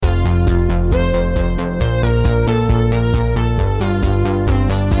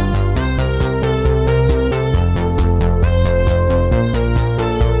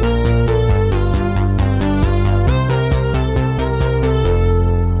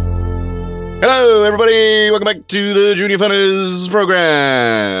Hello, everybody. Welcome back to the Junior Funners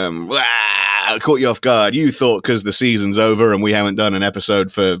program. I caught you off guard. You thought because the season's over and we haven't done an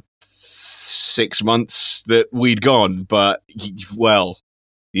episode for 6 months that we'd gone. But, well,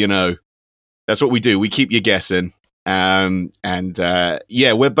 you know, that's what we do. We keep you guessing.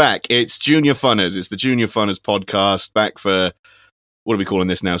 Yeah, we're back. It's Junior Funners. It's the Junior Funners podcast. Back for, what are we calling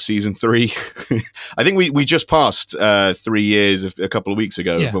this now? Season 3? I think we just passed 3 years a couple of weeks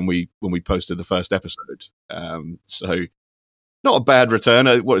ago when we posted the first episode. So not a bad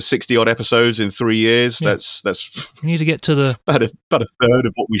return. 60 odd episodes in 3 years. Yeah. That's we need to get to the about a third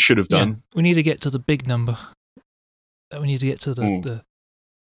of what we should have done. Yeah, we need to get to the big number. We need to get to the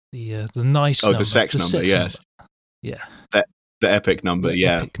nice number. The sex number, yes. Number. Yeah. The epic number,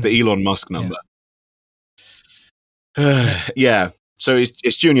 Epic the Elon Musk number. Yeah. So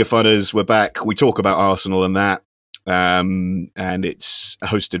it's Junior Funners. We're back. We talk about Arsenal and that. And it's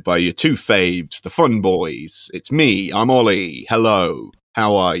hosted by your two faves, the Fun Boys. It's me. I'm Ollie. Hello.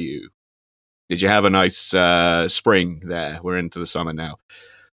 How are you? Did you have a nice spring there? We're into the summer now.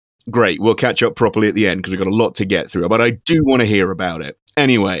 Great. We'll catch up properly at the end because we've got a lot to get through. But I do want to hear about it.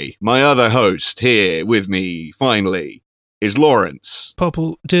 Anyway, my other host here with me, finally, is Lawrence.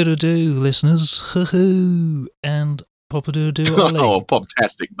 Pop-a-doo-doo-doo, listeners. Hoo-hoo. And Pop-a-doo-doo, Ollie. Oh,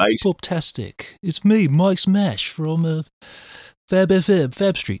 poptastic, mate. Poptastic. It's me, Mike Smash, from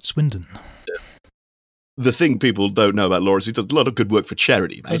Fab Street, Swindon. The thing people don't know about Lawrence, he does a lot of good work for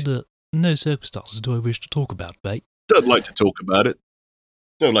charity, mate. Under no circumstances do I wish to talk about, mate. Don't like to talk about it.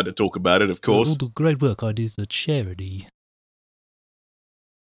 Of course. All the great work I do for charity.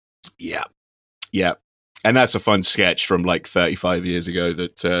 Yeah. And that's a fun sketch from like 35 years ago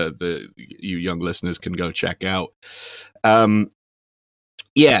that you young listeners can go check out. So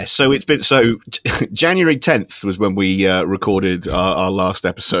it's been January 10th was when we recorded our last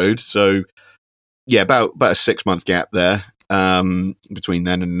episode. So yeah, about a 6 month gap there between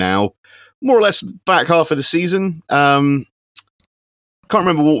then and now. More or less back half of the season. Can't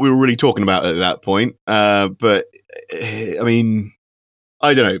remember what we were really talking about at that point. But I mean,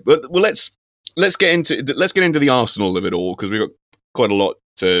 I don't know. But let's get into the Arsenal of it all, because we've got quite a lot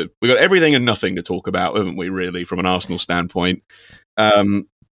we got everything and nothing to talk about, haven't we, really, from an Arsenal standpoint. So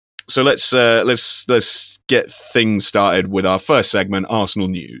let's get things started with our first segment, Arsenal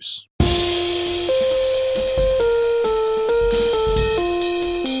News.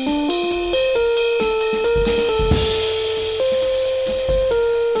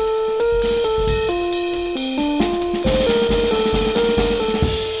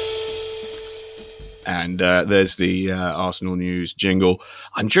 And there's the Arsenal News jingle.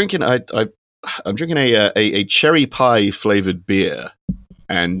 I'm drinking a cherry pie flavored beer,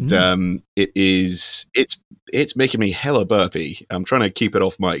 and it's making me hella burpy. I'm trying to keep it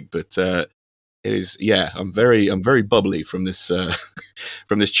off mic, but it is. Yeah, I'm very bubbly from this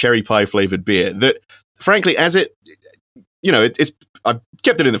from this cherry pie flavored beer. That, frankly, as it, it's I've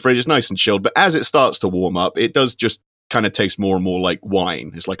kept it in the fridge. It's nice and chilled, but as it starts to warm up, it does just kind of taste more and more like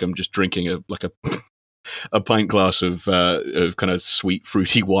wine. It's like I'm just drinking a pint glass of kind of sweet,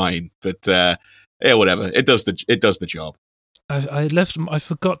 fruity wine. But yeah, whatever. It does the job. I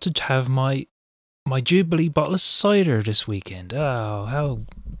forgot to have my Jubilee bottle of cider this weekend. Oh, how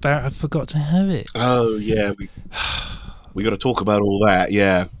bad! I forgot to have it. Oh yeah, we got to talk about all that.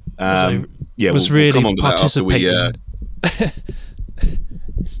 Yeah, we'll really come on to participating. That after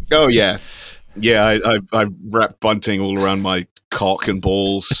oh yeah. Yeah, I wrapped bunting all around my cock and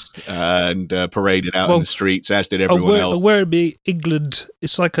balls and paraded out in the streets, as did everyone else. Werribee, England.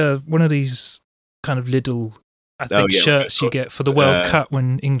 It's like one of these kind of little, shirts you get for the World Cup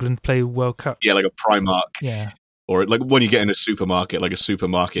when England play World Cup. Yeah, like a Primark. Yeah. Or like when you get in a supermarket, like a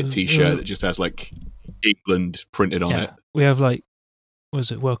supermarket T-shirt that just has like England printed on it. We have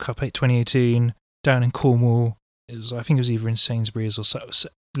World Cup 2018 down in Cornwall. I think it was either in Sainsbury's or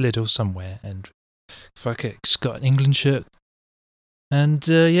Lidl somewhere, and fuck it, it's got an England shirt, and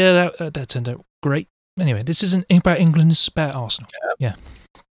that turned out great. Anyway, this isn't about England, it's about Arsenal.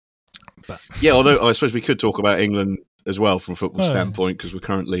 Although I suppose we could talk about England as well from a football standpoint, because we're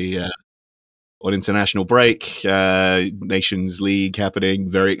currently on international break, Nations League happening,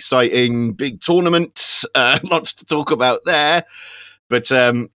 very exciting, big tournament, lots to talk about there. But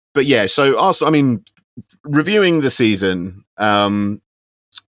yeah, so Arsenal, I mean, reviewing the season,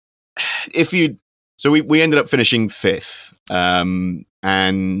 we ended up finishing 5th, and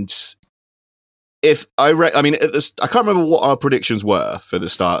if I can't remember what our predictions were for the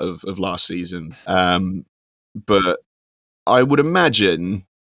start of last season, but I would imagine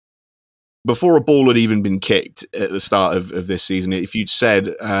before a ball had even been kicked at the start of this season, if you'd said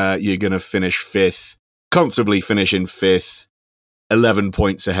you're going to finish fifth, comfortably finish in fifth, 11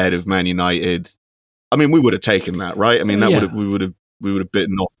 points ahead of Man United, I mean, we would have taken that, right? I mean, that we would have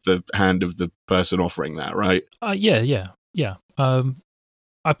bitten off the hand of the person offering that, right? Yeah. I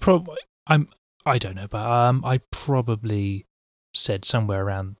don't know, but I probably said somewhere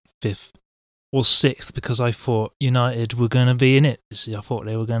around fifth or sixth because I thought United were going to be in it. I thought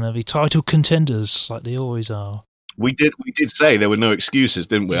they were going to be title contenders like they always are. We did say there were no excuses,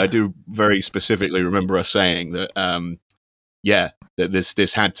 didn't we? Yeah. I do very specifically remember us saying that. That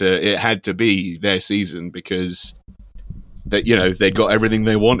this had to be their season because that they'd got everything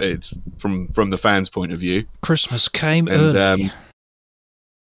they wanted from the fans' point of view. Christmas came early.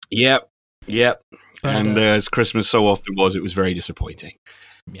 Yep. And as Christmas so often was, it was very disappointing.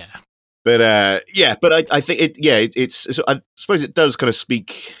 Yeah. But I think it's I suppose it does kind of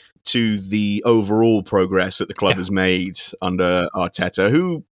speak to the overall progress that the club has made under Arteta,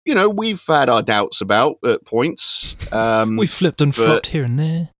 who we've had our doubts about at points. We flipped and flopped here and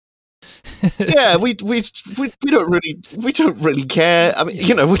there. Yeah, we don't really care. I mean,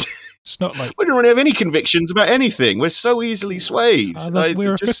 it's not like we don't really have any convictions about anything. We're so easily swayed.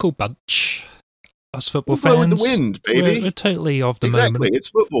 We're a fickle bunch. Us football fans. With the wind, baby. We're totally of the moment. Exactly, it's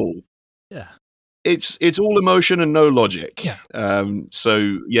football. Yeah, it's all emotion and no logic. Yeah.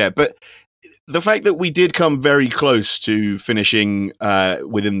 But the fact that we did come very close to finishing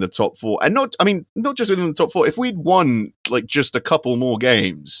within the top four, and not just within the top four. If we'd won like just a couple more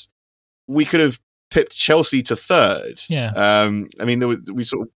games, we could have pipped Chelsea to third. Yeah. We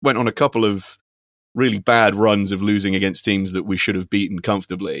sort of went on a couple of really bad runs of losing against teams that we should have beaten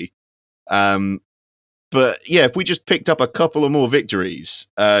comfortably. But yeah, if we just picked up a couple of more victories,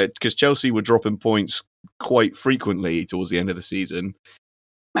 because Chelsea were dropping points quite frequently towards the end of the season,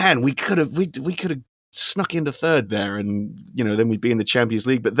 man, we could have snuck into third there, and then we'd be in the Champions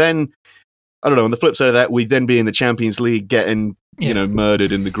League. But then, I don't know. On the flip side of that, we'd then be in the Champions League, getting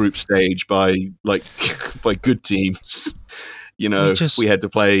murdered in the group stage by by good teams. We had to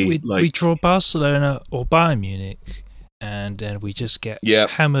play we draw Barcelona or Bayern Munich, and then we just get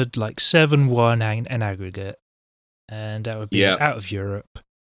hammered like 7-1 in aggregate, and that would be out of Europe.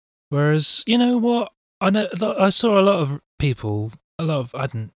 Whereas, you know what? I saw a lot of people,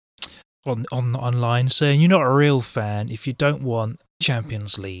 online saying you're not a real fan if you don't want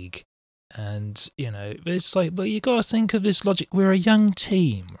Champions League, and it's like, but you got to think of this logic. We're a young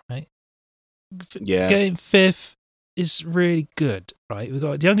team, right? Getting fifth is really good, right? We've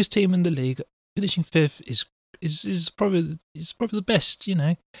got the youngest team in the league. Finishing fifth is probably the best,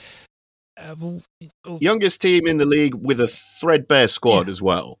 Youngest team in the league with a threadbare squad as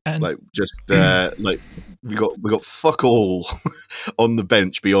well. And we got fuck all on the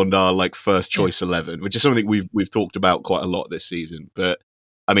bench beyond our first choice 11, which is something we've talked about quite a lot this season. But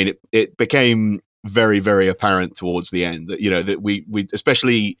I mean, it became very, very apparent towards the end that that we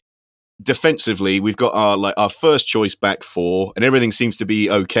especially defensively, we've got our first choice back four, and everything seems to be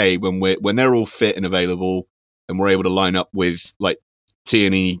okay when they're all fit and available, and we're able to line up with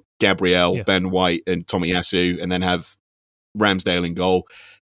Tierney, Gabriel, Ben White, and Tomiyasu, and then have Ramsdale in goal.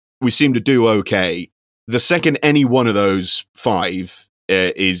 We seem to do okay. The second any one of those five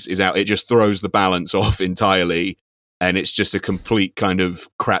is out, it just throws the balance off entirely, and it's just a complete kind of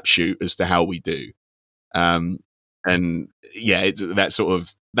crapshoot as to how we do.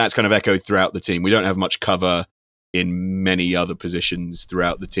 That's kind of echoed throughout the team. We don't have much cover in many other positions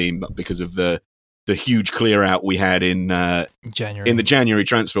throughout the team, but because of the huge clear out we had in January, in the January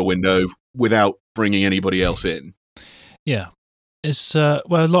transfer window without bringing anybody else in. Yeah. It's a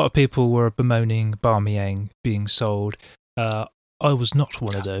lot of people were bemoaning Aubameyang being sold. I was not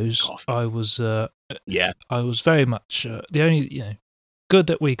one of those. I was very much the only good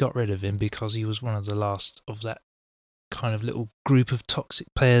that we got rid of him, because he was one of the last of that kind of little group of toxic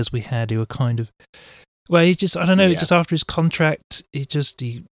players we had who were kind of, he just, I don't know, just after his contract, he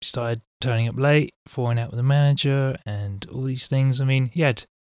started turning up late, falling out with the manager and all these things. I mean, he had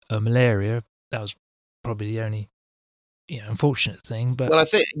malaria. That was probably the only unfortunate thing. But I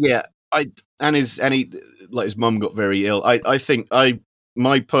think his mum got very ill. I think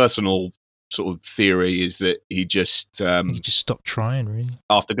my personal sort of theory is that he just stopped trying, really.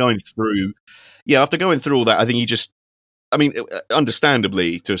 After going through all that, I think he just,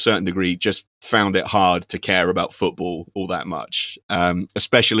 understandably, to a certain degree, just found it hard to care about football all that much,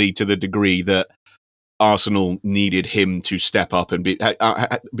 especially to the degree that Arsenal needed him to step up and be,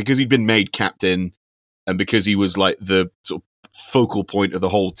 because he'd been made captain and because he was the sort of focal point of the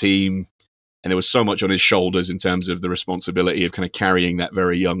whole team, and there was so much on his shoulders in terms of the responsibility of kind of carrying that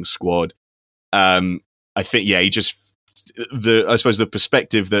very young squad. I think, he just I suppose the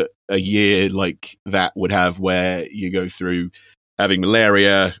perspective that a year like that would have, where you go through having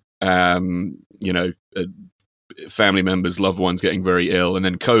malaria, family members, loved ones getting very ill, and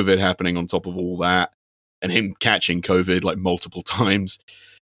then COVID happening on top of all that, and him catching COVID like multiple times.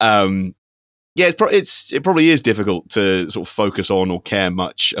 It probably is difficult to sort of focus on or care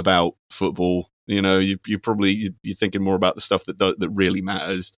much about football. You're thinking more about the stuff that really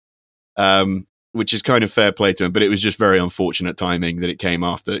matters, which is kind of fair play to him. But it was just very unfortunate timing that it came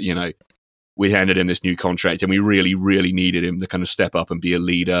after, we handed him this new contract, and we really, really needed him to kind of step up and be a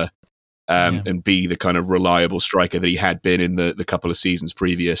leader, and be the kind of reliable striker that he had been in the couple of seasons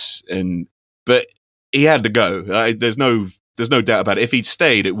previous. But he had to go. There's no doubt about it. If he'd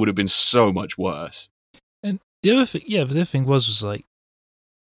stayed, it would have been so much worse. And the other thing was like,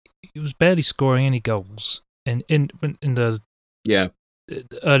 he was barely scoring any goals in the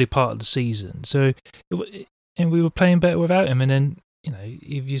early part of the season. So, and we were playing better without him. And then,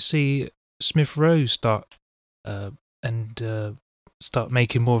 if you see Smith Rowe start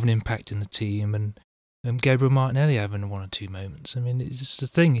making more of an impact in the team, and Gabriel Martinelli having one or two moments. I mean, it's just the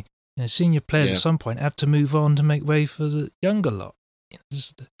thing. Senior players at some point have to move on to make way for the younger lot. And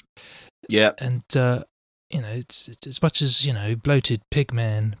it's as much as bloated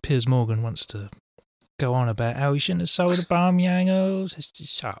pigman Piers Morgan wants to go on about how he shouldn't have sold Aubameyang. Oh,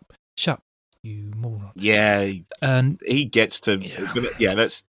 shut, you moron. Yeah, and he gets to.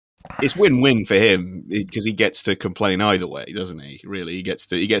 It's win-win for him, because he gets to complain either way, doesn't he? Really, he gets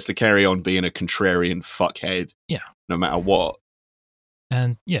to carry on being a contrarian fuckhead. Yeah, no matter what.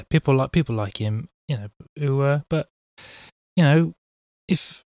 And people like him, but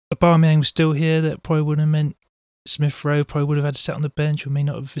if Aubameyang was still here, that probably would have meant Smith Rowe probably would have had to sit on the bench, or may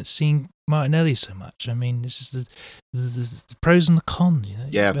not have seen Martinelli so much. I mean, this is the pros and the cons,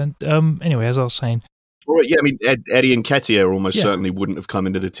 Yeah. And anyway, as I was saying, Eddie Nketiah almost certainly wouldn't have come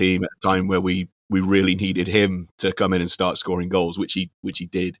into the team at a time where we really needed him to come in and start scoring goals, which he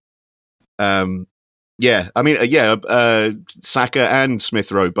did. Saka and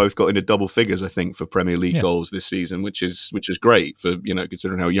Smith Rowe both got into double figures, I think, for Premier League goals this season, which is great for,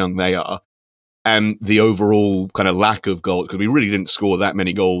 considering how young they are, and the overall kind of lack of goals, because we really didn't score that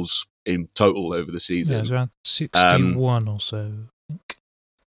many goals in total over the season. Yeah, it was around 61 or so, I think.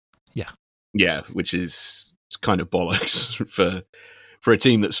 Yeah, which is kind of bollocks for a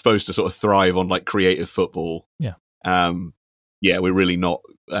team that's supposed to sort of thrive on like creative football. Yeah. We're really not.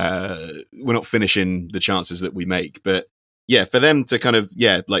 We're not finishing the chances that we make. But for them to kind of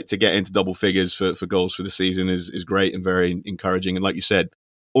to get into double figures for goals for the season is great and very encouraging. And like you said,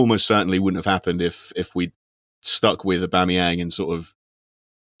 almost certainly wouldn't have happened if we stuck with Aubameyang and sort of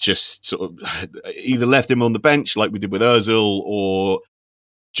either left him on the bench like we did with Ozil, or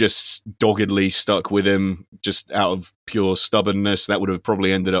just doggedly stuck with him just out of pure stubbornness. That would have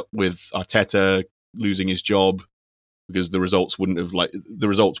probably ended up with Arteta losing his job, because the results wouldn't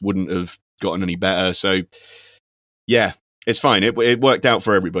have gotten any better. So it's fine. It worked out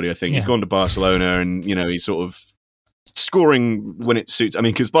for everybody, I think. He's gone to Barcelona, and he's sort of scoring when it suits. I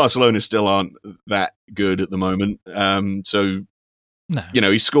mean, because Barcelona still aren't that good at the moment. So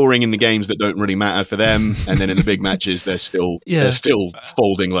no. He's scoring in the games that don't really matter for them, and then in the big matches they're still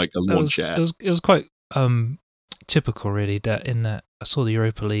folding like a lawn chair. It was quite typical, really, that I saw the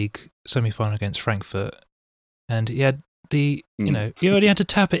Europa League semi-final against Frankfurt, and he had he already had to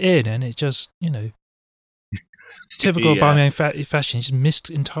tap it in, and it just typical Aubameyang fashion. He just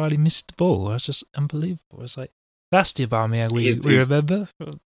entirely missed the ball. It was just unbelievable. It's like, that's the Aubameyang we remember.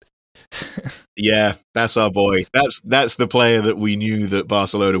 Yeah, that's our boy. That's the player that we knew that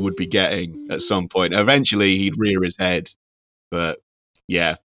Barcelona would be getting at some point. Eventually, he'd rear his head, but he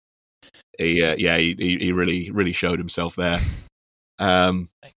really showed himself there. But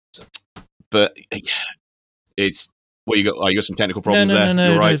it's what you got. Oh, you got some technical problems there.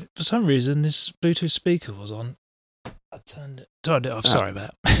 No. You're right. No. For some reason, this Bluetooth speaker was on. I turned it off. Sorry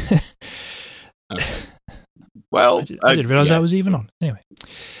about that. Okay. Well, I didn't realise that was even on. Anyway,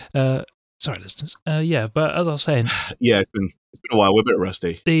 sorry, listeners. But as I was saying, it's been a while. We're a bit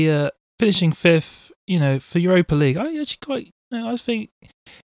rusty. The finishing fifth, for Europa League, I think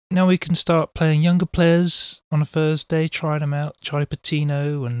now we can start playing younger players on a Thursday, trying them out. Charlie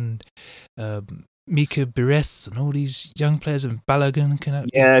Patino and Mika Bireth and all these young players, and Balogun can.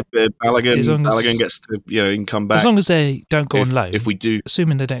 Balogun gets to he can come back as long as they don't go on loan. If we do,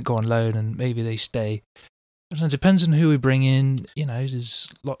 assuming they don't go on loan, and maybe they stay. I don't know, it depends on who we bring in. There's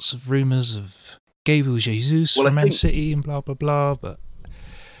lots of rumours of Gabriel Jesus from Man City and blah blah blah, but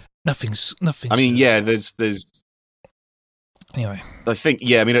nothing's. I mean, there's Anyway, I think,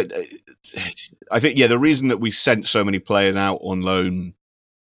 yeah, I mean, the reason that we sent so many players out on loan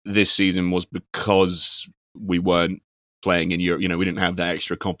this season was because we weren't playing in Europe. We didn't have that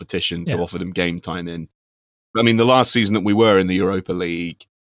extra competition to offer them game time in. I mean, the last season that we were in the Europa League,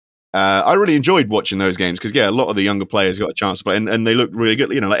 I really enjoyed watching those games because, a lot of the younger players got a chance to play, and they looked really good.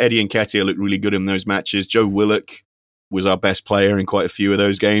 Like Eddie Nketiah looked really good in those matches. Joe Willock was our best player in quite a few of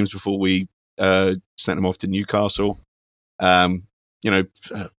those games before we sent him off to Newcastle. Balogun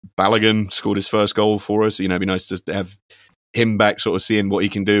scored his first goal for us. It'd be nice to have him back, sort of seeing what he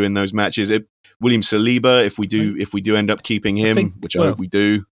can do in those matches. William Saliba, if we do end up keeping him, which I hope we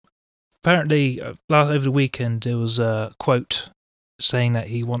do. Apparently, over the weekend there was a quote saying that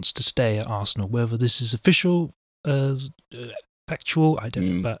he wants to stay at Arsenal. Whether this is official, factual, I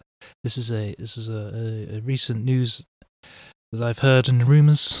don't know. But this is a recent news that I've heard in the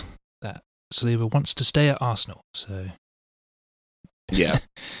rumours that Saliba wants to stay at Arsenal. So yeah,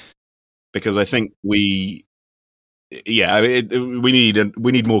 because I think we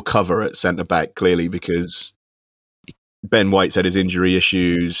need more cover at centre back, clearly, because Ben White's had his injury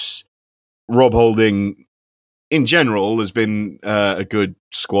issues. Rob Holding, in general, has been a good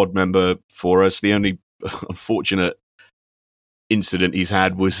squad member for us. The only unfortunate incident he's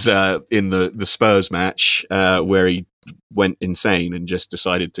had was in the Spurs match where he went insane and just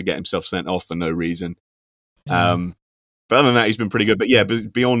decided to get himself sent off for no reason. But other than that, he's been pretty good. But yeah,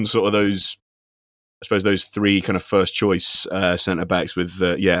 beyond sort of those, I suppose those three kind of first choice centre backs with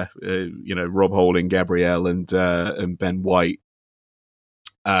Rob Holding, Gabriel, and Ben White.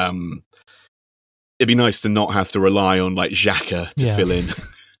 It'd be nice to not have to rely on like Xhaka to fill in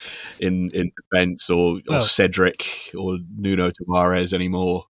defence or Cedric or Nuno Tavares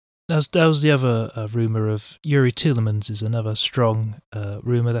anymore. That was the other rumour of Yuri Tielemans is another strong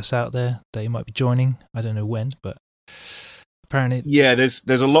rumour that's out there that he might be joining. I don't know when, but apparently, there's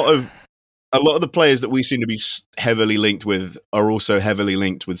a lot of the players that we seem to be heavily linked with are also heavily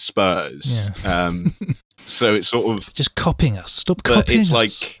linked with Spurs. Yeah. So it's sort of just copying us. Stop copying us.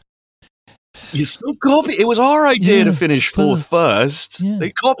 Like you stop copying. It was our idea to finish fourth first. Yeah. They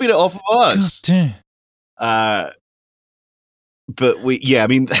copied it off of us. But I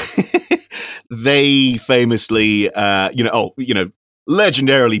mean, they famously,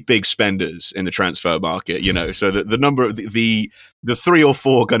 legendarily big spenders in the transfer market. So the number of the 3 or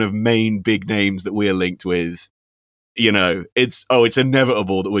 4 kind of main big names that we're linked with, it's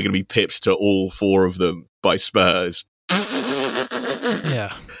inevitable that we're going to be pipped to all 4 of them by Spurs.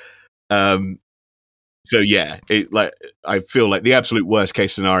 Yeah. So I feel like the absolute worst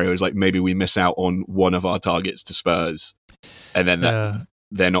case scenario is like maybe we miss out on one of our targets to Spurs, and then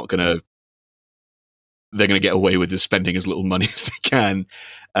they're going to get away with just spending as little money as they can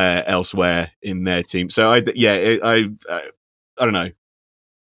elsewhere in their team. So I don't know.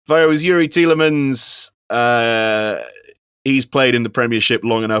 If I was Yuri Tielemans, he's played in the Premiership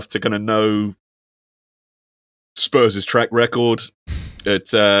long enough to kind of know Spurs' track record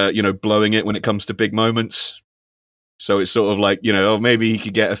at blowing it when it comes to big moments. So it's sort of like, maybe he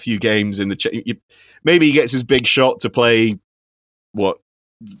could get a few games in maybe he gets his big shot to play 4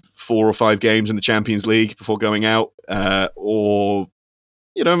 or 5 games in the Champions League before going out, or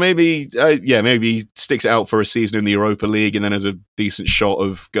maybe he sticks it out for a season in the Europa League and then has a decent shot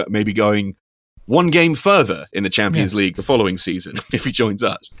of maybe going 1 game further in the Champions League the following season if he joins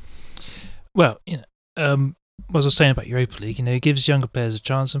us. Well, as I was saying about Europa League, it gives younger players a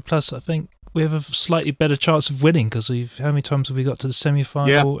chance, and plus I think we have a slightly better chance of winning because how many times have we got to the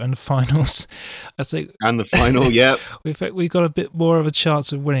semi-final and the finals? I think, and the final, yeah. We've got a bit more of a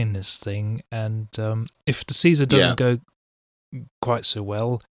chance of winning this thing, and if the season doesn't go quite so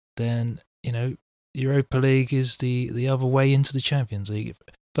well, then Europa League is the other way into the Champions League.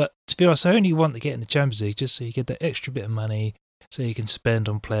 But to be honest, I only want to get in the Champions League just so you get that extra bit of money, so you can spend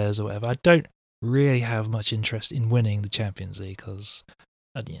on players or whatever. I don't really have much interest in winning the Champions League because,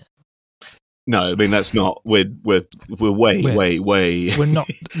 No, I mean that's not. We're way we're not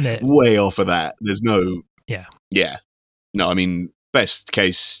way off of that. There's no. Yeah. No, I mean best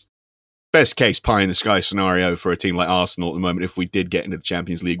case pie in the sky scenario for a team like Arsenal at the moment, if we did get into the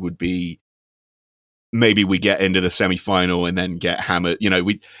Champions League, would be maybe we get into the semi-final and then get hammered.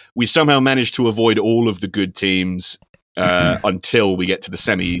 We somehow managed to avoid all of the good teams until we get to the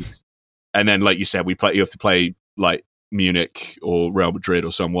semis. And then, like you said, you have to play like Munich or Real Madrid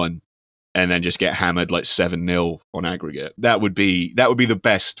or someone, and then just get hammered like 7-0 on aggregate. That would be the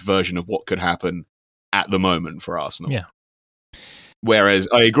best version of what could happen at the moment for Arsenal. Yeah. Whereas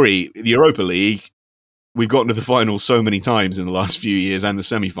I agree, the Europa League, we've gotten to the finals so many times in the last few years and the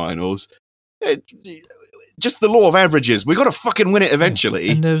semi-finals. just the law of averages. We got to fucking win it eventually.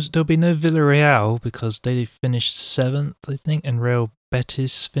 And there'll be no Villarreal because they finished 7th, I think, and Real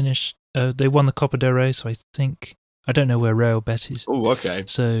Betis finished. They won the Copa del Rey, so I think I don't know where Real Betis. Oh, okay.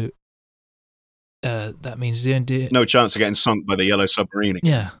 So that means the only no chance of getting sunk by the Yellow Submarine.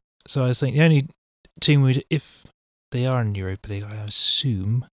 Yeah. So I think the only team if they are in Europa League, I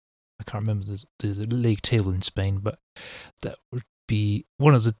assume. I can't remember the league table in Spain, but that would be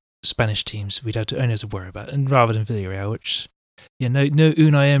one of the Spanish teams we'd only have to worry about, and rather than Villarreal, which no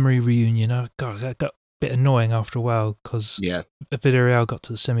Unai Emery reunion. Oh god, that got a bit annoying after a while because Villarreal got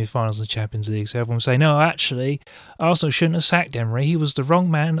to the semi-finals of the Champions League, so everyone was saying, no, actually, Arsenal shouldn't have sacked Emery. He was the wrong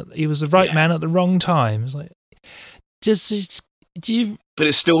man. He was the right man at the wrong time. It's like but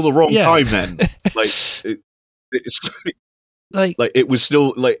it's still the wrong time then. Like it's like it was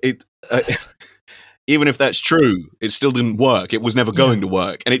still like it. Even if that's true, it still didn't work. It was never going to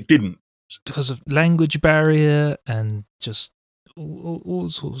work, and it didn't because of language barrier and just all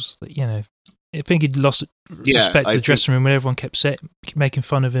sorts. I think he'd lost respect to the dressing room when everyone kept making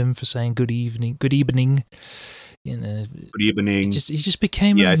fun of him for saying good evening. Good evening. Good evening. He just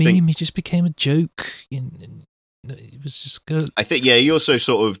became a meme. He just became a joke. It was just good. I think he also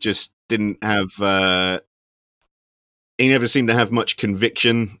sort of just didn't have. He never seemed to have much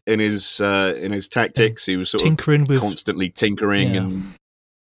conviction in his tactics. He was sort of constantly tinkering and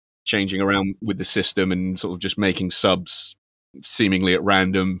changing around with the system and sort of just making subs seemingly at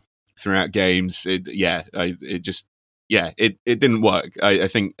random throughout games. It didn't work. I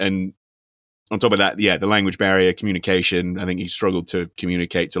think, and on top of that, the language barrier, communication. I think he struggled to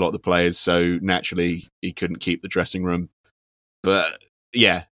communicate to a lot of the players, so naturally he couldn't keep the dressing room. But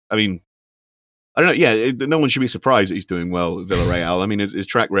I mean. I don't know. Yeah, no one should be surprised that he's doing well at Villarreal. I mean, his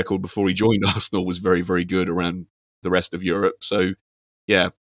track record before he joined Arsenal was very, very good around the rest of Europe. So, yeah,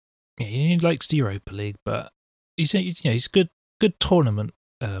 he likes the Europa League, but he's good tournament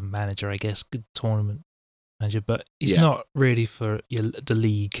manager, I guess. Good tournament manager, but he's not really for the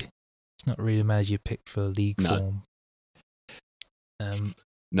league. He's not really a manager you picked for league form.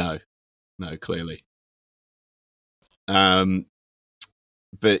 No, clearly.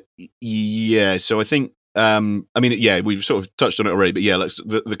 But so I think, we've sort of touched on it already,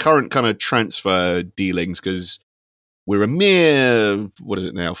 but the current kind of transfer dealings, because we're a mere,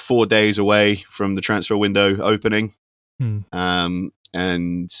 4 days away from the transfer window opening.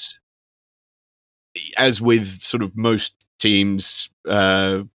 And as with sort of most teams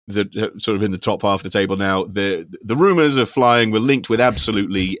that sort of in the top half of the table now, the rumours are flying. We're linked with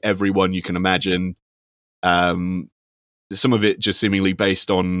absolutely everyone you can imagine. Some of it just seemingly based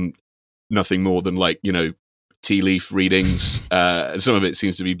on nothing more than tea leaf readings. Some of it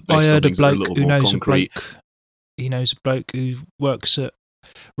seems to be based on things that are a little more concrete. He knows a bloke who works at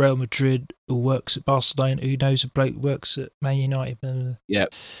Real Madrid, who works at Barcelona, who knows a bloke who works at Man United. Yeah.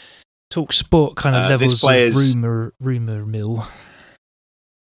 Talk sport kind of levels of rumour mill.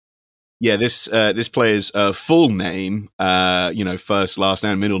 Yeah, this player's full name, first, last,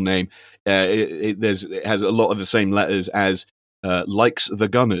 and middle name, it has a lot of the same letters as likes the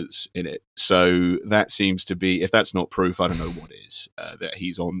Gunners in it. So that seems to be, if that's not proof, I don't know what is. That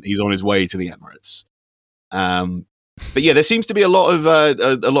he's on his way to the Emirates. But there seems to be a lot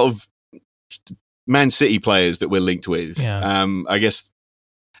of Man City players that we're linked with. Yeah. I guess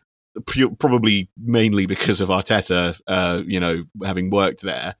probably mainly because of Arteta, having worked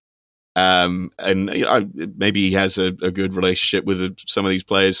there. And maybe he has a good relationship with some of these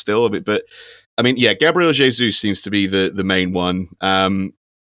players still, but I mean, Gabriel Jesus seems to be the main one.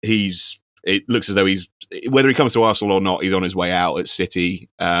 It looks as though whether he comes to Arsenal or not, he's on his way out at City.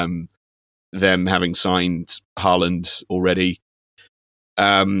 Them having signed Haaland already.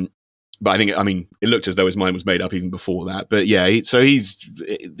 But it looked as though his mind was made up even before that. But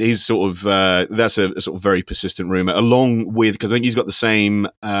he's sort of that's a sort of very persistent rumor, along with, because I think he's got the same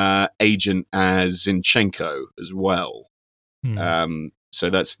agent as Zinchenko as well. So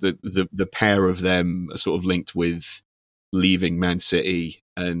that's the pair of them are sort of linked with leaving Man City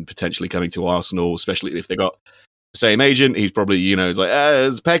and potentially coming to Arsenal, especially if they got the same agent. He's probably it's like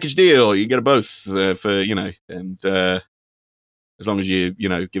it's a package deal. You get both for and. As long as you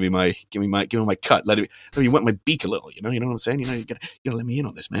give me my cut, let me wet my beak a little, you know what I'm saying? You gotta let me in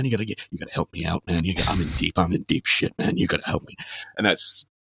on this, man. You gotta help me out, man. I'm in deep shit, man. You gotta help me. And that's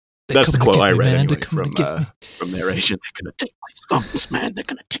the quote I read anyway from their agent. They're gonna take my thumbs, man. They're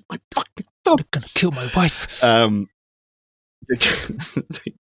gonna take my fucking thumbs. They're gonna kill my wife.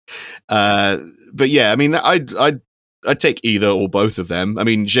 But I'd take either or both of them. I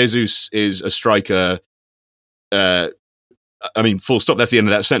mean, Jesus is a striker. I mean, full stop. That's the end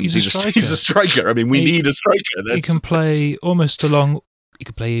of that sentence. He's a striker. I mean, we need a striker. He can play almost along. He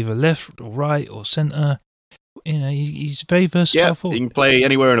can play either left or right or centre. You know, he's very versatile. Yeah, he can play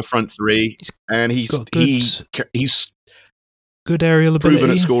anywhere in a front three, and he's good aerial ability.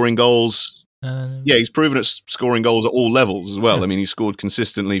 Proven at scoring goals. He's proven at scoring goals at all levels as well. Yeah. I mean, he scored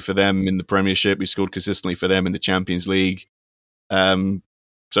consistently for them in the Premiership. He scored consistently for them in the Champions League. So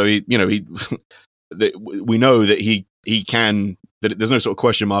we know that he can. That there's no sort of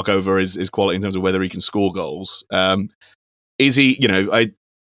question mark over his quality in terms of whether he can score goals. Is he? You know,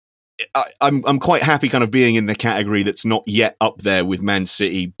 I'm quite happy kind of being in the category that's not yet up there with Man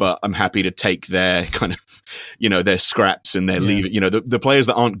City, but I'm happy to take their kind of, you know, their scraps and their leave it. You know, the players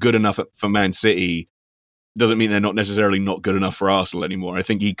that aren't good enough for Man City doesn't mean they're not necessarily not good enough for Arsenal anymore. I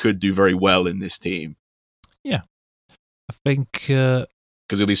think he could do very well in this team. Yeah. I think...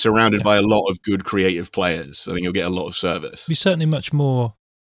 because he'll be surrounded by a lot of good creative players. I think he'll get a lot of service. He's certainly much more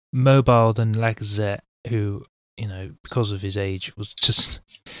mobile than Lacazette, who... you know, because of his age, was just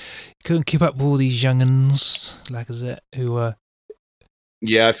couldn't keep up with all these young'uns, Lacazette, who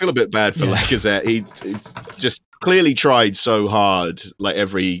Yeah, I feel a bit bad for Lacazette. He's just clearly tried so hard, like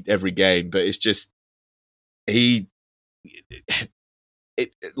every game, but it's just if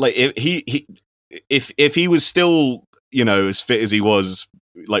he was still, you know, as fit as he was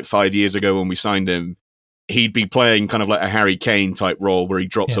like 5 years ago when we signed him, he'd be playing kind of like a Harry Kane type role where he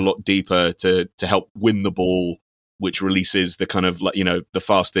drops a lot deeper to help win the ball, which releases the kind of, like, you know, the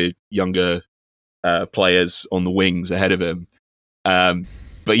faster, younger players on the wings ahead of him.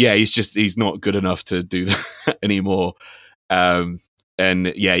 But yeah, he's not good enough to do that anymore. And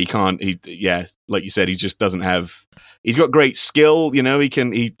yeah, he can't. Like you said, he just doesn't have. He's got great skill, you know. He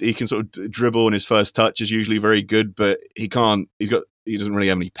can sort of dribble, and his first touch is usually very good, but he can't. He doesn't really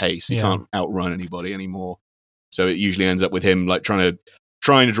have any pace. He can't outrun anybody anymore. So it usually ends up with him like trying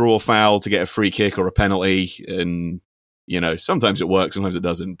to draw a foul to get a free kick or a penalty, and you know, sometimes it works, sometimes it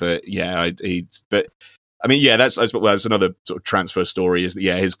doesn't. But yeah, that's another sort of transfer story. Is that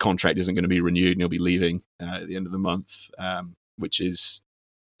his contract isn't going to be renewed, and he'll be leaving at the end of the month, which is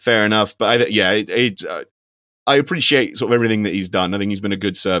fair enough. But I appreciate sort of everything that he's done. I think he's been a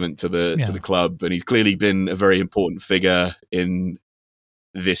good servant to the club, and he's clearly been a very important figure in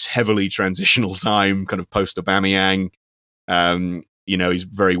this heavily transitional time, kind of post Aubameyang. You know, he's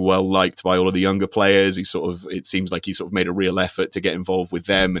very well liked by all of the younger players. It seems like he sort of made a real effort to get involved with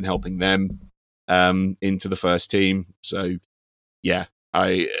them and helping them into the first team. So yeah,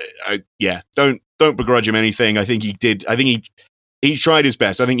 don't begrudge him anything. I think he did. I think he tried his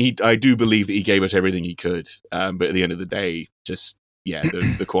best. I do believe that he gave us everything he could. But at the end of the day, just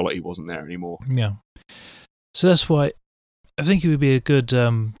the quality wasn't there anymore. Yeah. So that's why I think he would be a good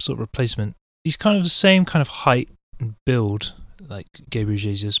sort of replacement. He's kind of the same kind of height and build like Gabriel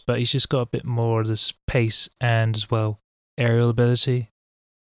Jesus, but he's just got a bit more of this pace and as well aerial ability.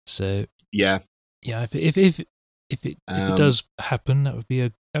 So if it does happen, that would be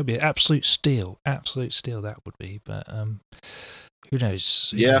an absolute steal. Absolute steal that would be. But who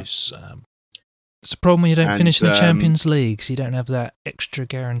knows? It's a problem when you don't finish in the Champions League, so you don't have that extra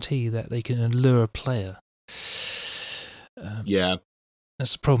guarantee that they can lure a player. That's the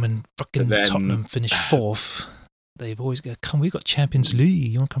problem. In fucking Tottenham finished fourth. They've always got we've got Champions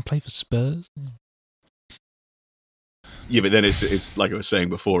League. You want to come play for Spurs? Yeah, but then it's like I was saying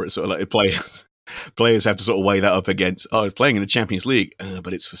before. It's sort of like players have to sort of weigh that up against. Oh, it's playing in the Champions League,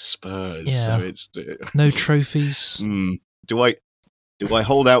 but it's for Spurs. Yeah. So it's no trophies. Do I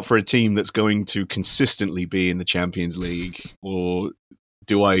hold out for a team that's going to consistently be in the Champions League, or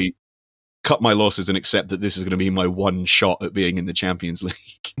do I cut my losses and accept that this is going to be my one shot at being in the Champions League?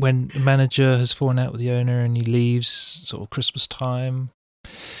 When the manager has fallen out with the owner and he leaves sort of Christmas time,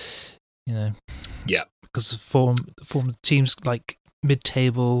 you know. Yeah. Because the form of the team's like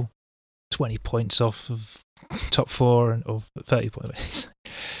mid-table, 20 points off of top four or 30 points.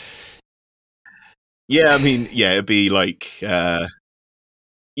 Yeah, I mean, it'd be like...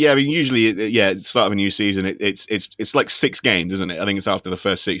 I mean, usually, at the start of a new season, it's like 6 games, isn't it? I think it's after the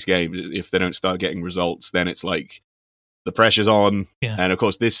first 6 games. If they don't start getting results, then it's like the pressure's on. Yeah. And of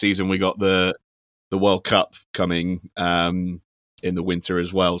course, this season we got the World Cup coming in the winter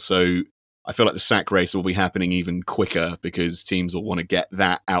as well. So I feel like the sack race will be happening even quicker because teams will want to get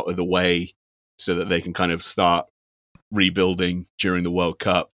that out of the way so that they can kind of start rebuilding during the World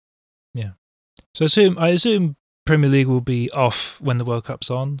Cup. Yeah. So I assume Premier League will be off when the World Cup's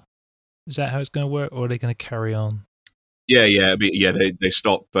on. Is that how it's going to work, or are they going to carry on? They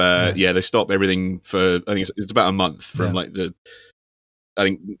stop. They stop everything for. I think it's about a month from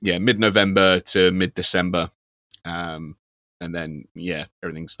mid-November to mid-December, and and then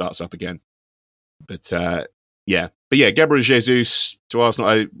everything starts up again. But Gabriel Jesus to Arsenal.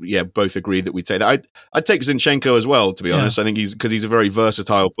 I both agree that we take that. I'd take Zinchenko as well, to be honest. I think he's a very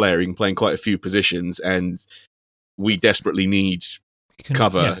versatile player. He can play in quite a few positions, and we desperately need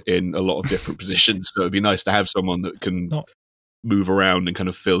cover in a lot of different positions. So it'd be nice to have someone that can move around and kind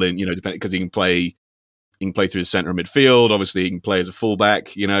of fill in. Because he can play through the centre of midfield. Obviously, he can play as a fullback.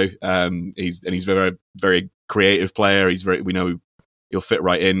 He's a very, very creative player. We know he'll fit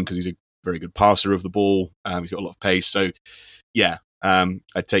right in because he's a very good passer of the ball. He's got a lot of pace. So,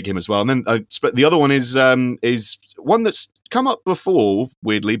 I'd take him as well. And then the other one is one that's come up before,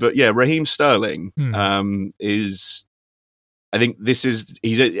 weirdly, but Raheem Sterling is. I think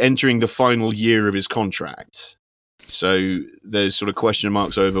he's entering the final year of his contract. So there's sort of question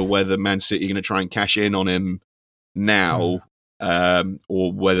marks over whether Man City are going to try and cash in on him now,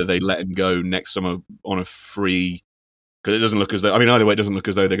 or whether they let him go next summer on a free. Because it doesn't look as though, either way, it doesn't look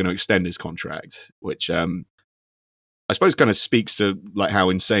as though they're going to extend his contract, which I suppose kind of speaks to like how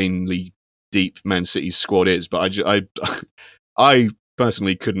insanely deep Man City's squad is. But I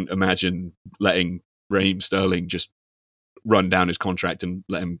personally couldn't imagine letting Raheem Sterling just run down his contract and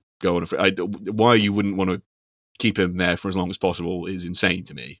let him go on a free. Why you wouldn't want to keep him there for as long as possible is insane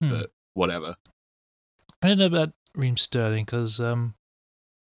to me. But whatever. I don't know about Raheem Sterling because, again,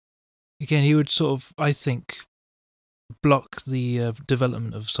 he would sort of, I think, block the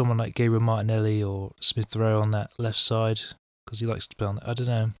development of someone like Gabriel Martinelli or Smith Rowe on that left side because he likes to play on that. I don't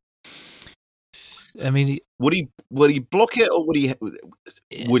know. I mean, would he block it, or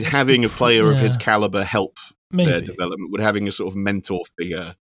would having a player of his caliber help their development? Would having a sort of mentor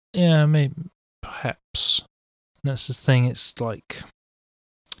figure? Yeah, maybe, perhaps. That's the thing. It's like,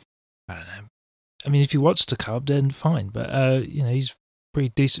 I don't know. I mean, if he wants to come, then fine. But he's pretty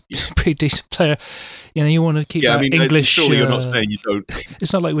decent player. You want to keep that English. Surely you're not saying you don't.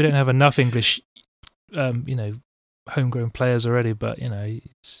 It's not like we don't have enough English, homegrown players already. But I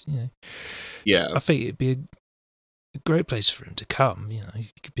think it'd be a great place for him to come. He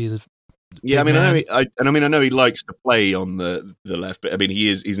could be the. Yeah, I know he likes to play on the left, but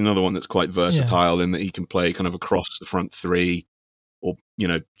he's another one that's quite versatile in that he can play kind of across the front three, or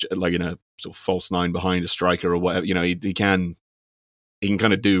like in a sort of false nine behind a striker or whatever. He can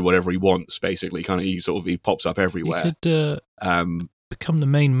kind of do whatever he wants, basically. He pops up everywhere. He could become the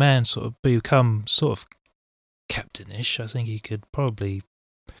main man, become sort of captainish. I think he could probably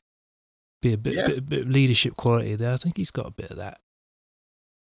be a bit of leadership quality there. I think he's got a bit of that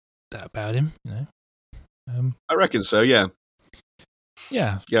about him, I reckon so. Yeah.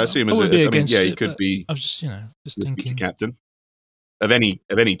 Yeah. I see him as he could be. I was just thinking, captain of any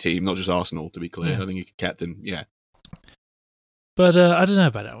team, not just Arsenal. To be clear, I think he could captain. Yeah. But I don't know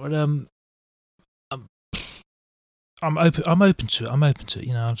about that. I'm open to it. I'm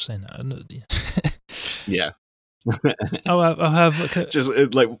saying that. Yeah. I'll have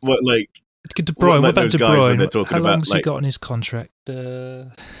just like what like. De Bruyne. What about De Bruyne? How long has he got on his contract?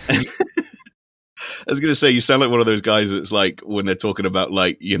 I was going to say, you sound like one of those guys that's like when they're talking about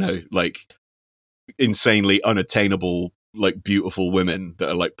like insanely unattainable, like beautiful women that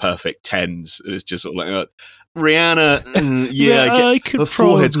are like perfect tens. And it's just sort of like Rihanna. Her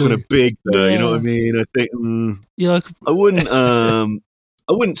forehead's kind of big though. You know what I mean? I think.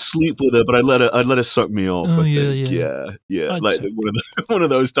 I wouldn't sleep with her, but I'd let her suck me off. Yeah. Like one of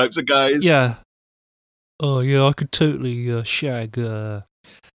those types of guys. Yeah. Oh yeah, I could totally shag.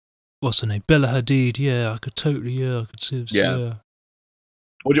 What's her name? Bella Hadid. Yeah, I could totally. I could see. Yeah.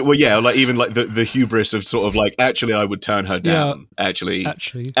 Well, yeah, like even like the hubris of sort of like, actually, I would turn her down. Actually,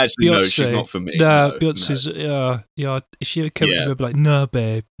 Beyonce, no, she's not for me. Nah, Beyonce's. Yeah. If she came to me, I'd be like, nah,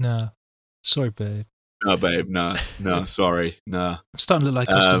 babe, nah, sorry, babe. No, babe, no, sorry, no. I'm starting to look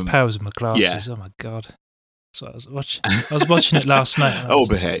like Austin Powers with my glasses. Yeah. Oh my god! So I was watching it last night.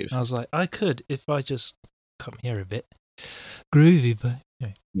 Behave. I was like, I could if I just come here a bit, groovy, but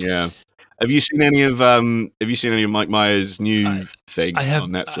yeah. Have you seen any of Mike Myers' new thing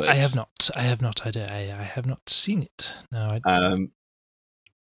on Netflix? I have not. I have not seen it. No.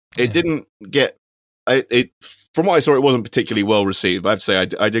 It didn't get. It from what I saw, it wasn't particularly well received. But I have to say,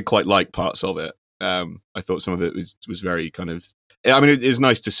 I did quite like parts of it. I thought some of it was very kind of. I mean, it's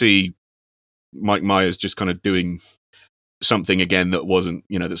nice to see Mike Myers just kind of doing something again that wasn't,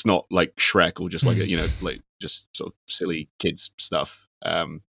 that's not like Shrek or just like like just sort of silly kids stuff.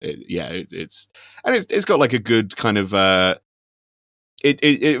 It's got like a good kind of.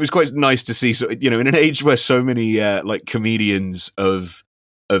 It was quite nice to see, in an age where so many like comedians of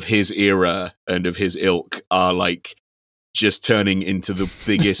his era and of his ilk are like just turning into the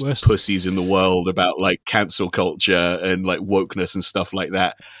biggest Worst. pussies in the world about like cancel culture and like wokeness and stuff like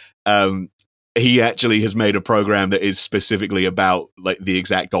that. He actually has made a program that is specifically about like the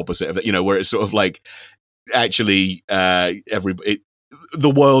exact opposite of it, you know, where it's sort of like actually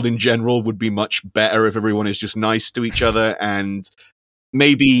the world in general would be much better if everyone is just nice to each other, and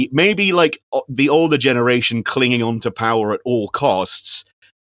maybe like the older generation clinging on to power at all costs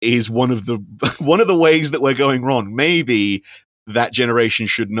is one of the ways that we're going wrong. Maybe that generation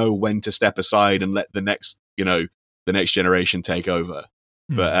should know when to step aside and let the next generation take over.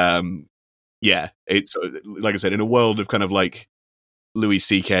 But yeah, it's like I said, in a world of kind of like Louis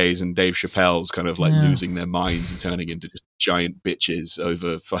C.K.'s and Dave Chappelle's kind of like losing their minds and turning into just giant bitches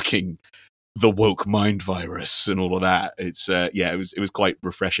over fucking the woke mind virus and all of that. It's it was quite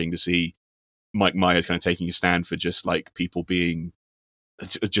refreshing to see Mike Myers kind of taking a stand for just like people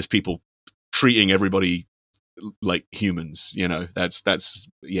treating everybody like humans, you know. That's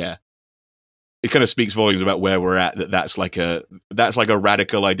it kind of speaks volumes about where we're at, that's like a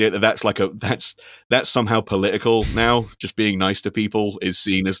radical idea, that's somehow political now. Just being nice to people is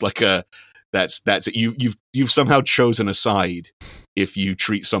seen as like that's you've somehow chosen a side if you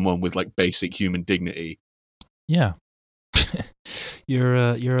treat someone with like basic human dignity. Yeah. You're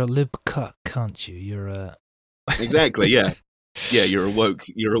a lib cuck, can't you? You're a Exactly, yeah. Yeah, you're a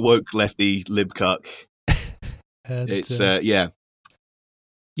woke lefty lib cuck. It's yeah.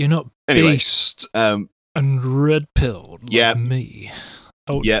 You're not based and red pilled like me.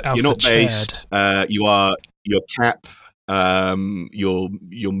 Oh, yeah, you're not based. You're cap.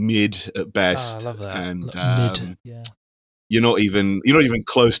 You're mid at best. I love that. And mid. Yeah. You're not even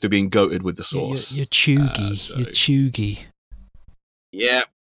close to being goated with the sauce. You're chuggy. You're chuggy. Yeah.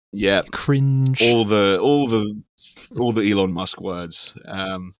 Yeah. Cringe. All the Elon Musk words.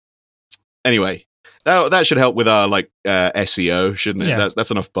 Anyway. That should help with our like SEO, shouldn't it? Yeah.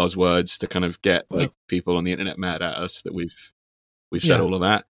 That's enough buzzwords to kind of get like people on the internet mad at us that we've said all of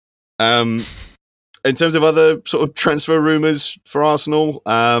that. In terms of other sort of transfer rumors for Arsenal,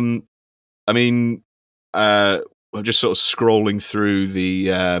 I mean, I'm just sort of scrolling through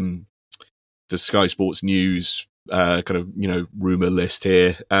the Sky Sports News kind of rumor list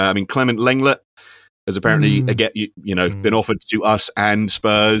here. I mean, Clement Lenglet has apparently again been offered to us and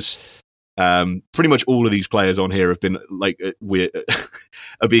Spurs. Pretty much all of these players on here have been like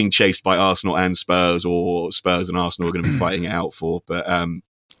are being chased by Arsenal and Spurs, or Spurs and Arsenal are going to be fighting it out for. But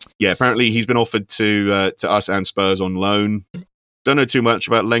apparently he's been offered to us and Spurs on loan. Don't know too much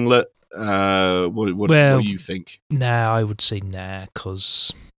about Lenglet. What do you think? Nah, I would say nah,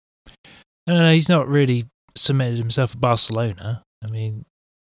 because I don't know. He's not really cemented himself at Barcelona. I mean,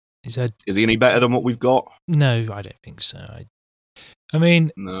 is he any better than what we've got? No, I don't think so. I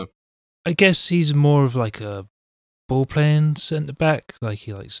mean, no. I guess he's more of like a ball playing centre back. Like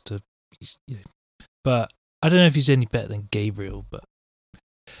he likes to, but I don't know if he's any better than Gabriel. But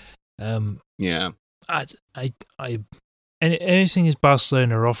yeah, anything is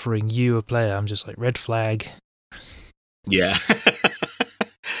Barcelona are offering you a player, I'm just like red flag. Yeah,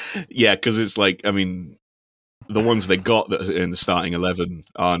 yeah, because it's like, I mean, the ones they got that are in the starting 11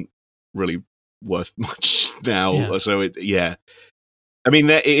 aren't really worth much now. Yeah. So I mean,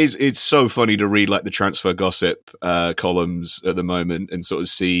 it's so funny to read like the transfer gossip columns at the moment and sort of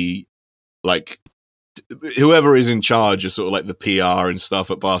see like whoever is in charge of sort of like the PR and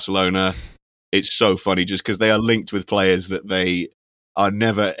stuff at Barcelona. It's so funny just because they are linked with players that they are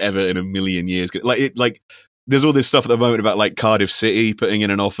never ever in a million years like there's all this stuff at the moment about like Cardiff City putting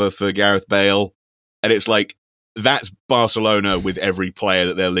in an offer for Gareth Bale, and it's like that's Barcelona with every player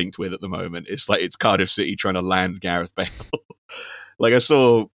that they're linked with at the moment. It's like it's Cardiff City trying to land Gareth Bale. Like I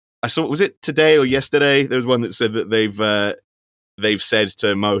saw, was it today or yesterday? There was one that said that they've said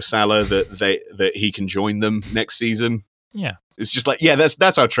to Mo Salah that he can join them next season. Yeah, it's just like, yeah,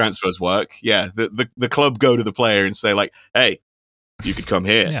 that's how transfers work. Yeah, the club go to the player and say like, hey, you could come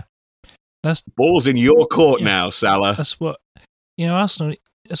here. Yeah, that's ball's in your court now, Salah. That's what Arsenal.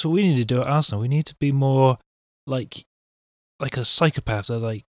 That's what we need to do at Arsenal. We need to be more like a psychopath. They're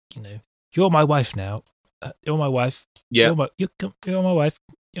like, you're my wife now. You're my wife. Yeah, you're my wife.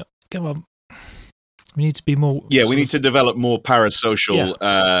 Yeah, come on. We need to be more. Yeah, we need to develop more parasocial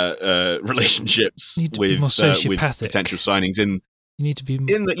relationships with potential signings. You need to be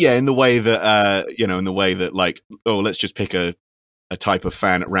in the way that in the way that like, oh, let's just pick a type of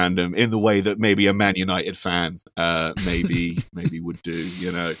fan at random. In the way that maybe a Man United fan maybe would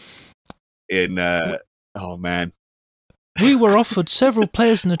do. Oh man. We were offered several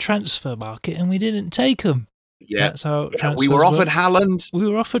players in the transfer market and we didn't take them. Yeah, that's how we were offered Haaland. We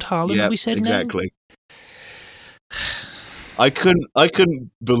were offered Haaland. Yeah, and we said exactly. no.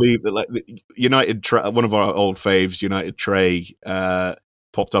 couldn't believe that. Like United, one of our old faves, United Trey,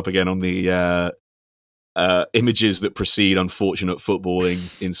 popped up again on the images that precede unfortunate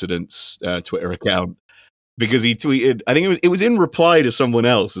footballing incidents Twitter account, because he tweeted, I think it was in reply to someone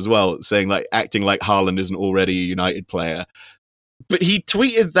else as well, saying like acting like Haaland isn't already a United player. But he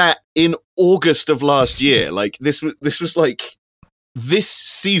tweeted that in August of last year. Like this was like this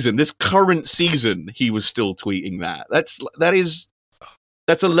season, this current season, he was still tweeting that. That's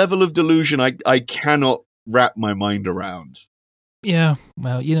a level of delusion I cannot wrap my mind around. Yeah,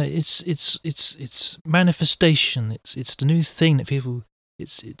 well, it's manifestation. It's the new thing that people.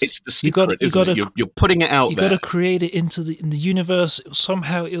 It's the secret, isn't it? You're putting it out there. You got to create it in the universe.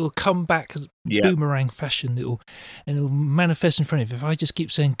 Somehow it'll come back as boomerang fashion. It'll manifest in front of you. If I just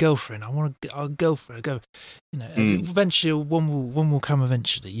keep saying girlfriend, I want a girlfriend. Eventually one will come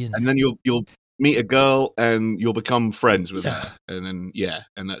eventually. And then you'll meet a girl and you'll become friends with her, and then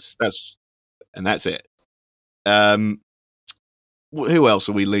and that's it. Who else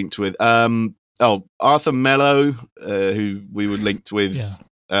are we linked with? Arthur Melo, who we were linked with,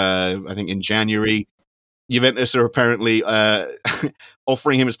 I think in January. Juventus are apparently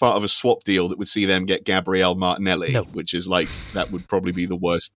offering him as part of a swap deal that would see them get Gabriel Martinelli, which is like, that would probably be the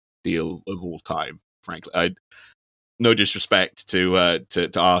worst deal of all time, frankly. No disrespect to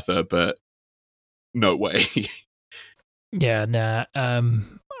Arthur, but no way. I don't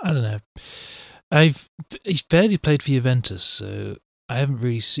know. He's barely played for Juventus, so I haven't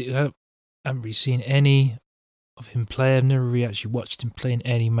really seen any of him play. I've never really actually watched him play in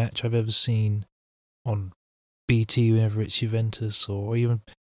any match I've ever seen on BT, whenever it's Juventus or even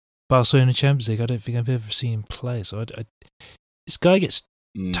Barcelona Champions League. I don't think I've ever seen him play. So this guy gets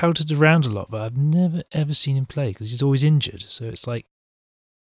touted around a lot, but I've never ever seen him play because he's always injured. So it's like,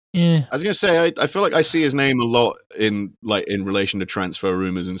 I was going to say, I feel like I see his name a lot in relation to transfer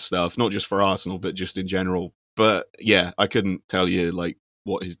rumors and stuff, not just for Arsenal, but just in general. But I couldn't tell you like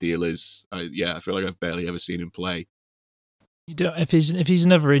what his deal is. I feel like I've barely ever seen him play. You don't. If he's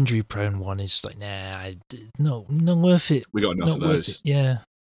another injury prone one, it's like not worth it. We got enough of those. Yeah.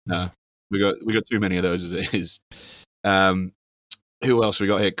 No, we got too many of those as it is. Who else we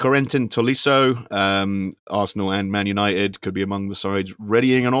got here? Corentin Tolisso, Arsenal and Man United could be among the sides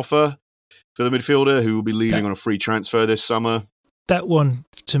readying an offer for the midfielder, who will be leaving on a free transfer this summer. That one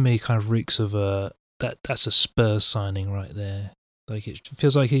to me kind of reeks of that's a Spurs signing right there. Like it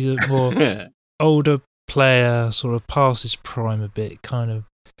feels like he's a more older player, sort of past his prime a bit, kind of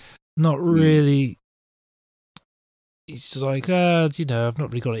not really. He's like, I've not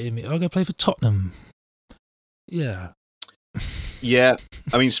really got it in me. I'll go play for Tottenham. Yeah. Yeah,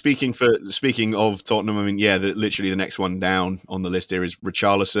 I mean, speaking of Tottenham, I mean, literally the next one down on the list here is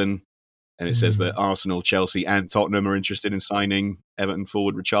Richarlison, and it says that Arsenal, Chelsea, and Tottenham are interested in signing Everton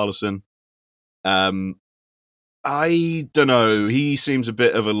forward Richarlison. I don't know. He seems a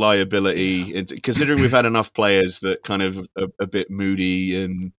bit of a liability, considering we've had enough players that kind of are a bit moody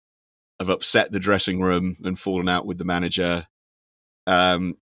and have upset the dressing room and fallen out with the manager.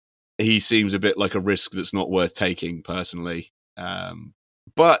 He seems a bit like a risk that's not worth taking, personally.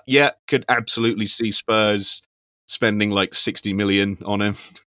 But could absolutely see Spurs spending like 60 million on him.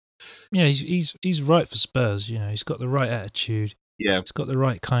 Yeah, he's right for Spurs. He's got the right attitude. Yeah, he's got the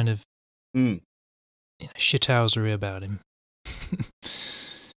right kind of shithousery about him.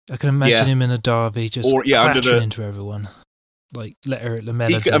 I can imagine him in a derby just crashing into everyone, like letter at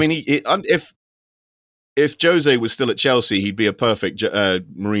Lamella. If Jose was still at Chelsea, he'd be a perfect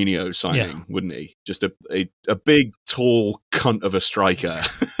Mourinho signing, wouldn't he? Just a big, tall cunt of a striker.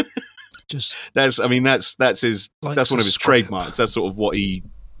 That's his. Like that's one of his trademarks. That's sort of what he.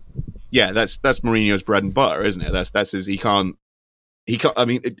 Yeah, that's Mourinho's bread and butter, isn't it? That's his. He can't. I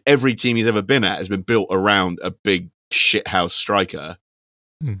mean, every team he's ever been at has been built around a big shithouse striker.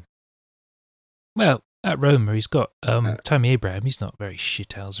 Well, at Roma, he's got Tammy Abraham. He's not very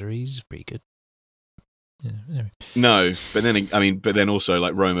shithouser. He's pretty good. Yeah, anyway. No, but then also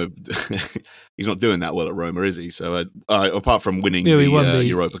like Roma, he's not doing that well at Roma, is he? So apart from winning the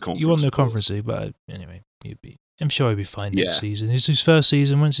Europa Conference, you won the Conference League, but anyway, I'm sure he'll be fine next season. It's his first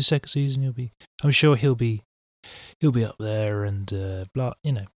season. Once his second season, I'm sure he'll be up there and blah.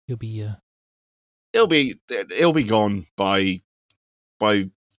 He'll be gone by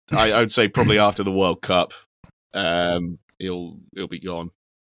I would say probably after the World Cup. He'll be gone.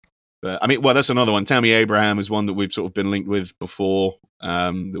 But, that's another one. Tammy Abraham is one that we've sort of been linked with before,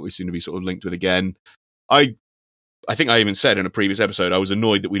 that we seem to be sort of linked with again. I think I even said in a previous episode I was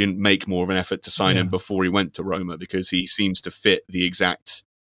annoyed that we didn't make more of an effort to sign him before he went to Roma, because he seems to fit the exact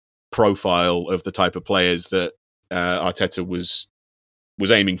profile of the type of players that Arteta was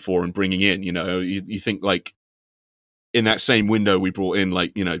aiming for and bringing in. You know, you think like in that same window we brought in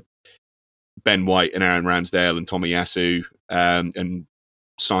like, you know, Ben White and Aaron Ramsdale and Tomiyasu, and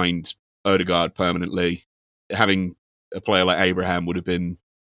signed Odegaard permanently. Having a player like Abraham would have been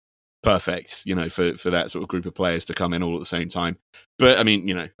perfect, you know, for that sort of group of players to come in all at the same time. But I mean,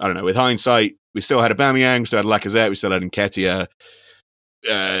 you know, I don't know. With hindsight, we still had Aubameyang, we still had Lacazette, we still had Nketiah.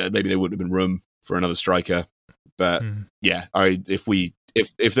 Maybe there wouldn't have been room for another striker. But yeah,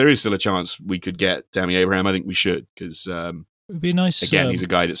 if there is still a chance we could get Tammy Abraham, I think we should, because it'd be nice. Again, he's a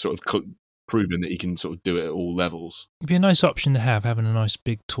guy that's sort of proven that he can sort of do it at all levels. It'd be a nice option to have, having a nice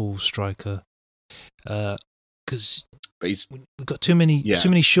big tall striker, because we've got too many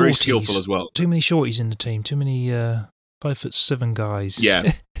shorties. Very skillful as well. Too many shorties in the team. Too many 5'7" guys. Yeah.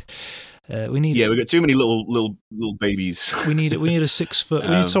 We've got too many little babies. we need a 6 foot. We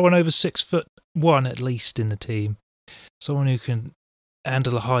need someone over 6'1" at least in the team. Someone who can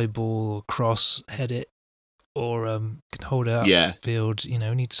handle a high ball or cross, head it, or can hold it out field. You know,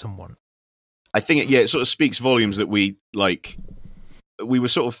 we need someone. I think it sort of speaks volumes that we were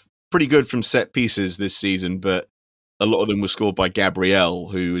sort of pretty good from set pieces this season, but a lot of them were scored by Gabriel,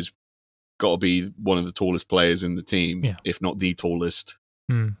 who has got to be one of the tallest players in the team, if not the tallest.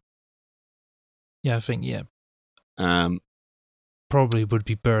 Yeah, I think probably would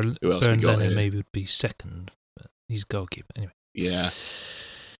be Bernd Leno. Maybe would be second, but he's goalkeeper anyway. Yeah.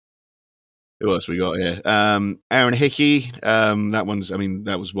 Who else we got here? Aaron Hickey. That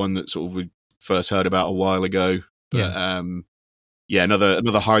was one that sort of we first heard about a while ago. But,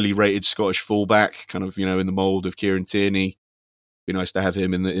 another highly rated Scottish fullback, kind of, you know, in the mould of Kieran Tierney. Be nice to have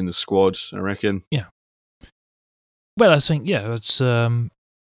him in the squad, I reckon. Yeah. Well, I think it's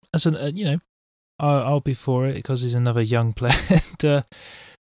as an you know, I'll be for it because he's another young player.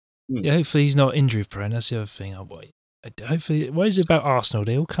 And, hopefully he's not injury prone. That's the other thing. Hopefully, what is it about Arsenal?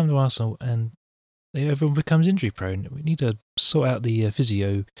 They all come to Arsenal and everyone becomes injury prone. We need to sort out the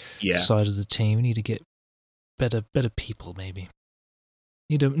physio side of the team. We need to get better people, maybe.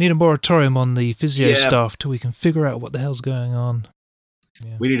 Need a moratorium on the physio staff till we can figure out what the hell's going on.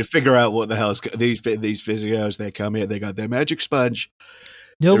 Yeah. We need to figure out what the hell's these physios. They come here, they got their magic sponge.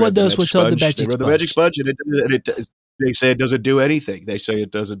 No one knows what's on the magic sponge. The magic sponge, and they say it doesn't do anything. They say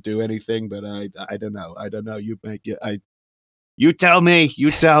it doesn't do anything, but I don't know. I don't know. You tell me.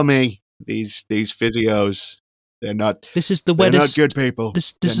 These physios, they're not. This is the wettest. They're not good people.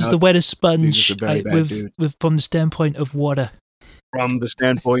 This is the wettest sponge with from the standpoint of water. From the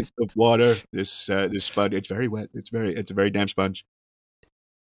standpoint of water, this sponge, it's very wet. It's a very damp sponge.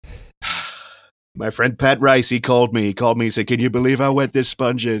 My friend Pat Rice, he called me. He said, "Can you believe how wet this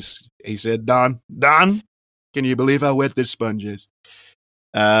sponge is?" He said, Don, can you believe how wet this sponge is?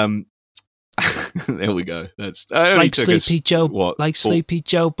 There we go. That's like Sleepy Joe. Sleepy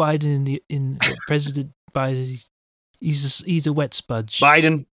Joe Biden in President Biden. He's a wet sponge.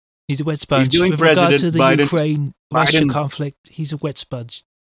 Biden. He's a wet sponge. He's doing With President regard to the Ukraine-Russia conflict, he's a wet sponge.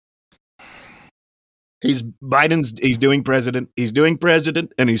 He's doing president. He's doing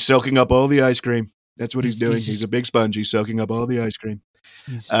president, and he's soaking up all the ice cream. That's what he's doing. He's a big sponge. He's soaking up all the ice cream.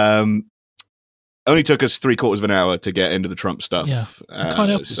 Only took us 3/4 of an hour to get into the Trump stuff. Yeah, I can't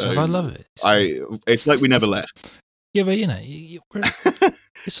help myself. I love it. It's like we never left. Yeah, but you know,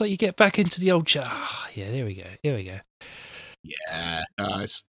 it's like you get back into the old chat. Oh, yeah, here we go. Yeah,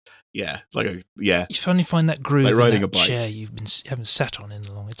 it's like You finally find that groove like in riding that a bike. chair haven't sat on in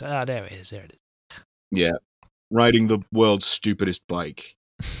a long time. There it is. Yeah, riding the world's stupidest bike.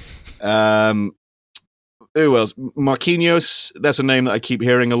 Who else? Marquinhos. That's a name that I keep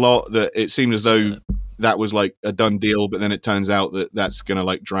hearing a lot. That it seemed as though that was like a done deal, but then it turns out that that's going to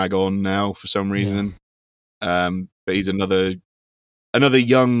like drag on now for some reason. But he's another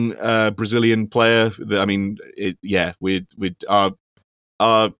young Brazilian player. That, I mean, our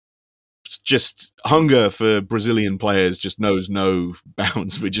just hunger for Brazilian players just knows no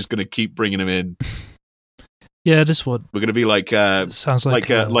bounds. We're just going to keep bringing them in. Yeah, this one. We're going to be like sounds like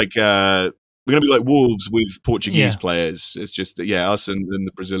we're going to be like Wolves with Portuguese players. It's just us and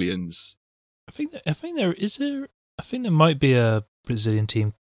the Brazilians. I think there might be a Brazilian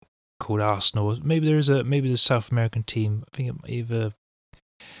team called Arsenal. Maybe there's a South American team. I think it either.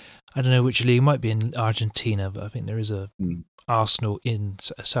 I don't know which league. It might be in Argentina, but I think there is a Arsenal in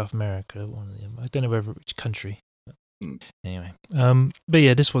South America. One of them. I don't know which country. But anyway, but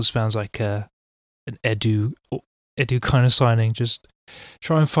yeah, this one sounds like an Edu kind of signing. Just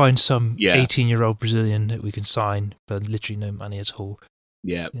try and find some 18-year-old Brazilian that we can sign for literally no money at all.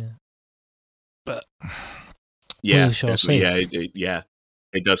 Yeah. But yeah, it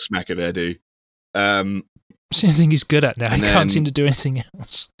does smack of Edu. It's the only thing he's good at now. And He can't then- seem to do anything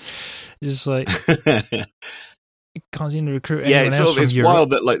else. It's just like he can't seem to recruit Yeah, anyone it's else sort of from it's Europe. wild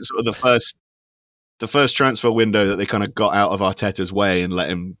that like sort of the first transfer window that they kind of got out of Arteta's way and let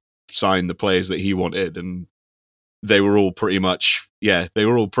him sign the players that he wanted, and they were all pretty much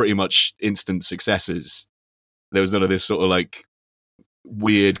instant successes. There was none of this sort of like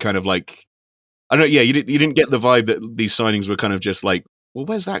weird kind of like, I don't know. Yeah, you didn't get the vibe that these signings were kind of just like, well,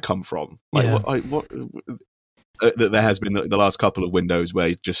 where's that come from? Like, Yeah. what that there has been the last couple of windows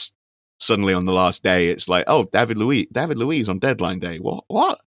where just suddenly on the last day it's like, oh, David Luiz on deadline day.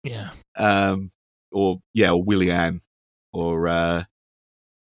 What? Yeah. Or Willian, or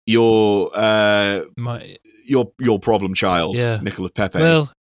your problem child, Yeah. Nicola Pepe.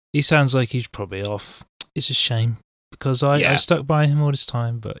 Well, he sounds like he's probably off. It's a shame because I Yeah. stuck by him all this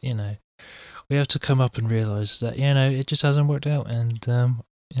time, but we have to come up and realise that it just hasn't worked out, and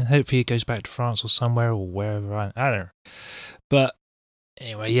hopefully he goes back to France or somewhere or wherever. I don't know. But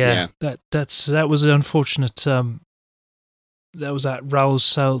anyway, that was an unfortunate. That was that Raul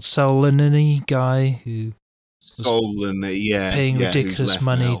Solanini guy who Solon, paying who's ridiculous left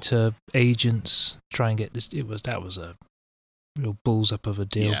money now. to agents to try and get this. That was a real balls up of a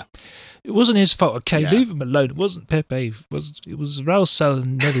deal. Yeah. It wasn't his fault. Okay, Yeah. leave him alone. It wasn't Pepe. It was Raul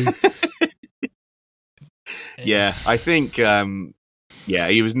Solanini. Yeah, I think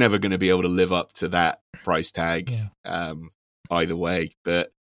he was never going to be able to live up to that price tag. Yeah. Either way,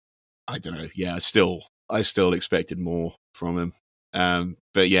 but I don't know. Yeah, I still expected more from him.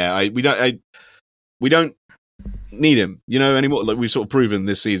 But yeah, we don't need him, anymore. Like we've sort of proven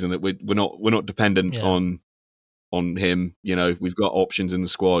this season that we're not dependent Yeah. on him. We've got options in the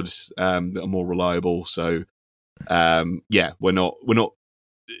squad that are more reliable. So we're not.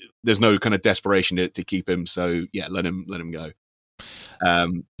 There's no kind of desperation to keep him. So yeah, let him go.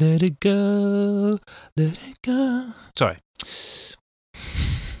 Let it go. Let it go. Sorry.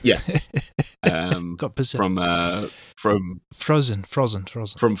 Yeah. Got possessed. From Frozen.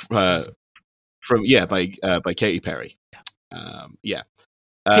 by Katy Perry. Yeah.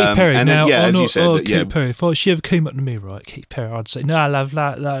 Katy Perry. And Now, then, as you said, Katy Perry. If she ever came up to me, right, Katy Perry, I'd say, no, love.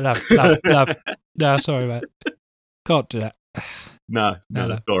 No, sorry, mate. Can't do that. No,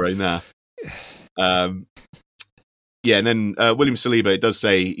 sorry, nah. And then William Saliba, it does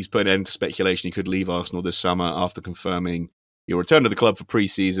say he's put an end to speculation he could leave Arsenal this summer after confirming he'll return to the club for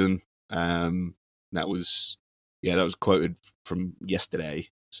pre-season. That was quoted from yesterday.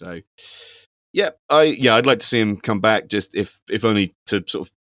 So I'd like to see him come back, just if only to sort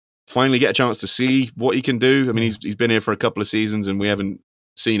of finally get a chance to see what he can do. I mean, he's been here for a couple of seasons and we haven't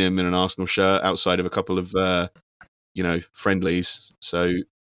seen him in an Arsenal shirt outside of a couple of friendlies. So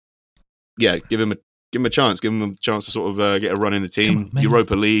yeah, give him a chance. Give him a chance to sort of get a run in the team. On,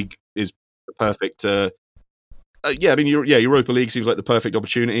 Europa League is the perfect. Europa League seems like the perfect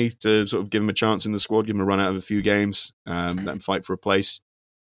opportunity to sort of give him a chance in the squad, give him a run out of a few games, let him fight for a place.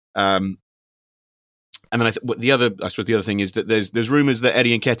 And then the other thing is that there's rumours that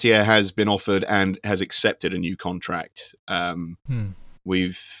Eddie Nketiah has been offered and has accepted a new contract.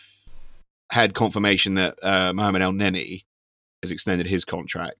 We've had confirmation that Mohamed El Neni has extended his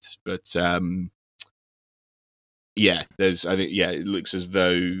contract, but it looks as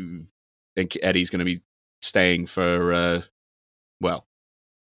though Eddie's going to be staying for at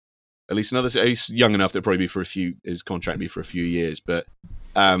least another. He's young enough that probably his contract be for a few years, but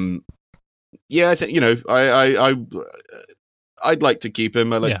I think I'd like to keep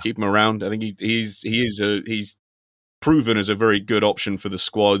him. I'd like to keep him around. I think he's proven as a very good option for the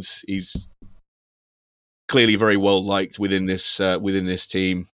squad. He's clearly very well liked within this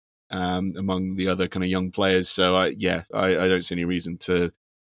team among the other kind of young players. So I don't see any reason to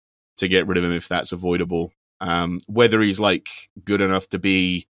get rid of him if that's avoidable. Whether he's like good enough to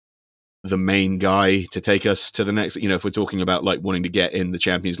be the main guy to take us to the next, if we're talking about like wanting to get in the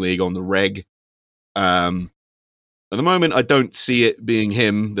Champions League on the reg. At the moment, I don't see it being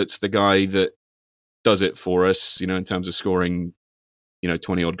him that's the guy that does it for us, in terms of scoring,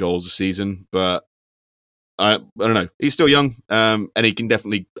 20 odd goals a season. But I don't know. He's still young, and he can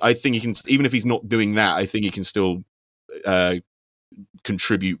definitely. I think he can, even if he's not doing that. I think he can still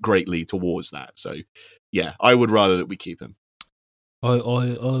contribute greatly towards that. So, yeah, I would rather that we keep him.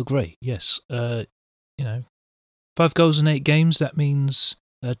 I agree. Yes, 5 goals in 8 games. That means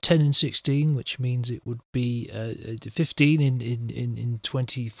 10 in 16, which means it would be 15 in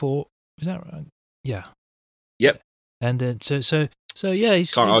 24. Is that right? Yeah. Yep. And then so yeah,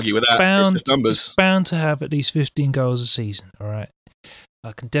 he's can't argue with that. It's just numbers. He's bound to have at least 15 goals a season. All right,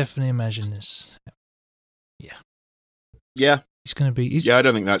 I can definitely imagine this. Yeah. Yeah. He's going to be. I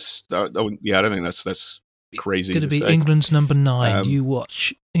don't think that's. I don't think that's crazy going to be say. England's number 9. You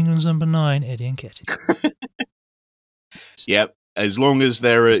watch England's number 9, Eddie Nketiah. Yep. As long as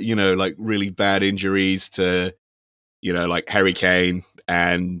there are, like really bad injuries to, like Harry Kane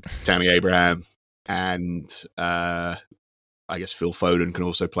and Tammy Abraham and I guess Phil Foden can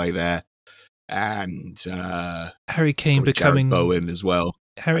also play there. And Harry Kane becoming Jared Bowen as well.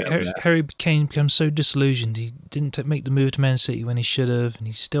 Harry Kane becomes so disillusioned. He didn't make the move to Man City when he should have, and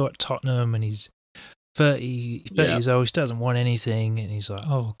he's still at Tottenham, and he's 30 years old. He still doesn't want anything, and he's like,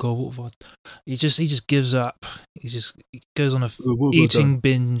 "Oh God, what have I?" He just gives up. He goes on a eating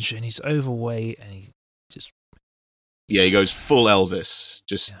binge, and he's overweight, and he goes full Elvis.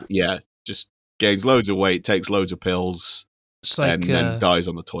 Just gains loads of weight, takes loads of pills, and then dies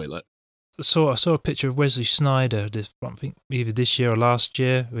on the toilet. I saw a picture of Wesley Sneijder, I think either this year or last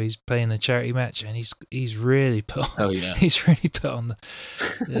year, where he's playing a charity match, and he's really put on. Oh yeah, he's really put on the.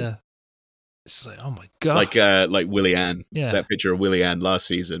 Yeah, it's like, oh my God, like Willian. Yeah, that picture of Willian last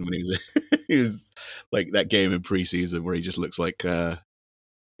season when he was like that game in preseason where he just looks like he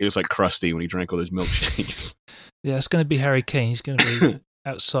looks like Krusty when he drank all those milkshakes. Yeah, it's going to be Harry Kane. He's going to be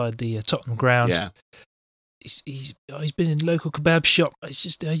outside the Tottenham ground. Yeah. He's been in a local kebab shop. He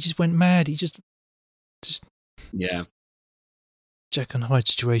just went mad. He just Jekyll and Hyde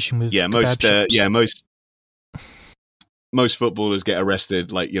situation with most footballers get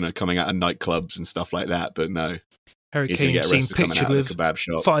arrested coming out of nightclubs and stuff like that, but no, Harry Kane seen pictured with kebab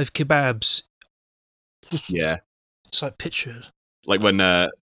shop. 5 kebabs. Yeah, it's like picture like when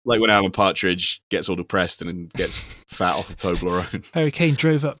Alan Partridge gets all depressed and gets fat off of Toblerone. Harry Kane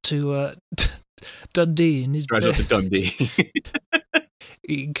drove up to Dundee in his drives up to Dundee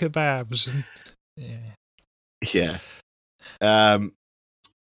eating kebabs. Yeah.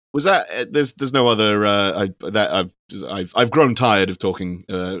 Was that? There's no other. I've grown tired of talking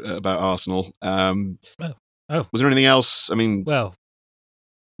about Arsenal. Was there anything else? I mean, well,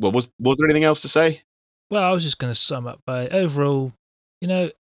 was there anything else to say? Well, I was just going to sum up by overall,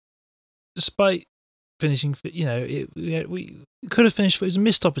 despite finishing, we could have finished. It was a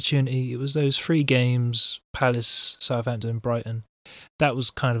missed opportunity. It was those 3 games: Palace, Southampton, Brighton. That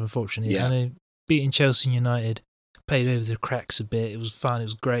was kind of unfortunate. Yeah. I know beating Chelsea and United played over the cracks a bit. It was fun. It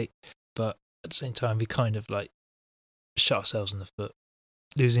was great, but at the same time, we kind of shot ourselves in the foot,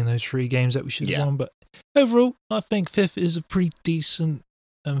 losing those 3 games that we should have won. But overall, I think 5th is a pretty decent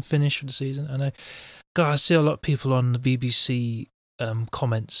finish for the season. I know, God, I see a lot of people on the BBC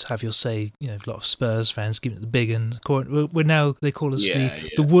comments have your say. A lot of Spurs fans giving it the big one. We're now, they call us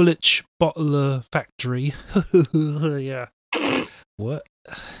the Woolwich Bottler Factory. Yeah. What?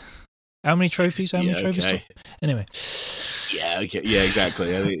 How many trophies? Okay. Anyway. Yeah. Okay. Yeah.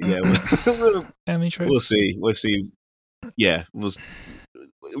 Exactly. I think, How many trophies? We'll see. Yeah. We'll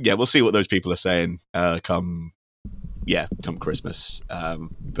see what those people are saying. Come Christmas.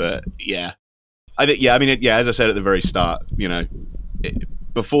 But yeah, I think. Yeah. I mean, as I said at the very start,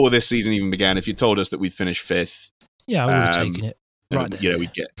 before this season even began, if you told us that we'd finish 5th, I would have taken it. Right.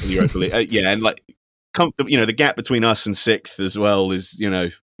 We'd get the Europa League. And the gap between us and 6th as well is,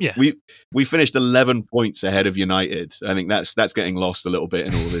 we finished 11 points ahead of United. I think that's getting lost a little bit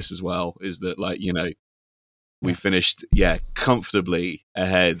in all this as well. Is that we finished comfortably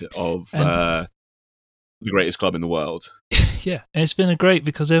ahead of the greatest club in the world. Yeah, and it's been great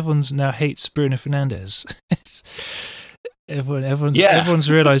because everyone's now hates Bruno Fernandes.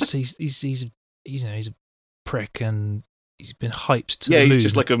 Everyone's realised he's a prick and he's been hyped to the moon. He's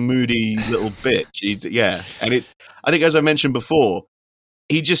just like a moody little bitch. And it's, I think, as I mentioned before,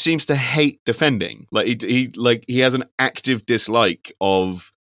 he just seems to hate defending. He has an active dislike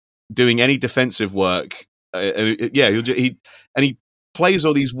of doing any defensive work. He plays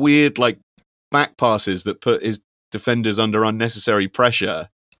all these weird back passes that put his defenders under unnecessary pressure,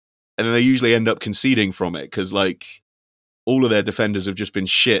 and then they usually end up conceding from it because all of their defenders have just been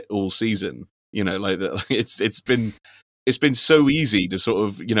shit all season. It's been so easy to sort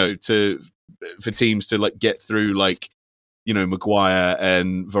of for teams to get through Maguire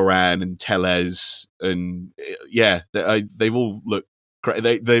and Varane and Telles and they've all looked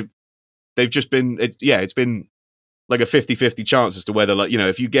they've just been it's been like a 50-50 chance as to whether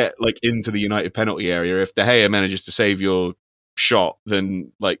if you get into the United penalty area, if De Gea manages to save your shot,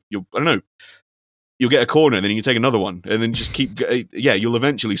 then you'll get a corner and then you can take another one and then just keep you'll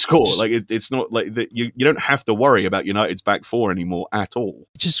eventually score. It's not like that. You don't have to worry about United's back 4 anymore at all.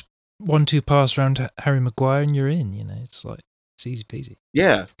 Just 1-2 pass around to Harry Maguire and you're in. It's easy peasy.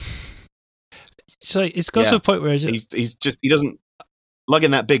 Yeah. So it's got to a point where he doesn't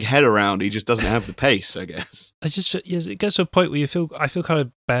lugging that big head around. He just doesn't have the pace, I guess. It gets to a point where I feel kind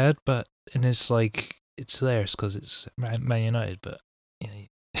of bad, and it's it's hilarious because it's Man United, but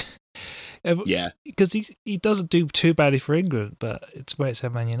Yeah. because he doesn't do too badly for England, but it's where it's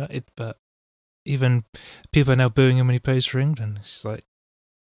at Man United. But even people are now booing him when he plays for England. It's like,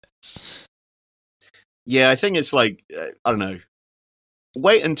 yeah, I think it's like I don't know.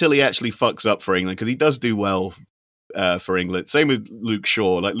 Wait until he actually fucks up for England because he does do well for England. Same with Luke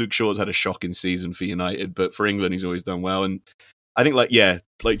Shaw. Like Luke Shaw's had a shocking season for United, but for England he's always done well. And I think like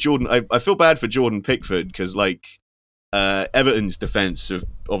Jordan. I feel bad for Jordan Pickford because like Everton's defense have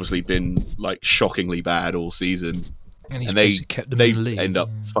obviously been like shockingly bad all season, and they kept them in the league. End up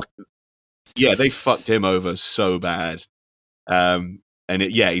they fucked him over so bad. And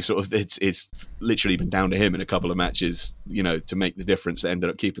he sort of it's literally been down to him in a couple of matches, to make the difference that ended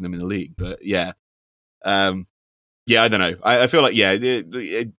up keeping them in the league. But I don't know. I feel like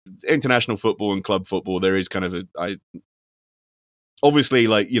the international football and club football, there is kind of obviously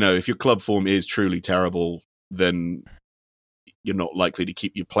like if your club form is truly terrible, then you're not likely to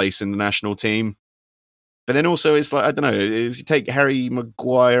keep your place in the national team. But then also it's like I don't know if you take Harry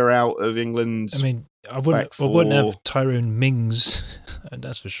Maguire out of England. I mean, I wouldn't have Tyrone Mings,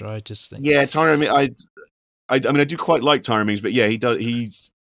 that's for sure. I just think Tyrone. I do quite like Tyrone Mings, but he does.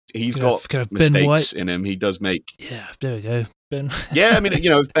 He's got mistakes in him. He does make. Yeah, there we go. Ben. Yeah, I mean,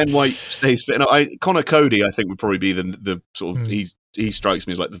 if Ben White stays fit, Connor Cody, I think would probably be the sort of he strikes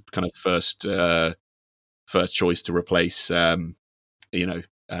me as like the kind of first choice to replace Harry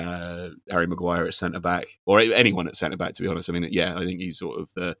Maguire at centre back or anyone at centre back. To be honest, I mean, I think he's sort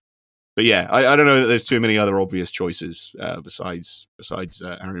of the. But I don't know that there's too many other obvious choices besides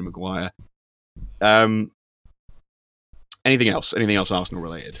Harry Maguire. Anything else? Anything else Arsenal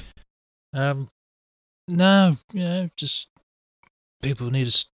related? No, just people need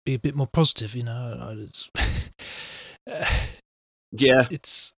to be a bit more positive. It's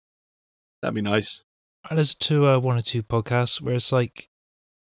that'd be nice. I listen to one or two podcasts where it's like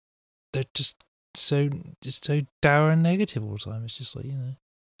they're just so dour and negative all the time. It's just like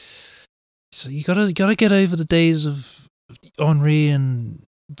So you gotta get over the days of Henry and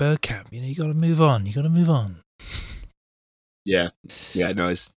Bergkamp. You gotta move on. Yeah. No,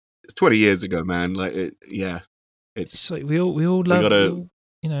 it's 20 years ago, man. Like, it's like we all love.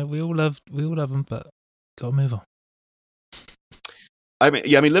 We all love them, but gotta move on. I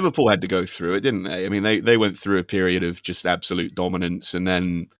mean, Liverpool had to go through it, didn't they? I mean, they went through a period of just absolute dominance, and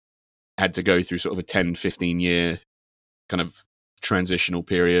then had to go through sort of a 10, 15 year kind of transitional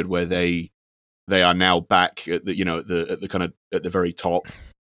period where they are now back at the at the kind of at the very top,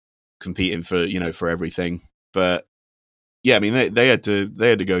 competing for everything. But I mean they had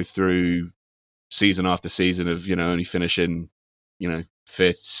to go through season after season of only finishing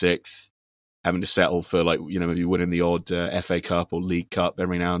fifth, sixth, having to settle for maybe winning the odd FA Cup or League Cup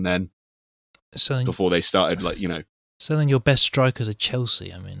every now and then before they started selling your best striker to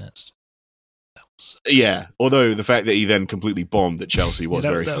Chelsea. I mean that was although the fact that he then completely bombed at Chelsea was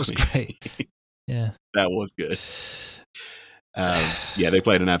very funny. Was great. Yeah, that was good. They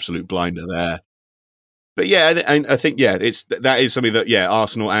played an absolute blinder there. But I think that is something that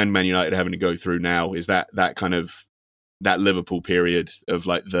Arsenal and Man United are having to go through now. Is that kind of that Liverpool period of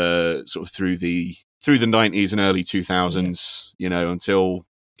like the sort of through the 90s and early 2000s,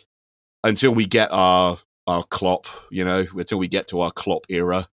 until we get our Klopp, until we get to our Klopp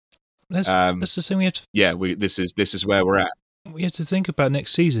era. That's the thing we have to. This is where we're at. We have to think about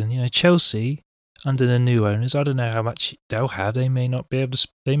next season. Chelsea under the new owners. I don't know how much they'll have. They may not be able to.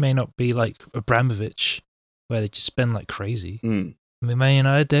 They may not be like Abramovich, where they just spend like crazy. I mean, Man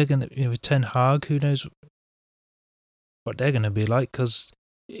United, they're going to with Ten Hag. Who knows what they're going to be like? Because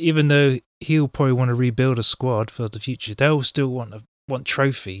even though he'll probably want to rebuild a squad for the future, they'll still want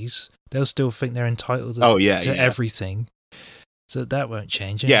trophies. They'll still think they're entitled to everything. So that won't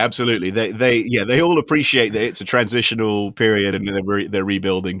change. Yeah, absolutely. They all appreciate that it's a transitional period and they're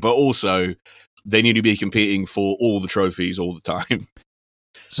rebuilding, but also they need to be competing for all the trophies all the time.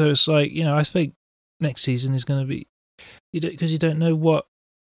 So it's like I think next season is going to be because you don't know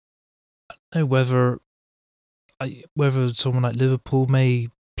whether someone like Liverpool may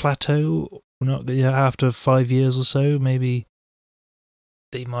plateau or not. After 5 years or so, maybe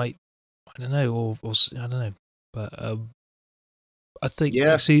they might. I don't know, or I don't know, but. I think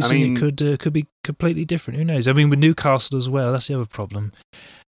next season it could be completely different. Who knows? I mean, with Newcastle as well, that's the other problem.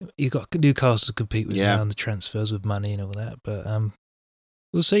 You've got Newcastle to compete with now, and the transfers with money and all that. But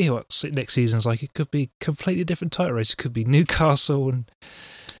we'll see what next season's like. It could be completely different title race. It could be Newcastle and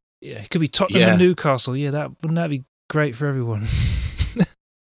it could be Tottenham and Newcastle. Yeah, wouldn't that be great for everyone?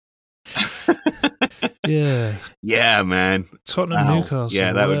 Yeah, man. Tottenham, Newcastle.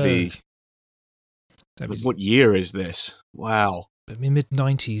 Yeah, that would be. That was What year is this? Wow.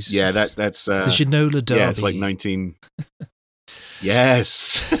 mid-90s. Yeah, that's The Ginola Derby. yeah, it's like 19.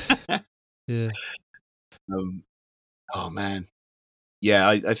 Yes. Yeah. Oh man. Yeah,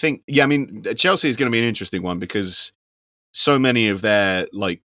 I think. Yeah, I mean, Chelsea is going to be an interesting one because so many of their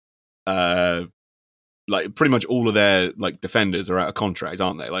like pretty much all of their like defenders are out of contract,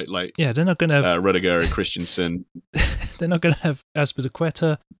 aren't they? Like Yeah, they're not going to have Rudiger and Christensen. they're not going to have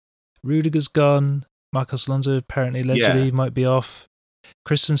Azpilicueta. Rudiger's gone. Marcos Alonso apparently allegedly might be off.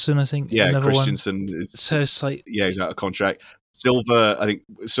 Christensen, I think, Yeah, another Christensen one. is, So it's like, yeah, he's out of contract. Silva, I think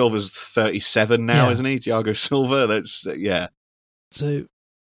Silva's 37 now, isn't he? Thiago Silva. That's yeah. So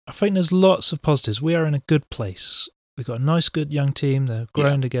I think there's lots of positives. We are in a good place. We've got a nice, good young team. They're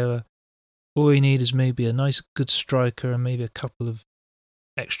grown together. All we need is maybe a nice, good striker and maybe a couple of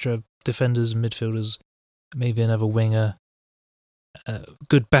extra defenders and midfielders, maybe another winger,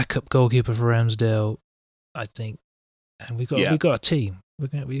 good backup goalkeeper for Ramsdale, I think. And we've got a team. We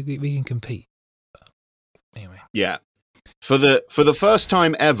can compete. But anyway. Yeah. For the first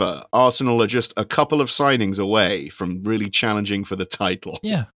time ever, Arsenal are just a couple of signings away from really challenging for the title.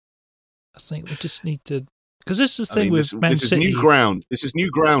 Yeah. I think we just need to... Because this is the thing with Man This City. is new ground. This is new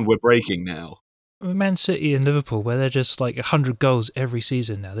ground we're breaking now. Man City and Liverpool, where they're just like 100 goals every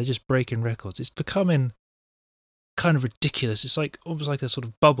season now. They're just breaking records. It's becoming kind of ridiculous. It's like almost like a sort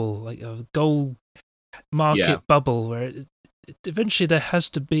of bubble, like a goal market bubble, where eventually there has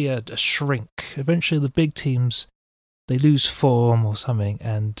to be a shrink. Eventually the big teams, they lose form or something,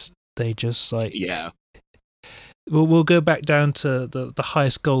 and they just like... Yeah. We'll go back down to the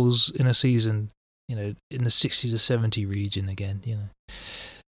highest goals in a season, you know, in the 60 to 70 region again, you know.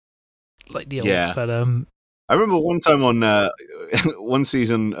 Like the old... Yeah. But, I remember one time on one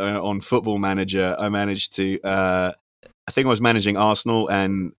season on Football Manager, I managed to... I think I was managing Arsenal,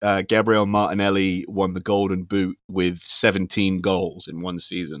 and Gabriel Martinelli won the Golden Boot with 17 goals in one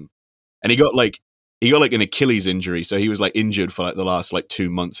season, and he got like an Achilles injury, so he was like injured for like the last like 2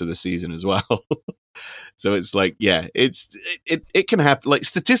 months of the season as well. So it's like, yeah, it can happen. Like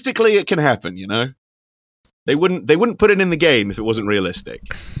statistically, it can happen. You know, they wouldn't put it in the game if it wasn't realistic.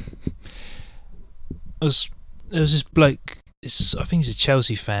 There was this bloke. I think he's a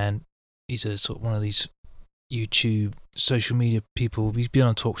Chelsea fan. He's a sort of one of these YouTube social media people. He's been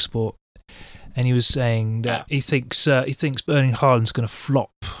on TalkSport, and he was saying that he thinks Erling Haaland's going to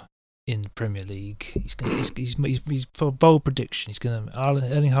flop in the Premier League. He's for a bold prediction.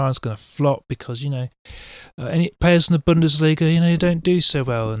 Erling Haaland's going to flop because, you know, any players in the Bundesliga, you know, don't do so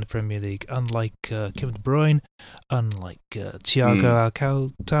well in the Premier League. Unlike Kevin De Bruyne, unlike Thiago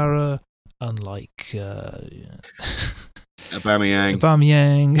Alcantara, unlike Aubameyang.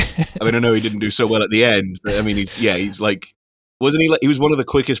 I mean, I know he didn't do so well at the end, but I mean, he's like, wasn't he like, he was one of the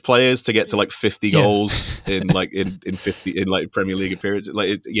quickest players to get to like 50 goals in like in 50 in like Premier League appearances.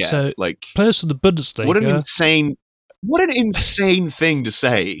 Like, so like players for the Bundesliga. What an insane thing to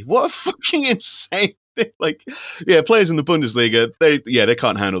say. What a fucking insane thing. Like, yeah, players in the Bundesliga, they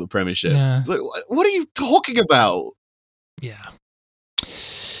can't handle the Premiership. Yeah. Like, what are you talking about? Yeah.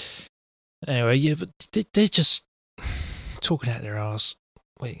 Anyway, yeah, but they're just talking out their arse.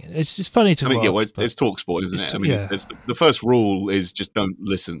 Wait, it's funny to watch. Yeah, well, it's TalkSport, isn't it? I mean, the first rule is just don't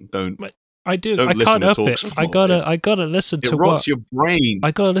listen. Don't. I do. Don't I listen can't to help it. TalkSport. I gotta listen to it rots your brain.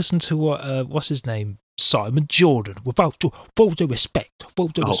 I gotta listen to what what's his name, Simon Jordan. Without full respect,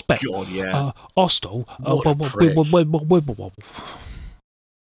 respect. God, yeah. Arsenal. Arsenal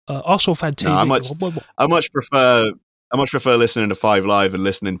fan TV. No, I much prefer listening to Five Live and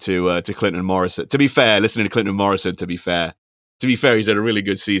listening to Clinton Morrison. To be fair, listening to Clinton Morrison. To be fair, he's had a really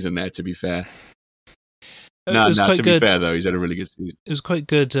good season there. To be fair, to be fair though, he's had a really good season. It was quite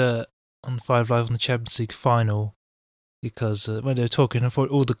good on Five Live on the Champions League final, because when they were talking, I thought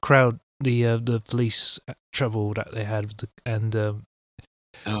all the crowd, the police trouble that they had,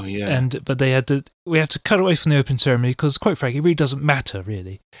 oh yeah, but we have to cut away from the open ceremony because, quite frankly, it really doesn't matter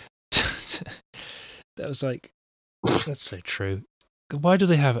really. That was like, that's so true. Why do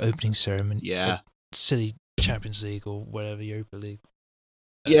they have opening ceremonies? Yeah, silly Champions League or whatever, Europa League.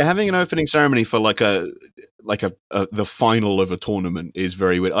 Yeah, having an opening ceremony for like the final of a tournament is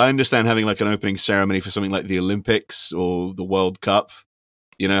very weird. I understand having like an opening ceremony for something like the Olympics or the World Cup.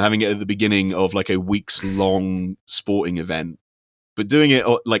 You know, having it at the beginning of like a weeks long sporting event, but doing it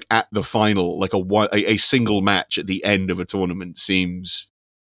like at the final, like a single match at the end of a tournament seems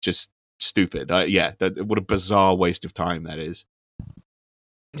just stupid. What a bizarre waste of time that is.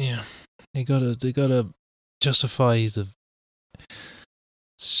 Yeah, they gotta justify the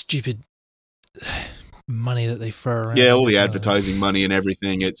stupid money that they throw around. Yeah, all the as well. advertising money and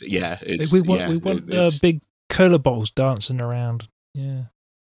everything. We want big cola bottles dancing around. Yeah.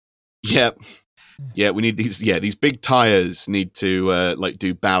 Yeah, we need these big tires need to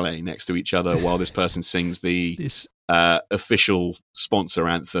do ballet next to each other while this person sings the official sponsor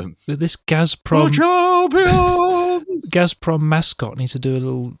anthem. This Gazprom mascot needs to do a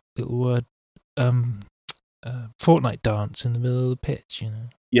little Fortnite dance in the middle of the pitch, you know.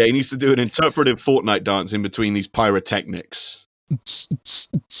 Yeah, he needs to do an interpretive Fortnite dance in between these pyrotechnics.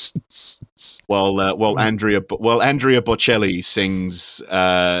 While Andrea Bocelli sings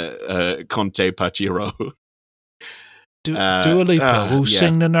Conte Partiro. Dua Lipa will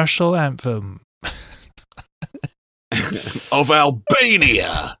sing the national anthem of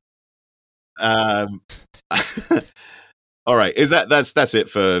Albania. All right, that's it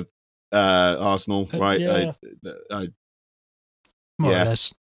for Arsenal, right? Yeah. More or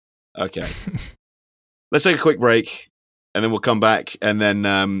less. Okay. Let's take a quick break, and then we'll come back, and then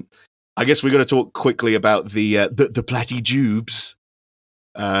I guess we're going to talk quickly about the Platty Jubes.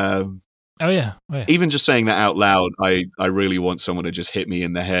 Oh yeah. Even just saying that out loud, I really want someone to just hit me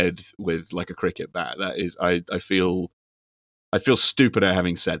in the head with like a cricket bat. That is, I feel stupid at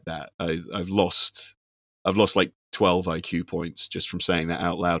having said that. I've lost like 12 IQ points just from saying that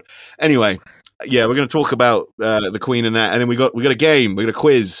out loud. Anyway, yeah, we're going to talk about the Queen and that, and then we got a game, we got a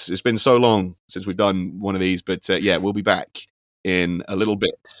quiz. It's been so long since we've done one of these, but yeah, we'll be back in a little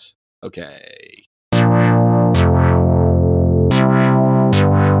bit. Okay.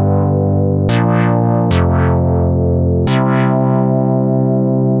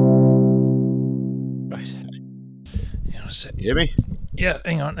 Right. You hear me? Yeah,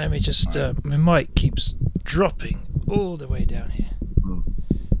 hang on. Let me just. My mic keeps dropping all the way down here.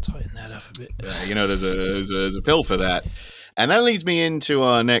 Tighten that up a bit. There's a pill for that. And that leads me into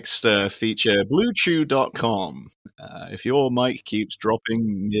our next feature, BlueChew.com. If your mic keeps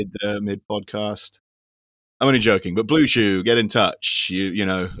dropping mid podcast, I'm only joking, but Blue Chew, get in touch. I feel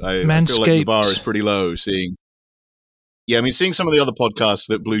like the bar is pretty low. Seeing some of the other podcasts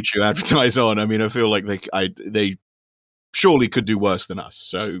that Blue Chew advertise on. I mean, I feel like they surely could do worse than us.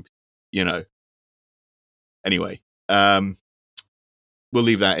 So, anyway, we'll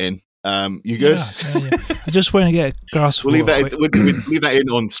leave that in. You good? Yeah. I just want to get a glass. We'll leave that. We'll leave that in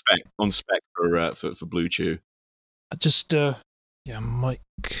on spec for Blue Chew. I just mic.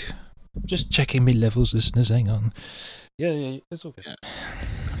 Just checking mid levels, listeners. Hang on. Yeah, it's all good. Yeah.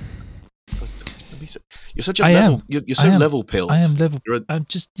 You're such a You're so level pilled. I am level. I'm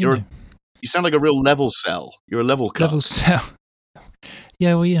just. You sound like a real level cell. You're a level cup. Level cell.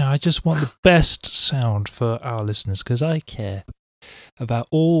 Yeah, well, I just want the best sound for our listeners because I care about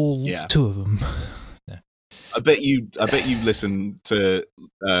all two of them. Yeah. I bet you listen to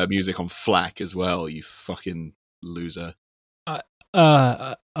music on FLAC as well. You fucking loser. I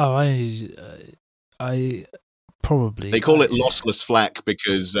probably. They call it lossless FLAC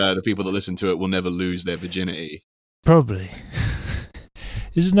because the people that listen to it will never lose their virginity. Probably.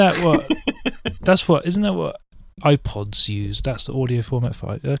 Isn't that what? Isn't that what iPods use? That's the audio format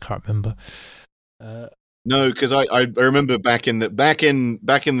for. I can't remember. No, because I remember back in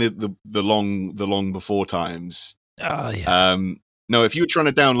the long before times. Oh yeah. No, if you were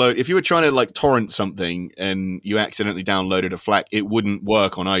trying to like torrent something and you accidentally downloaded a FLAC, it wouldn't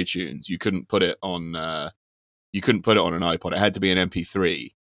work on iTunes. You couldn't put it on an iPod. It had to be an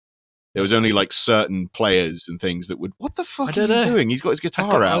MP3. There was only like certain players and things that would. What the fuck are you doing? He's got his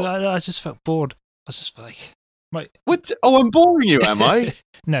guitar out. I just felt bored. I was just like, what? Oh, I'm boring you, am I?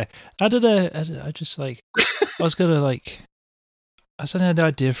 No, I don't know. I just like, I was gonna like, I suddenly had an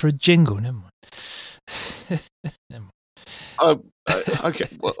idea for a jingle. Never mind. Never mind. Okay.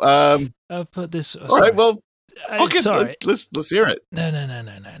 Well, I'll put this. All right. Well, sorry. Let's hear it. No.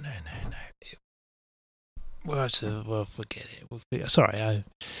 We'll forget it. Sorry, I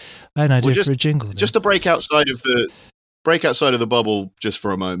had an idea for a jingle. Then. Just to break outside of the bubble, just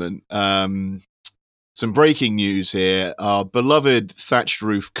for a moment. Some breaking news here. Our beloved thatched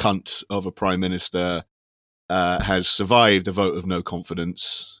roof cunt of a prime minister has survived a vote of no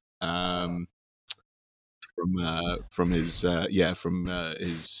confidence from his own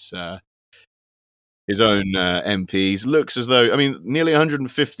MPs. Looks as though, nearly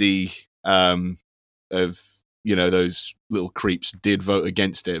 150 of those little creeps did vote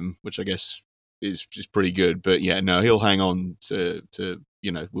against him, which I guess is pretty good. But yeah, no, he'll hang on to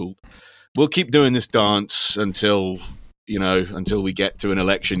we'll keep doing this dance until we get to an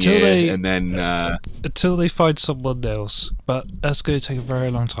election and then until they find someone else. But that's going to take a very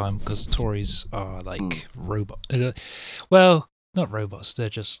long time because the Tories are like robots. Well, not robots. They're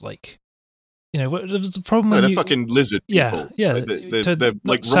just like the problem No, when they're you, fucking lizard people. yeah, Like, they're to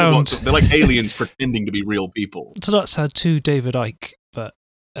like not robots. sound- They're like aliens pretending to be real people. to not sound too David Icke, but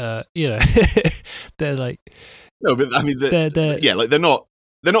they're like No, but I mean, they're yeah, like they're not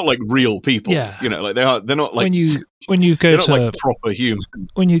like real people. Yeah. Like they're not like when you go they're not to like proper human.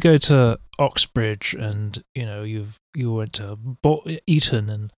 when you go to Oxbridge and you went to Eton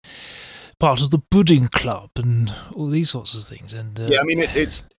and part of the Pudding Club and all these sorts of things, and Yeah, I mean,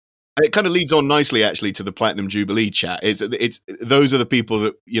 it kind of leads on nicely actually to the Platinum Jubilee chat. It's those are the people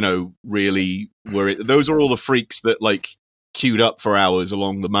that really were. Those are all the freaks that like queued up for hours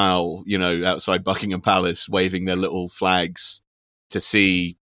along the Mall, outside Buckingham Palace, waving their little flags to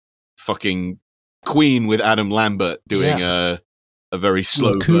see fucking Queen with Adam Lambert doing a very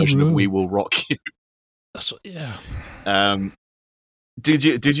slow version of "We Will Rock You." That's what, yeah.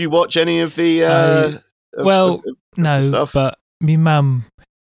 Did you watch any of the? No, stuff? but me mum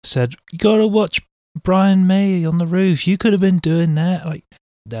said you gotta watch Brian May on the roof. You could have been doing that. Like,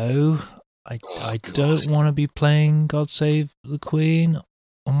 no, I don't want to be playing "God Save the Queen"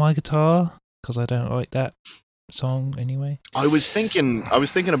 on my guitar because I don't like that song anyway. I was thinking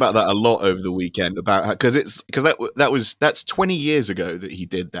about that a lot over the weekend about how, because that's 20 years ago that he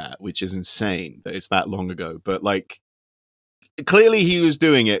did that, which is insane that it's that long ago. But like, clearly he was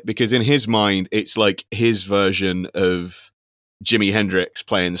doing it because in his mind it's like his version of Jimi Hendrix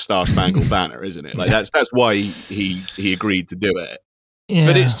playing the Star Spangled Banner, isn't it? Like that's why he agreed to do it. Yeah.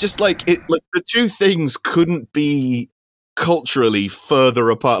 But it's just like the two things couldn't be culturally further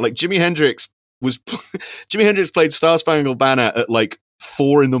apart. Like Jimi Hendrix played Star Spangled Banner at like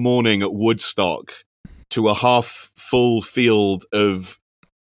 4 a.m. at Woodstock to a half full field of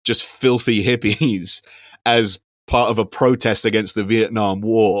just filthy hippies as part of a protest against the Vietnam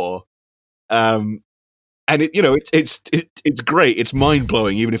War. And it's great. It's mind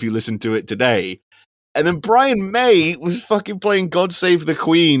blowing, even if you listen to it today. And then Brian May was fucking playing "God Save the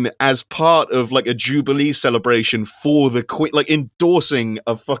Queen" as part of like a Jubilee celebration for the Queen, like endorsing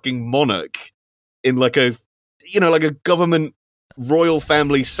a fucking monarch in like a government royal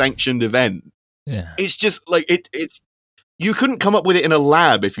family sanctioned event. Yeah. It's just like it's you couldn't come up with it in a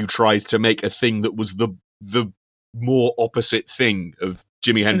lab if you tried to make a thing that was the more opposite thing of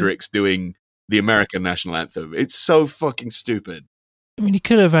Jimi Hendrix doing the American national anthem. It's so fucking stupid. I mean, he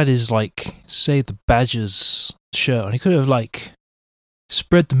could have had his like "Save the Badgers" shirt on. He could have like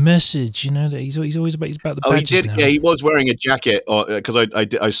spread the message, that he's always about the badgers. He did. Now. Yeah, he was wearing a jacket because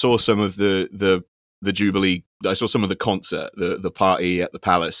I saw some of the Jubilee. I saw some of the concert, the party at the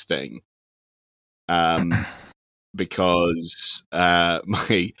Palace thing. Because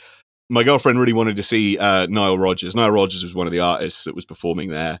my girlfriend really wanted to see Nile Rodgers. Nile Rodgers was one of the artists that was performing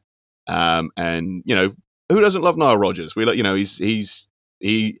there. And who doesn't love Nile Rodgers? We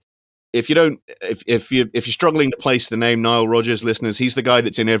if you're struggling to place the name Nile Rodgers, listeners, he's the guy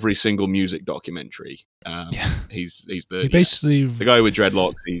that's in every single music documentary. He's basically the guy with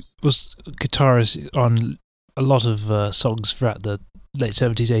dreadlocks. He was guitarist on a lot of songs throughout the late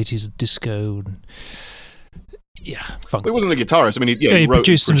 70s, 80s, disco. And, funk. He wasn't a guitarist. I mean, he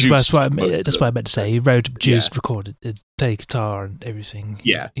produced them. That's what I meant to say. He wrote, produced, recorded, played guitar and everything.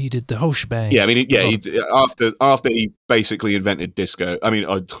 Yeah, he did the whole shebang. Yeah, I mean, after he basically invented disco. I mean,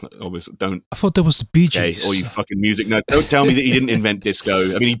 I obviously don't. I thought there was the Bee Gees. Or you fucking music nerd. Don't tell me that he didn't invent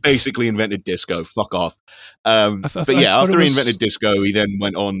disco. I mean, he basically invented disco. Fuck off. After he invented disco, he then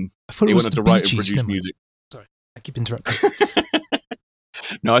went on. He went on to write and produce music. Sorry, I keep interrupting.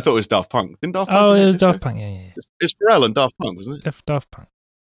 No, I thought it was Daft Punk. Didn't Daft Punk? Oh, it was Daft Punk. Yeah. It's Pharrell and Daft Punk, wasn't it? Daft Punk.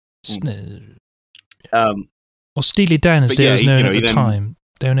 Or Steely Dan, as they were known at the time.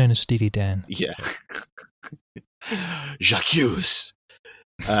 They were known as Steely Dan. Yeah. J'accuse.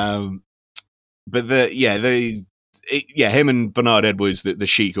 But him and Bernard Edwards, the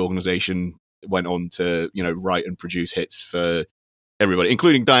Chic organization, went on to write and produce hits for everybody,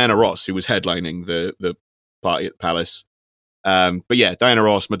 including Diana Ross, who was headlining the party at the Palace. But yeah, Diana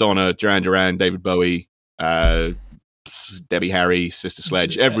Ross, Madonna, Duran Duran, David Bowie, Debbie Harry, Sister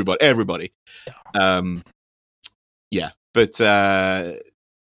Sledge, everybody. But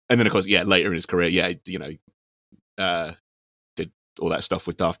and then of course, later in his career, did all that stuff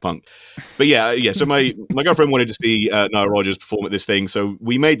with Daft Punk. But so my girlfriend wanted to see Nile Rodgers perform at this thing, so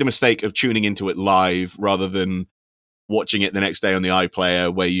we made the mistake of tuning into it live rather than watching it the next day on the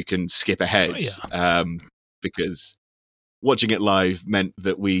iPlayer, where you can skip ahead. Because watching it live meant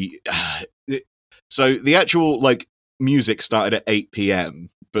that so the actual music started at 8 p.m,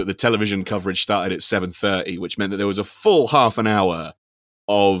 but the television coverage started at 7:30, which meant that there was a full half an hour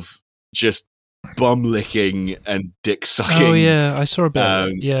of just bum licking and dick sucking. Oh yeah, I saw a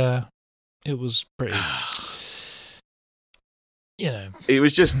bit. Yeah, It was pretty. It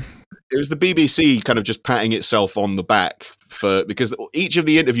was the BBC kind of just patting itself on the back because each of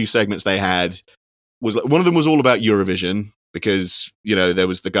the interview segments they had was one of them was all about Eurovision because there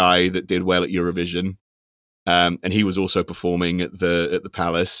was the guy that did well at Eurovision, and he was also performing at the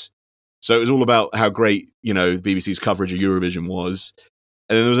Palace, so it was all about how great the BBC's coverage of Eurovision was.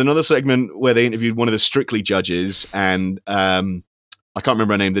 And then there was another segment where they interviewed one of the Strictly judges, and I can't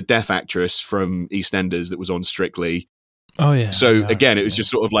remember her name, the deaf actress from EastEnders that was on Strictly. Oh yeah. So again, it was just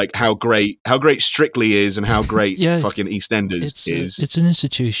sort of like how great Strictly is and how great fucking EastEnders is. It's an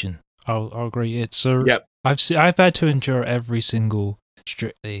institution. I'll agree. It's yep. I've had to endure every single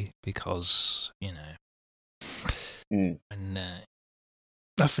Strictly because and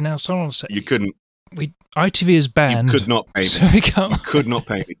nothing else on. You couldn't. ITV is banned. You could not pay me. So we can't. You could not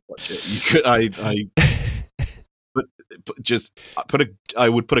pay me to watch it. You could. But just I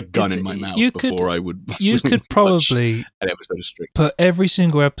would put a gun in my mouth before I would. You could probably an episode of Strictly. Put every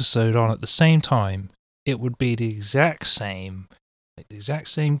single episode on at the same time. It would be the exact same.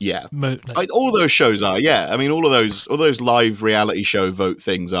 Yeah, all those shows are. Yeah, I mean, all of those live reality show vote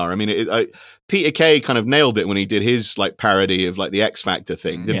things are. I mean, Peter Kay kind of nailed it when he did his parody of the X Factor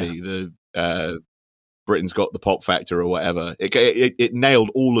thing, didn't he? The Britain's Got the Pop Factor or whatever. It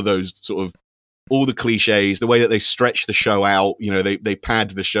nailed all of those sort of all the cliches, the way that they stretch the show out. They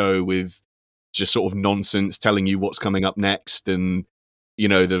pad the show with just sort of nonsense, telling you what's coming up next, and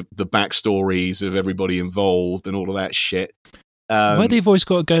the backstories of everybody involved and all of that shit. Why they've always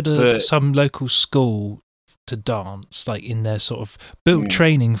got to go to some local school to dance, in their sort of built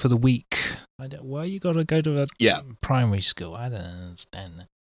training for the week. Why you got to go to a primary school? I don't understand that.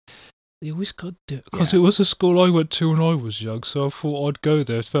 They always got to do it because it was a school I went to when I was young, so I thought I'd go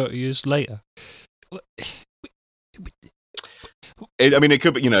there 30 years later. It could be,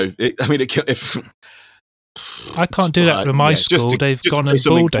 if I can't do that with my school. They've gone and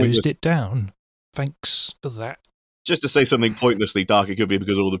bulldozed it down. Thanks for that. Just to say something pointlessly dark, it could be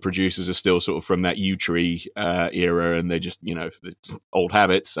because all the producers are still sort of from that U-Tree era, and they just, old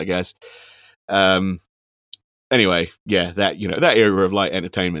habits, I guess. Anyway, that era of light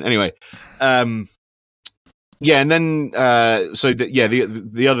entertainment. Anyway, and then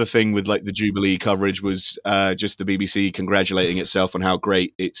the other thing with the Jubilee coverage was just the BBC congratulating itself on how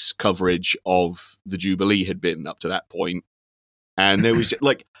great its coverage of the Jubilee had been up to that point, and there was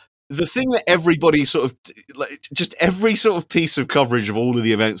the thing that everybody sort of just every sort of piece of coverage of all of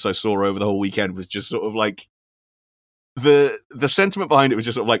the events I saw over the whole weekend was just sort of the sentiment behind it was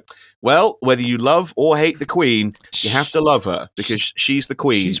just sort of well, whether you love or hate the Queen, you have to love her because she's the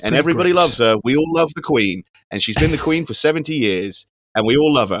Queen, and everybody loves her. We all love the Queen, and she's been the Queen for 70 years, and we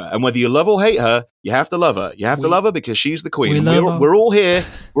all love her. And whether you love or hate her, you have to love her. You have to love her because she's the Queen. We're all here.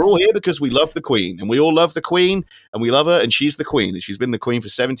 We're all here because we love the Queen, and we all love the Queen, and we love her, and she's the Queen, and she's been the Queen for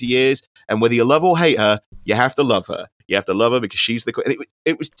 70 years. And whether you love or hate her, you have to love her. You have to love her because she's the Queen.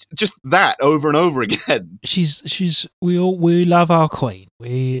 It was just that over and over again. We love our Queen.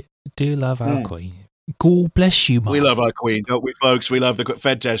 We do love our Queen. God bless you, Mom. We love our Queen, don't we, folks? We love the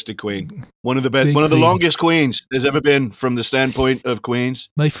fantastic Queen. One of the best, one of the longest Queens there's ever been from the standpoint of Queens.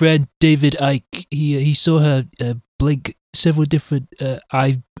 My friend David Icke, he saw her blink several different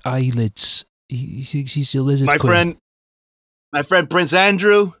eyelids. He thinks she's a lizard queen. My friend Prince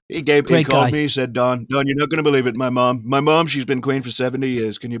Andrew, he called me. He said, Don, you're not going to believe it. My mom, she's been queen for 70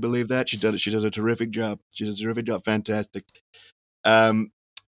 years. Can you believe that? She does a terrific job. She does a terrific job. Fantastic.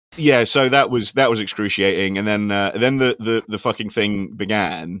 Yeah, so that was excruciating, and then the fucking thing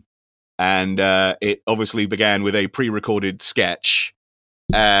began, and it obviously began with a pre-recorded sketch.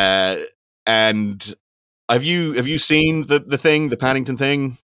 And have you seen the Paddington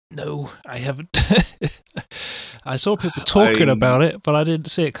thing? No, I haven't. I saw people talking about it, but I didn't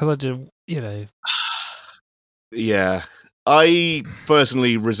see it because I didn't, Yeah, I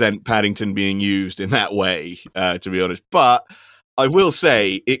personally resent Paddington being used in that way, to be honest. But I will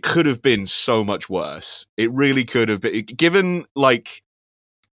say it could have been so much worse. It really could have been, given the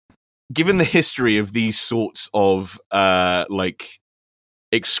history of these sorts of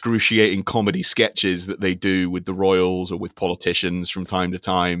excruciating comedy sketches that they do with the royals or with politicians from time to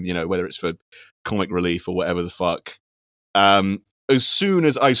time, whether it's for comic relief or whatever the fuck. As soon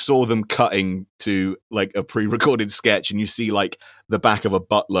as I saw them cutting to a pre-recorded sketch and you see the back of a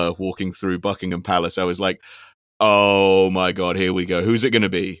butler walking through Buckingham Palace, I was like, oh my God, here we go. Who's it going to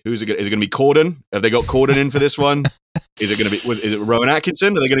be? Is it going to be Corden? Have they got Corden in for this one? Is it going to be, is it Rowan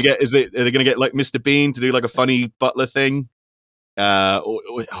Atkinson? Are they going to get Mr. Bean to do a funny butler thing? Or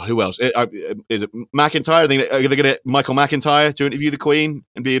who else? Is it McIntyre? Are they going to get Michael McIntyre to interview the Queen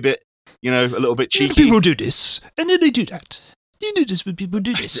and be a bit You know, a little bit cheeky. People do this, and then they do that. You notice when people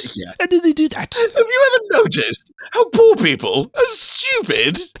do this, Yeah. and then they do that. Have you ever noticed how poor people are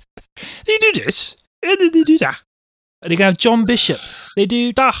stupid? They do this, and then they do that. And they can have John Bishop. They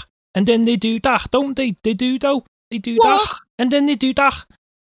do that, and then they do that, don't they? They do though. They do What? that, and then they do that.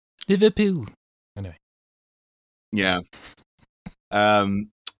 Liverpool. Anyway. Yeah.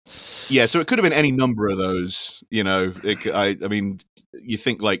 Yeah, so it could have been any number of those, you know. I mean, you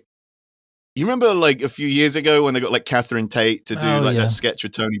think like, you remember like a few years ago when they got like Catherine Tate to do that sketch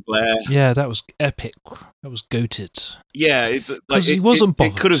with Tony Blair? Yeah, that was epic. That was goated. Yeah, it's like he wasn't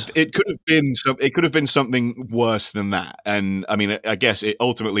bothered. It could have been something worse than that, and I mean, I guess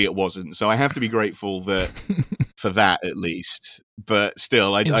ultimately it wasn't. So I have to be grateful that for that at least. But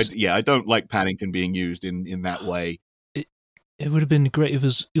still, I don't like Paddington being used in that way. It would have been great if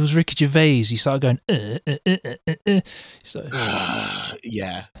it was Ricky Gervais. He started going,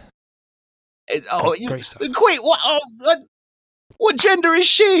 yeah. Great stuff. Wait, what gender is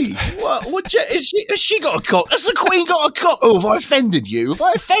she? What is she? Has she got a cock? Has the Queen got a cock? Oh, have I offended you?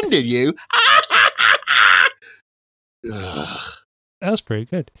 That was pretty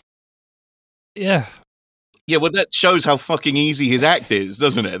good. Yeah. Yeah, well, that shows how fucking easy his act is,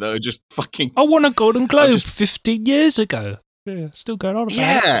 doesn't it? Though, just fucking. I won a Golden Globe 15 years ago. Yeah, still going on about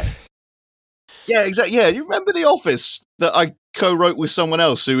it. Yeah, exactly. Yeah, you remember The Office that I co-wrote with someone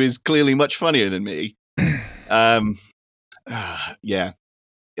else who is clearly much funnier than me? Yeah.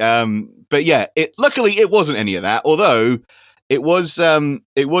 But yeah, luckily it wasn't any of that. Although it was kind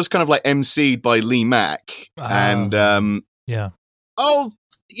of like MC'd by Lee Mack, and yeah. I'll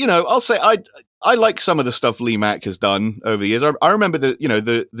say I like some of the stuff Lee Mack has done over the years. I remember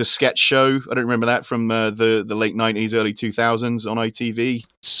the sketch show. I don't remember that from the late 90s, early 2000s on ITV.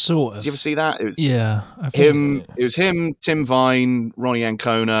 Sort of. Did you ever see that? It was him. It was him, Tim Vine, Ronnie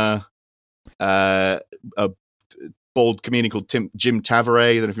Ancona, a bald comedian called Jim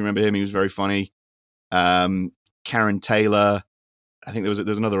Tavares. I don't know if you remember him. He was very funny. Karen Taylor. I think there was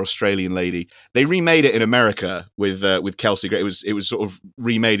another Australian lady. They remade it in America with Kelsey. It was sort of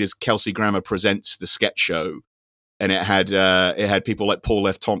remade as Kelsey Grammer Presents the Sketch Show, and it had people like Paul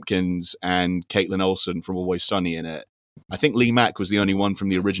F. Tompkins and Caitlin Olsen from Always Sunny in it. I think Lee Mack was the only one from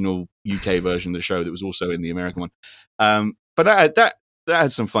the original UK version of the show that was also in the American one. But that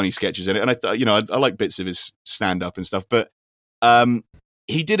had some funny sketches in it, and I thought, I like bits of his stand up and stuff, but.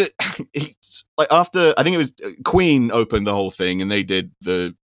 He did it like after, I think it was Queen opened the whole thing, and they did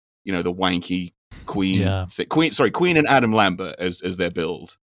the wanky Queen thing. Queen and Adam Lambert as their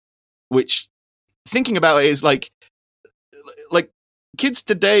build, which, thinking about it, is like kids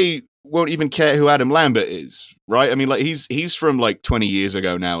today won't even care who Adam Lambert is, right? I mean, like he's from like 20 years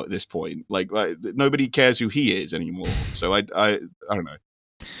ago now at this point. Like nobody cares who he is anymore. So I don't know.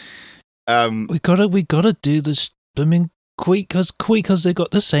 We gotta do this. I mean, because they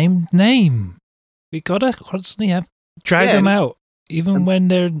got the same name. We gotta constantly drag them out, even when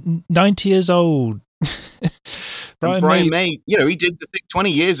they're 90 years old. Brian May, he did the thing 20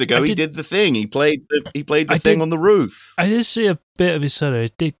 years ago. He did the thing. He played the thing on the roof. I did see a bit of his solo.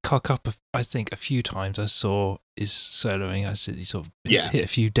 It did cock up, I think, a few times. I saw his soloing. I said he sort of hit a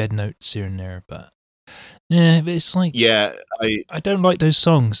few dead notes here and there, but it's like I don't like those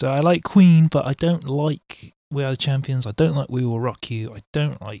songs. I like Queen, but I don't like We Are the Champions. I don't like We Will Rock You. I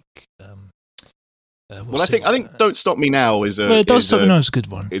don't like. I think Don't Stop Me Now is a. Well, Don't Stop Me Now is a good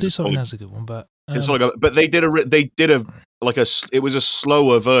one. Don't Stop Me Now is a good one, but but they did it was a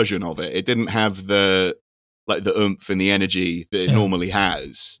slower version of it. It didn't have the oomph and the energy that it normally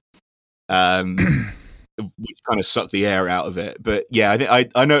has, which kind of sucked the air out of it. But yeah, I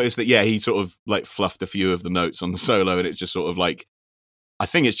think I noticed that he sort of like fluffed a few of the notes on the solo, and it's just sort of like, I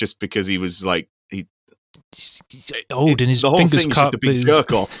think it's just because he was like he's old and his the whole fingers thing's can't just a big move.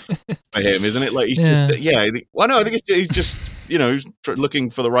 jerk off for him, isn't it? Like he's just well, no, I think he's just he's looking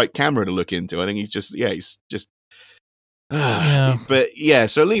for the right camera to look into. I think he's just But yeah,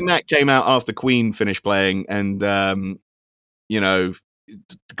 so Lee Mack came out after Queen finished playing, and got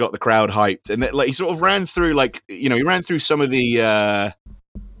the crowd hyped, and he sort of ran through he ran through some of the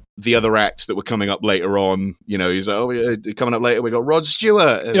other acts that were coming up later on. He's like, coming up later, we got Rod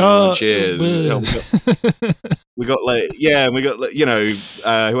Stewart. And cheers. We got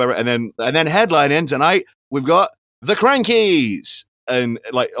whoever, and then headlining tonight, we've got the Crankies. And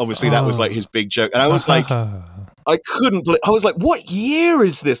obviously that was his big joke. And I was like, I couldn't believe, I was like, what year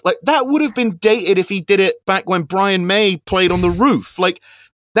is this? Like, that would have been dated if he did it back when Brian May played on the roof. Like,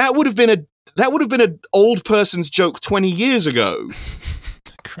 that would have been an old person's joke 20 years ago.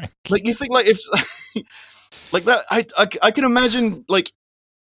 Like, you think if like that, I can imagine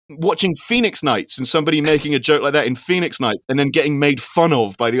watching Phoenix Nights and somebody making a joke like that in Phoenix Nights and then getting made fun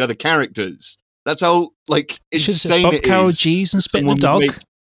of by the other characters. That's how like insane Bob it Carol is. G's and Spit the Someone Dog. would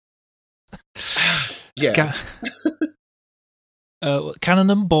Yeah, Cannon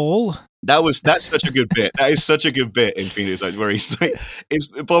and Ball. that's such a good bit. That is such a good bit in Phoenix Nights where he's like,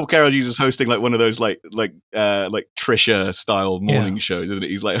 it's Bob Carol Jesus hosting like one of those like Trisha style morning shows, isn't it?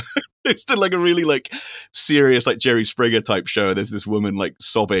 He's like, it's still like a really like serious like Jerry Springer type show. There's this woman like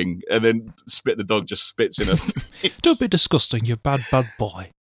sobbing, and then Spit the Dog just spits in her face. Don't be disgusting, you bad boy.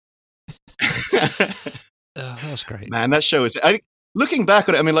 That was great. Man, that show is. I think looking back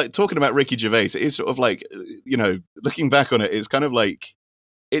on it, I mean, like talking about Ricky Gervais, it is sort of like, you know, looking back on it, it's kind of like,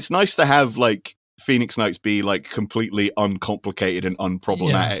 it's nice to have like Phoenix Nights be like completely uncomplicated and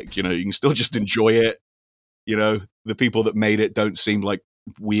unproblematic. Yeah. You know, you can still just enjoy it. You know, the people that made it don't seem like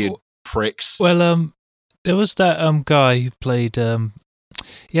weird pricks. Well, there was that guy who played.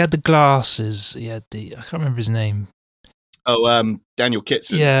 He had the glasses. He had the. I can't remember his name. Oh, Daniel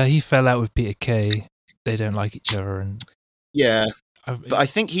Kitson. Yeah, he fell out with Peter Kay. They don't like each other, and yeah. But I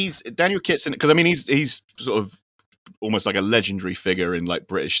think he's Daniel Kitson, because I mean he's sort of almost like a legendary figure in like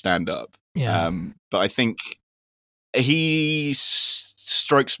British stand-up. Yeah. But I think he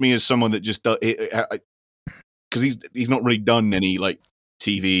strikes me as someone that just does, because he's not really done any like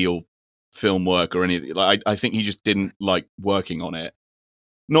TV or film work or anything. Like I think he just didn't like working on it.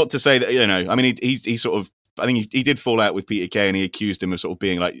 Not to say that, you know, I mean he sort of, I think he did fall out with Peter Kay and he accused him of sort of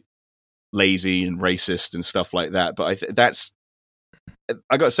being like lazy and racist and stuff like that. But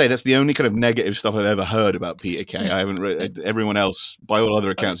I got to say, that's the only kind of negative stuff I've ever heard about Peter Kay. I haven't read everyone else. By all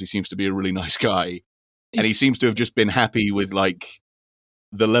other accounts, he seems to be a really nice guy, and he seems to have just been happy with like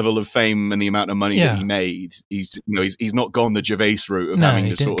the level of fame and the amount of money that he made. He's not gone the Gervais route of having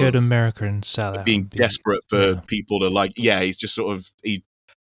to sort of go to America and sell out, being desperate for people to like. Yeah, he's just sort of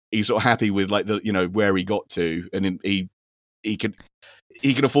he's sort of happy with like the, you know, where he got to, and he can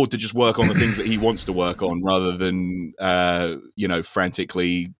afford to just work on the things that he wants to work on rather than, you know,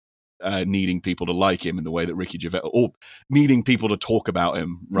 frantically needing people to like him in the way that Ricky Gervais, or needing people to talk about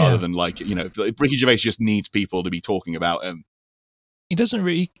him rather than like, you know, Ricky Gervais just needs people to be talking about him. He doesn't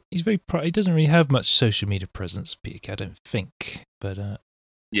really, he doesn't really have much social media presence, Peter Kay, I don't think. But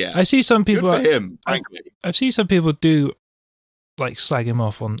yeah, I see some people, good for him, frankly. I've seen some people do like slag him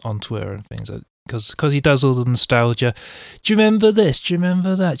off on Twitter and things like, because he does all the nostalgia. Do you remember this? Do you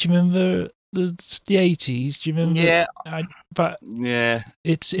remember that? Do you remember the 80s? Do you remember? Yeah. But yeah,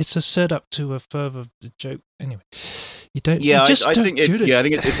 it's a setup to a further joke. Anyway, you don't. Yeah, you I think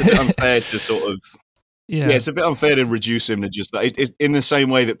it's a bit unfair to sort of. Yeah, it's a bit unfair to reduce him to just that. It's in the same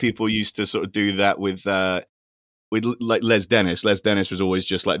way that people used to sort of do that with like Les Dennis. Les Dennis was always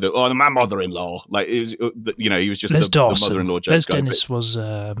just like my mother-in-law. Like it was, you know, he was just the mother-in-law joke. Les Dennis was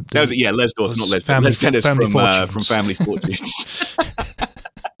Les Dawson, not Les Dennis. Les Dennis from Family Fortunes.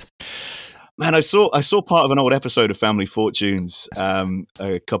 Man, I saw part of an old episode of Family Fortunes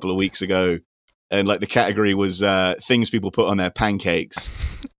a couple of weeks ago, and like the category was things people put on their pancakes.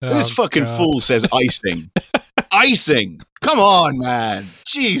 This fucking fool says icing. Icing. Come on, man.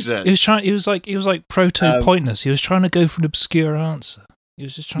 Jesus. He was like proto pointless. He was trying to go for an obscure answer. He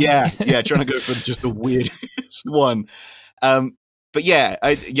was just trying trying to go for just the weirdest one. But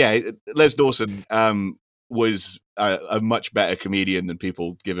Les Dawson was a much better comedian than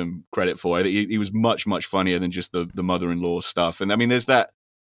people give him credit for. He was much, much funnier than just the mother-in-law stuff. And I mean, there's that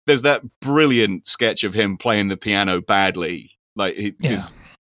brilliant sketch of him playing the piano badly. Like,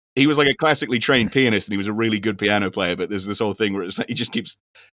 he was like a classically trained pianist and he was a really good piano player, but there's this whole thing where he just keeps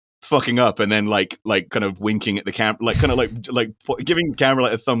fucking up and then like kind of winking at the camera, like kind of like giving the camera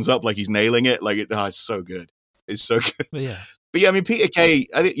like a thumbs up, like he's nailing it. Like it's so good. It's so good. But yeah, I mean, Peter Kay,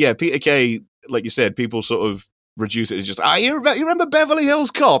 Peter Kay, like you said, people sort of reduce it to just, you remember Beverly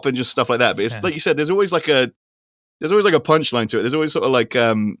Hills Cop and just stuff like that. But it's like you said, there's always like a punchline to it. There's always sort of like,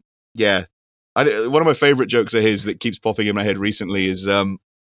 one of my favorite jokes of his that keeps popping in my head recently is,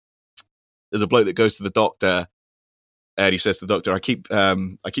 there's a bloke that goes to the doctor and he says to the doctor, I keep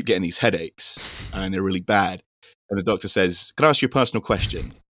getting these headaches and they're really bad. And the doctor says, can I ask you a personal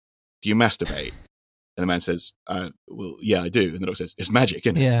question? Do you masturbate? And the man says, well, yeah, I do. And the doctor says, it's magic,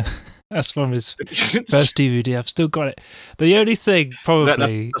 isn't it? Yeah, that's from his first DVD. I've still got it. The only thing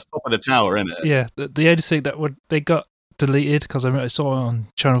probably... That's top of the tower, isn't it? Yeah, the only thing that they got deleted, because I saw it on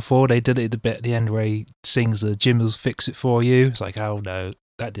Channel 4, they deleted the bit at the end where he sings the Jim will fix it for you. It's like, oh no,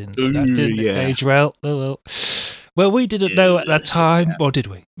 that didn't age well. Oh, well, we didn't know at that time, or did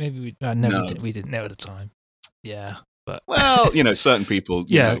we? Maybe we didn't know at the time. Yeah, but well, certain people.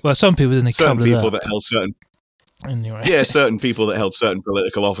 Well, some people didn't. Certain people that held certain. Anyway. Yeah, certain people that held certain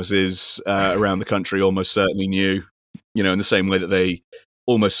political offices around the country almost certainly knew, in the same way that they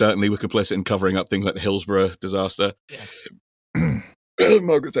almost certainly were complicit in covering up things like the Hillsborough disaster. Yeah.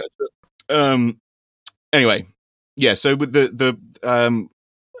 Margaret Thatcher. Anyway, yeah. So with the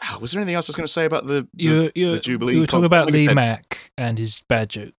was there anything else I was going to say about the Jubilee? You were talking about Like I Lee said, Mack and his bad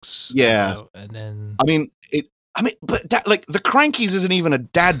jokes. Yeah. And then but the Crankies isn't even a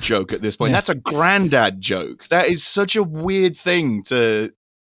dad joke at this point. Yeah. That's a granddad joke. That is such a weird thing to,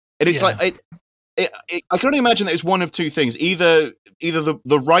 and it's like I can only imagine that it's one of two things. Either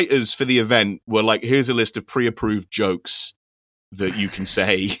the writers for the event were like, here's a list of pre-approved jokes that you can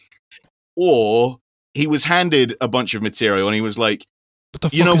say, or he was handed a bunch of material and he was like,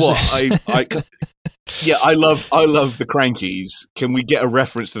 you know what? I love the Crankies. Can we get a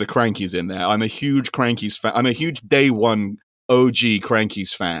reference to the Crankies in there? I'm a huge Crankies fan. I'm a huge day one OG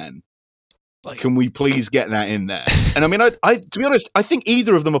Crankies fan. Can we please get that in there? And I mean, I to be honest, I think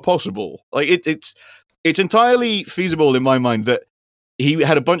either of them are possible. Like it's entirely feasible in my mind that he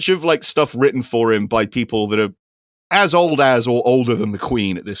had a bunch of like stuff written for him by people that are as old as or older than the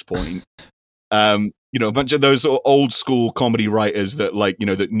Queen at this point. A bunch of those old school comedy writers that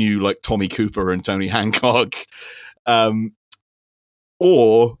that knew like Tommy Cooper and Tony Hancock.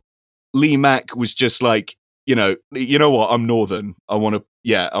 Or Lee Mack was just like, you know what? I'm Northern. I want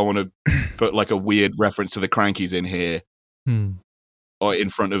to put like a weird reference to the Crankies in here, or in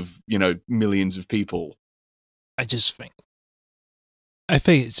front of millions of people. I think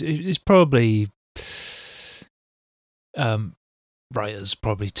it's probably writers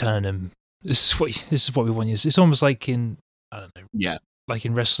probably turn him. This is what we want. It's almost like in, I don't know, like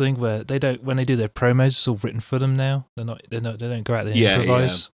in wrestling where when they do their promos, it's all written for them now. They don't go out there and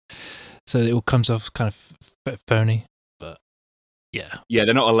improvise. So it all comes off kind of phony. But yeah,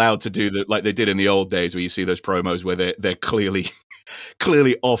 they're not allowed to do like they did in the old days, where you see those promos where they're clearly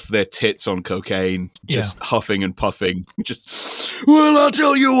off their tits on cocaine, just huffing and puffing. Just, well, I'll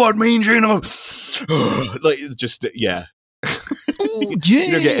tell you what, Mean Gene. Like, just Ooh,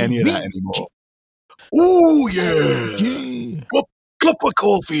 you don't get any of that anymore. Oh yeah. Cup of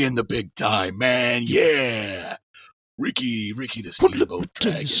coffee in the big time, man. Yeah. Ricky the Steamboat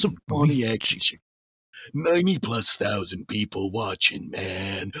Dragon, Pontiac, 90,000+ people watching,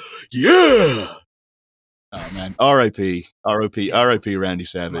 man. Yeah. Oh man, R.I.P. Randy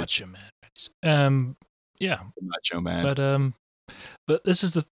Savage. Macho Man. Macho Man. But this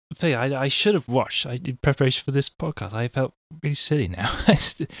is the thing I should have watched. I did preparation for this podcast. I felt really silly now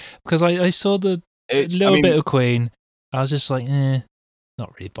because I saw the bit of Queen. I was just like,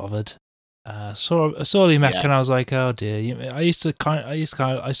 not really bothered. Saw Lee Mack and I was like, oh dear. I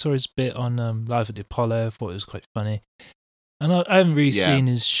saw his bit on Live at the Apollo. I thought it was quite funny, and I haven't really seen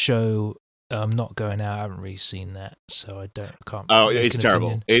his show. Not Going Out. I haven't really seen that, so I can't. Oh, it's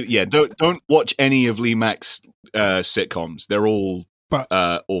terrible. Don't watch any of Lee Mack's sitcoms. They're all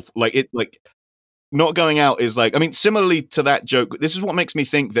awful. Like Not Going Out is like, I mean, similarly to that joke. This is what makes me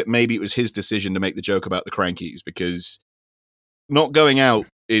think that maybe it was his decision to make the joke about the Crankies, because Not Going Out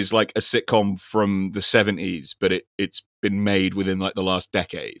is like a sitcom from the 70s, but it's been made within like the last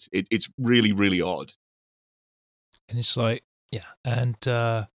decade. It's really, really odd. And it's like,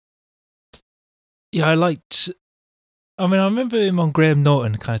 I liked. I mean, I remember him on Graham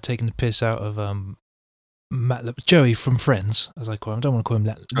Norton kind of taking the piss out of Joey from Friends, as I call him. I don't want to call him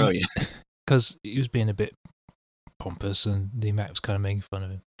that. Oh yeah, because he was being a bit pompous, and Lee Mack was kind of making fun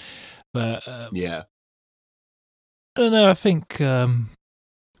of him. But I don't know. I think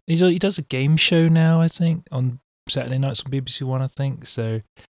he does a game show now. I think on Saturday nights on BBC One. I think so.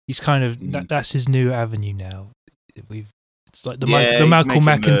 He's kind of that's his new avenue now. It's like the Michael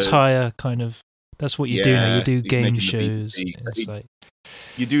McIntyre kind of. That's what you do now. You do game shows. It's like,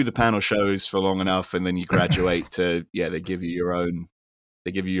 you do the panel shows for long enough, and then you graduate to they give you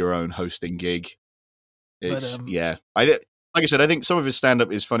your own hosting gig. It's like I said, I think some of his stand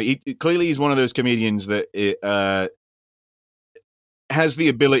up is funny. Clearly he's one of those comedians that has the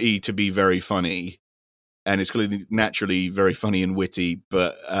ability to be very funny, and is clearly naturally very funny and witty,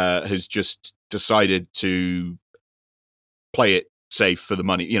 but has just decided to play it safe for the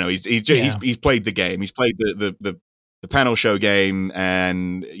money. He's played the game. He's played the panel show game,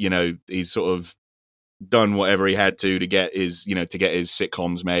 and he's sort of done whatever he had to get his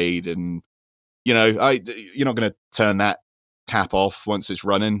sitcoms made, and you're not going to turn that tap off once it's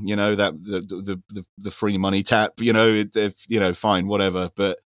running. That the free money tap. Fine, whatever.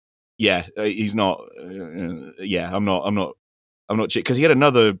 But he's not. I'm not because he had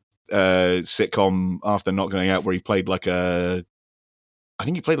another sitcom after Not Going Out where he played like a. I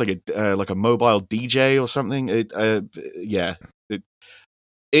think he played like a mobile DJ or something.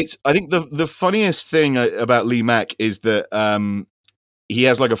 It's I think the funniest thing about Lee Mack is that he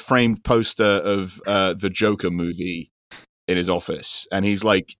has like a framed poster of the Joker movie in his office, and he's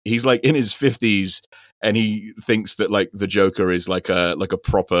like in his 50s, and he thinks that like the Joker is like a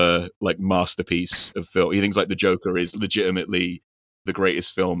proper like masterpiece of film. He thinks like the Joker is legitimately the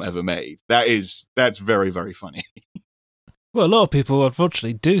greatest film ever made. That's very, very funny. Well, a lot of people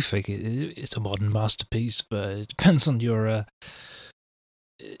unfortunately do think it's a modern masterpiece, but it depends on your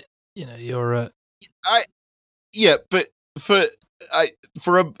But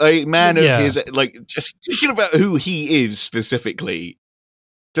for a man of Yeah. his, like, just thinking about who he is specifically,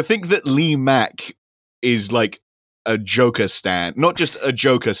 to think that Lee Mack is like a Joker stan, not just a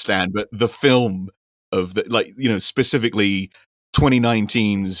Joker stan, but the film of the, like, you know, specifically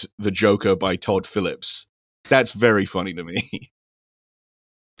 2019's The Joker by Todd Phillips. That's very funny to me.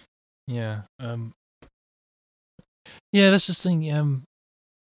 Yeah. Yeah, that's the thing.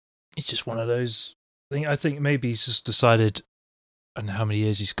 It's just one of those things. I think maybe he's just decided, I don't know how many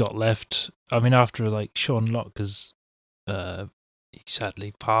years he's got left. I mean, after like Sean Locke has he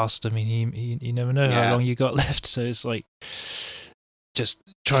sadly passed. I mean, you never know how long you got left. So it's like, just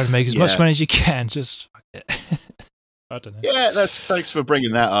try to make as much money as you can. Just fuck it. I don't know. Yeah, thanks for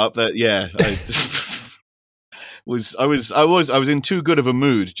bringing that up. I was in too good of a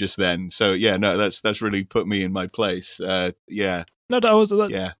mood just then. So yeah, no, that's really put me in my place. Yeah. No, that was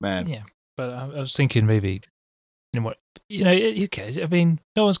yeah, man. Yeah, but I was thinking maybe, you know what, who cares? I mean,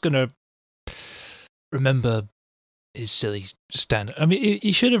 no one's gonna remember his silly stand. I mean,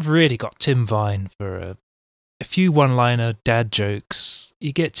 he should have really got Tim Vine for a few one-liner dad jokes.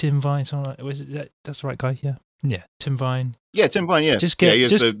 You get Tim Vine. That's the right guy. Yeah, Tim Vine. Yeah, Tim Vine. Yeah, he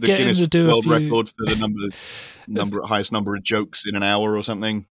has the Guinness World Record for the highest number of jokes in an hour or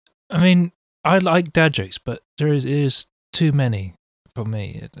something. I mean, I like dad jokes, but there is too many for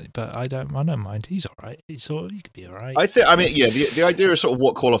me. But I don't mind. He's all right. He could be all right. I mean, yeah, the idea of sort of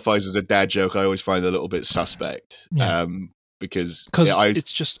what qualifies as a dad joke, I always find a little bit suspect. Yeah. Because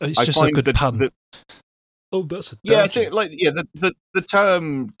it's just a good pun. Oh, that's a dad I think the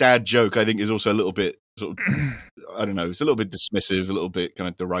term dad joke, I think, is also a little bit sort of, I don't know, it's a little bit dismissive, a little bit kind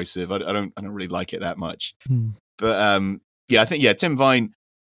of derisive. I don't really like it that much. But I think Tim Vine.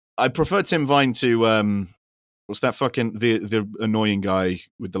 I prefer Tim Vine to what's that fucking the annoying guy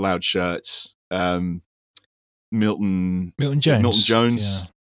with the loud shirts? Milton Jones. Milton Jones. Yeah.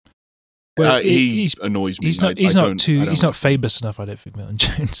 Well, he annoys me. He's not famous enough, I don't think, Milton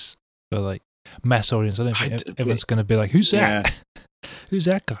Jones, for like mass audience. I don't think everyone's going to be like, who's that? Who's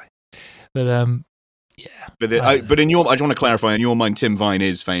that guy? But yeah. But I just want to clarify, in your mind, Tim Vine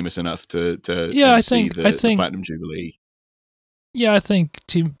is famous enough to MC the Platinum Jubilee. Yeah, I think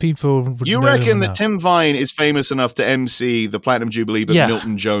people would. You reckon that Tim Vine is famous enough to MC the Platinum Jubilee, but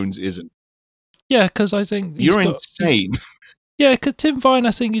Milton Jones isn't? Yeah, because I think you're insane. Yeah, because Tim Vine,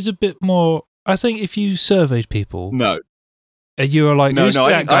 I think, is a bit more. I think if you surveyed people, and you were like, "Who's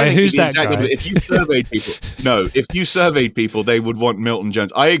that guy? Who's that guy?" If you surveyed people, they would want Milton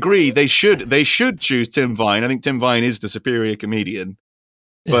Jones. I agree. They should choose Tim Vine. I think Tim Vine is the superior comedian.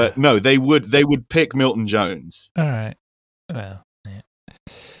 But no, they would pick Milton Jones. All right. Well, yeah.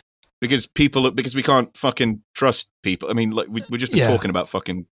 Because we can't fucking trust people. I mean, like we're just been talking about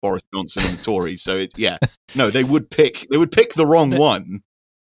fucking Boris Johnson and the Tories. So no, they would pick the wrong one.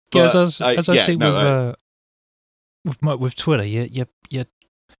 But, as I see with Twitter, you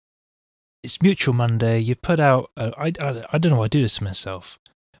it's Mutual Monday. You put out. I don't know why I do this to myself,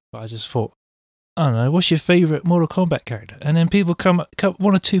 but I just thought, I don't know, what's your favourite Mortal Kombat character? And then people come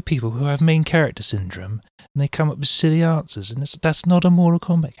one or two people who have main character syndrome, and they come up with silly answers, and that's not a Mortal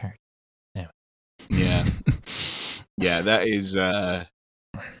Kombat character. Yeah. Yeah, that is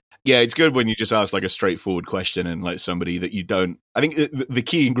it's good when you just ask like a straightforward question and like somebody that you don't. I think the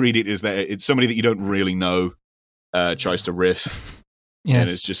key ingredient is that it's somebody that you don't really know tries to riff. Yeah. And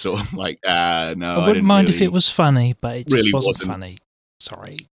it's just sort of like, no. I wouldn't mind if it was funny, but it just wasn't funny.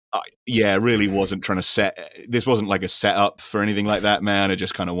 Sorry. Really wasn't trying to this wasn't like a setup for anything like that, man. I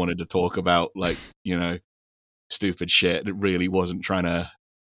just kind of wanted to talk about like, you know, stupid shit. It really wasn't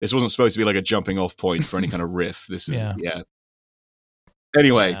this wasn't supposed to be like a jumping off point for any kind of riff. This is,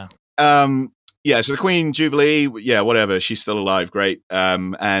 Anyway, so the Queen Jubilee, whatever. She's still alive. Great.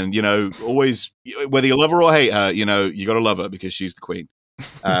 And, you know, always, whether you love her or hate her, you know, you got to love her because she's the Queen.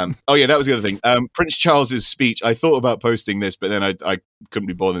 That was the other thing. Prince Charles's speech. I thought about posting this, but then I couldn't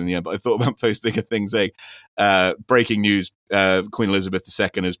be bothered in the end. But I thought about posting a thing saying, breaking news, Queen Elizabeth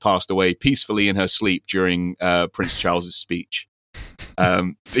II has passed away peacefully in her sleep during Prince Charles's speech.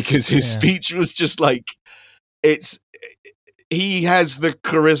 because his speech was just like, he has the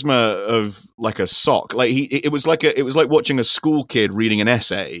charisma of like a sock. Like it was like watching a school kid reading an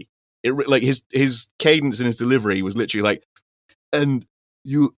essay. Like his cadence and his delivery was literally like, and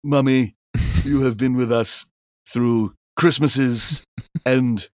you, mummy, you have been with us through Christmases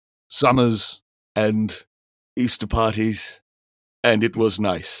and summers and Easter parties, and it was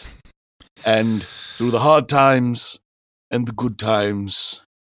nice. And through the hard times and the good times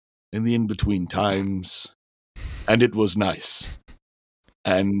and the in-between times, and it was nice.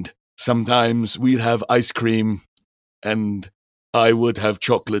 And sometimes we'd have ice cream, and I would have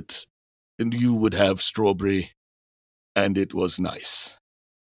chocolate, and you would have strawberry, and it was nice.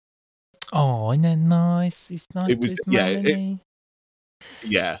 Oh, isn't that nice? It's nice to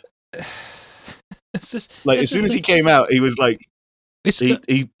yeah. It's just like, as soon as he came out, he was like,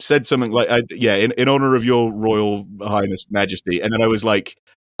 he said something like, in honor of your Royal Highness Majesty. And then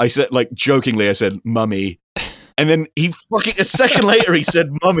I said, like, jokingly, I said, mummy. And then he fucking, a second later, he said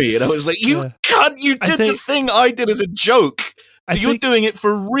mummy. And I was like, you cunt, you did the thing I did as a joke. But you're doing it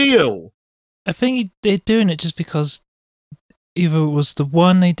for real. I think they're doing it just because either it was the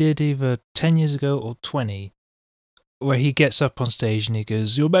one they did either 10 years ago or 20, where he gets up on stage and he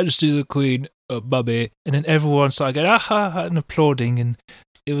goes, Your Majesty the Queen, mummy. And then everyone started going, ah, and applauding. And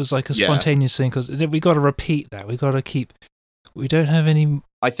it was like a spontaneous thing because we got to repeat that. We got to keep, we don't have any.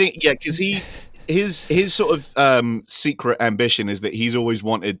 I think, because his sort of secret ambition is that he's always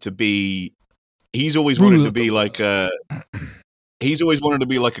wanted to be like a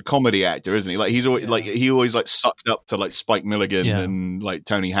comedy actor, isn't he? Like he's always he always like sucked up to like Spike Milligan and like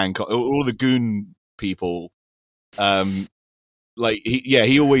Tony Hancock, all the goon people. Like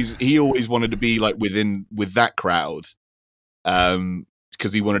he always wanted to be like with that crowd,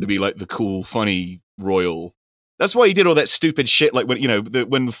 because he wanted to be like the cool, funny royal. That's why he did all that stupid shit. Like when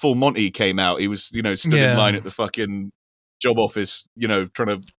when the Full Monty came out, he was stood in line at the fucking job office,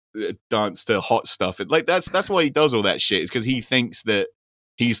 trying to dance to hot stuff. And like that's why he does all that shit. Is because he thinks that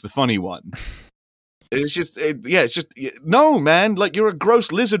he's the funny one. It's just no, man. Like, you're a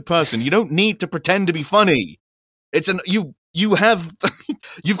gross lizard person. You don't need to pretend to be funny. It's you have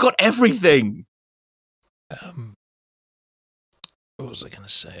you've got everything. What was I going to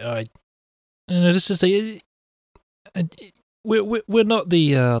say? This is we're not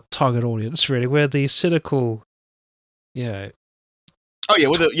the target audience, really. We're the cynical, Oh yeah,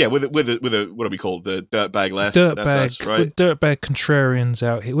 with a what are we called? The dirtbag left. That's us, right? Dirtbag contrarians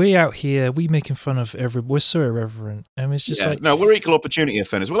out here. We out here. We making fun of we're so irreverent. I mean, it's just no, we're equal opportunity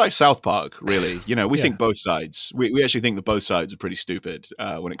offenders. We're like South Park, really. We think both sides. We actually think that both sides are pretty stupid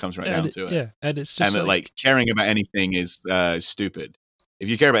when it comes down to it. Yeah, and it's just that like caring about anything is stupid. If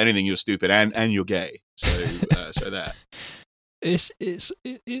you care about anything, you're stupid and you're gay. So that it's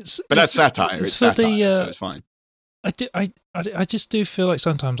but that's satire. It's satire, so it's fine. I just do feel like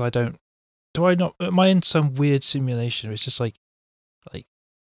sometimes am I in some weird simulation? It's just like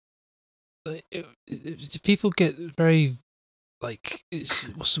people get very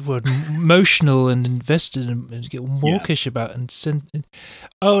what's the word, emotional and invested and get mawkish about it and send.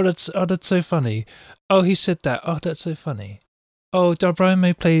 Oh, that's so funny. Oh, he said that. Oh, that's so funny. Oh, Brian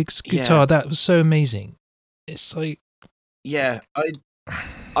May played guitar. Yeah. That was so amazing. It's like,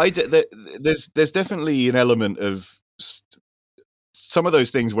 there's definitely an element of some of those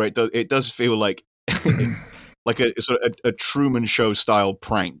things where it does feel like like a sort of a Truman Show style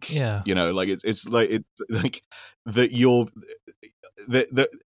prank. Yeah, like it's like that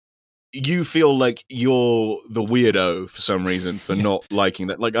you feel like you're the weirdo for some reason for not liking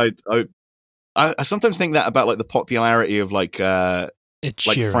that. Like I sometimes think that about like the popularity of like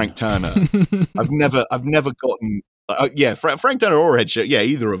Frank Turner. I've never gotten Frank Turner or Ed Sheeran,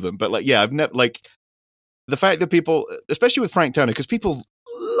 either of them. But like I've never like the fact that people, especially with Frank Turner, because people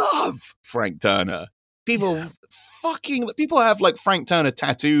love Frank Turner. People have like Frank Turner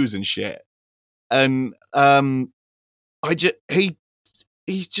tattoos and shit, and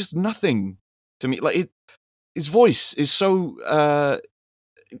he's just nothing to me. Like his voice is so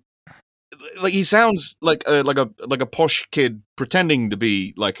like he sounds like a posh kid pretending to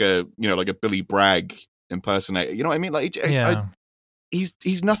be like a Billy Bragg impersonator. You know what I mean? Like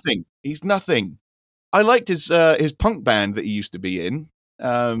he's nothing. He's nothing. I liked his punk band that he used to be in,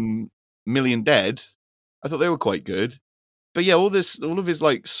 Million Dead. I thought they were quite good. But all of his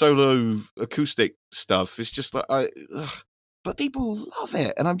like solo acoustic stuff is just like but people love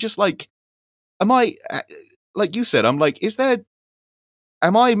it, and I'm just like, am I, like you said, I'm like,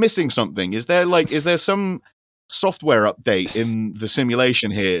 am I missing something? Is there some software update in the simulation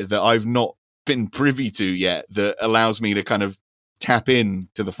here that I've not been privy to yet that allows me to kind of tap in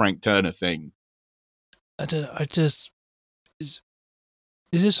to the Frank Turner thing. I don't know. Is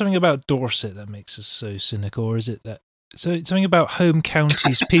there something about Dorset that makes us so cynical, or is it that something about home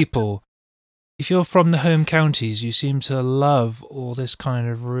counties people? If you're from the home counties, you seem to love all this kind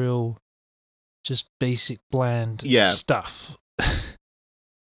of real, just basic, bland stuff.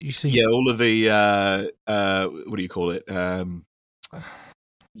 You think, all of the what do you call it? All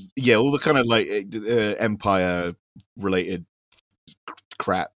the kind of like empire related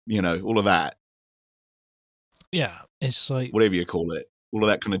crap, all of that. Yeah, it's like whatever you call it, all of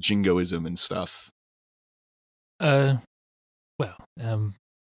that kind of jingoism and stuff. It's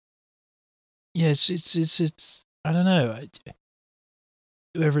I don't know.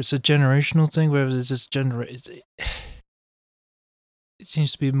 Whether it's a generational thing, whether it's just it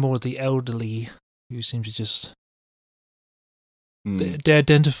seems to be more the elderly who seem to just they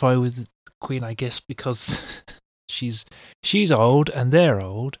identify with the Queen, I guess, because she's old and they're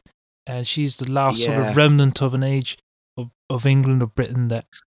old, and she's the last sort of remnant of an age of England or Britain that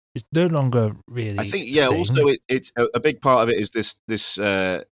is no longer really. I think also it's a big part of it is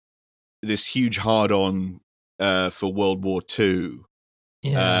this huge hard on for World War II.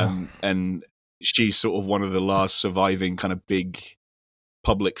 And she's sort of one of the last surviving kind of big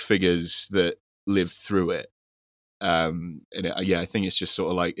public figures that lived through it. I think it's just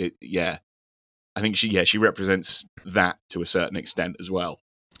sort of like it. Yeah, I think she represents that to a certain extent as well.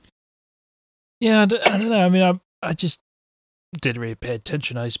 Yeah, I don't know. I mean, I just didn't really pay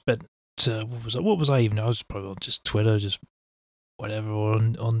attention. I spent what was I even? I was probably on just Twitter, just whatever, or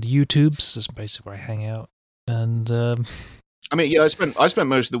on the YouTubes. That's basically where I hang out. And I mean, I spent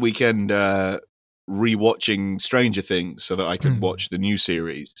most of the weekend rewatching Stranger Things so that I could watch the new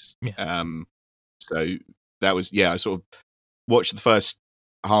series. Yeah. So that was I sort of watched the first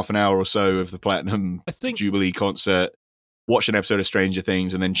half an hour or so of the Platinum Jubilee concert, watched an episode of Stranger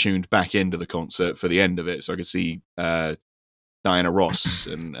Things, and then tuned back into the concert for the end of it so I could see Diana Ross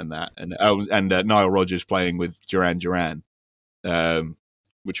and that, and Nile Rodgers playing with Duran Duran,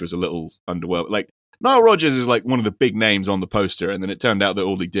 which was a little underwhelming. Like, Nile Rodgers is like one of the big names on the poster, and then it turned out that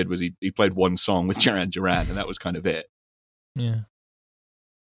all he did was he played one song with Duran Duran, and that was kind of it. Yeah.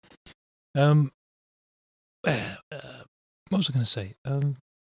 What was I going to say?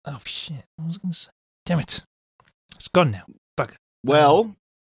 Oh shit! What was I going to say? Damn it! It's gone now. Bugger. Well,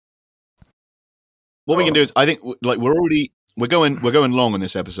 what we can do is, I think, like we're going long on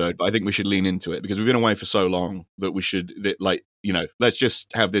this episode, but I think we should lean into it because we've been away for so long that we should let's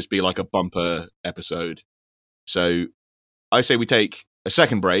just have this be like a bumper episode. So I say we take a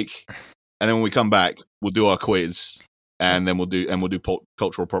second break, and then when we come back, we'll do our quiz, and then we'll do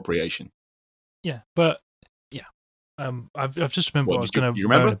cultural appropriation. Yeah, but yeah, I've just remembered what I was going to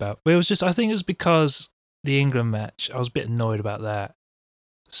moan about. But it was just, I think it was because the England match, I was a bit annoyed about that,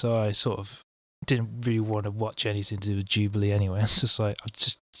 so I sort of didn't really want to watch anything to do with Jubilee anyway. I was just like, I'm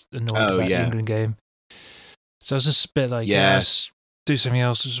just annoyed about the England game. So I was just a bit like, let's do something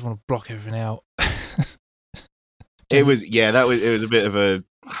else. I just want to block everything out. It was a bit of a.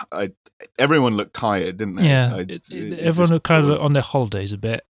 Everyone looked tired, didn't they? Yeah, everyone looked kind of on their holidays a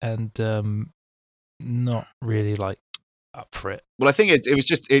bit, and not really like up for it. Well, I think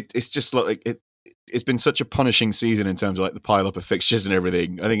it's just like it's been such a punishing season in terms of like the pile up of fixtures and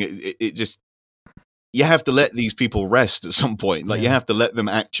everything. I think it just, you have to let these people rest at some point. Like, you have to let them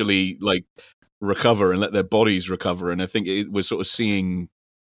actually like recover and let their bodies recover. And I think we're sort of seeing,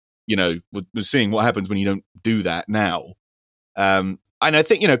 we're seeing what happens when you don't do that now. And I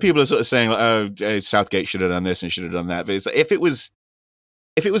think, people are sort of saying, like, oh, Southgate should have done this and should have done that. But it's like, if it was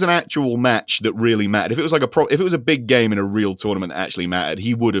an actual match that really mattered, if it was like if it was a big game in a real tournament that actually mattered,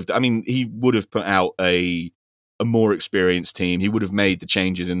 he would have put out a more experienced team. He would have made the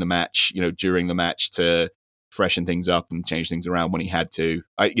changes in the match, during the match to freshen things up and change things around when he had to.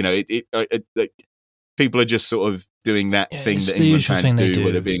 People are just sort of doing that thing that England fans do,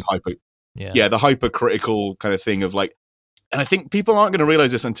 where they're being the hypercritical kind of thing of like, and I think people aren't going to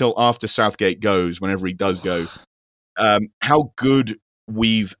realize this until after Southgate goes, whenever he does go, how good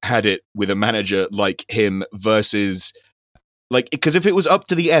we've had it with a manager like him versus, like, because if it was up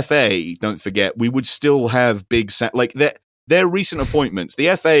to the FA, don't forget, we would still have big like their recent appointments.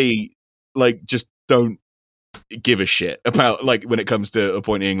 The FA like just don't give a shit about, like, when it comes to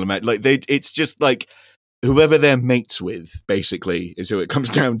appointing England, like it's just like whoever they're mates with basically is who it comes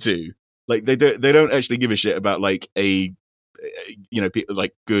down to. Like they don't actually give a shit about like people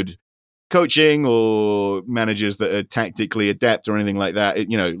like good coaching or managers that are tactically adept or anything like that.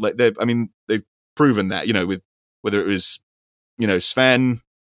 They've proven that, with whether it was, Sven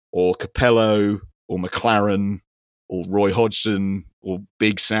or Capello or McLaren or Roy Hodgson or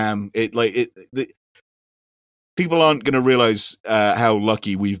Big Sam. People aren't going to realize how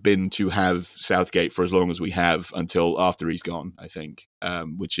lucky we've been to have Southgate for as long as we have until after he's gone, I think,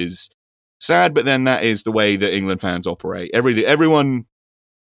 which is sad. But then that is the way that England fans operate. Everyone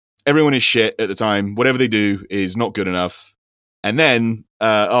is shit at the time. Whatever they do is not good enough. And then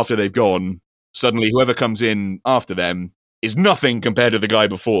after they've gone, suddenly whoever comes in after them is nothing compared to the guy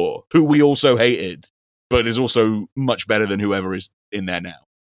before, who we also hated, but is also much better than whoever is in there now.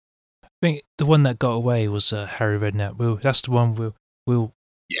 I think the one that got away was Harry Redknapp. That's the one we'll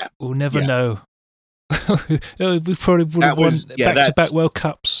never know. We probably would have won back-to-back World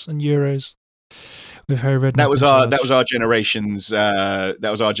Cups and Euros with Harry Redknapp. That was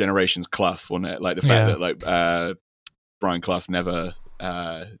our generation's Clough, wasn't it? Like the fact that Brian Clough never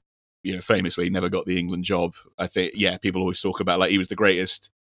famously never got the England job. I think people always talk about like he was the greatest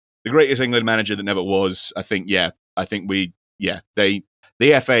England manager that never was. I think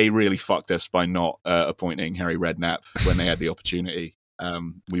the FA really fucked us by not appointing Harry Redknapp when they had the opportunity.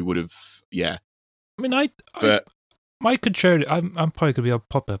 We would have, I mean, my contrary, I'm probably gonna be on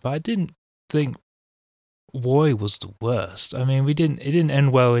Popper, but I didn't think Roy was the worst. I mean, it didn't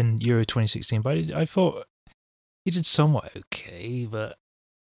end well in Euro 2016, but I thought he did somewhat okay. But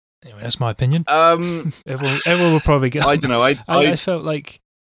anyway, that's my opinion. Everyone will probably get. I don't know. I felt like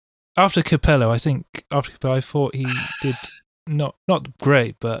after Capello, I thought he did. Not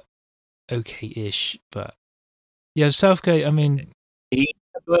great, but okay-ish. But yeah, Southgate. I mean, he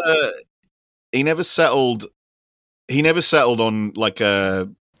never settled. He never settled on like a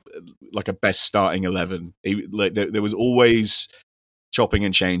best starting 11. There was always chopping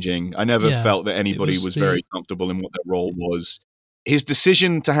and changing. I never felt that anybody was very comfortable in what their role was. His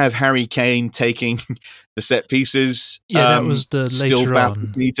decision to have Harry Kane taking the set pieces, that was the still later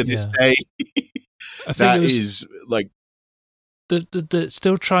baffles me to this day. I think that is like. The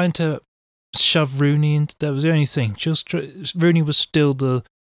still trying to shove Rooney into. That was the only thing. Rooney was still the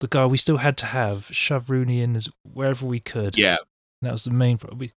guy we still had to have. Shove Rooney in wherever we could. Yeah, and that was the main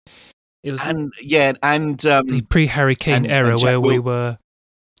problem. It was the pre-Harry Kane era where we were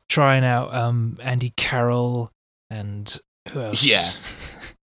trying out Andy Carroll and who else? Yeah,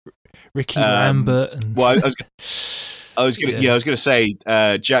 Ricky Lambert. And well, I was gonna say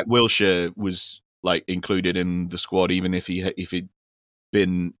Jack Wilshere was like included in the squad, even if he'd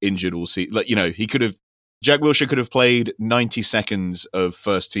been injured all season. Like, Jack Wilshere could have played 90 seconds of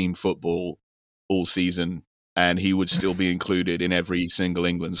first team football all season, and he would still be included in every single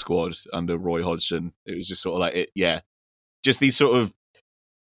England squad under Roy Hodgson. It was just sort of like just these sort of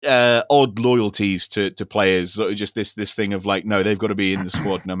odd loyalties to players. Sort of just this thing of like, no, they've got to be in the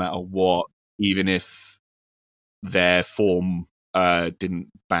squad no matter what, even if their form didn't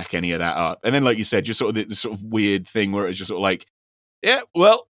back any of that up. And then, like you said, just sort of this sort of weird thing where it's just sort of like,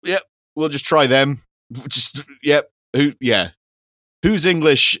 we'll just try them. Who's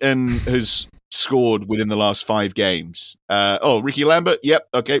English and has scored within the last 5 games? Ricky Lambert. Yep.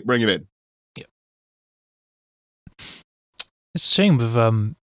 Okay, bring him in. Yep. It's a shame with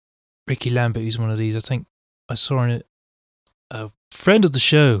Ricky Lambert. He's one of these. I think I saw in a friend of the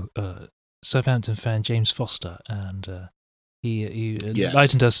show, Southampton fan James Foster, and he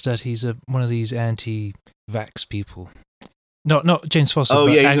enlightened us that he's one of these anti-vax people. Not James Foster. Oh,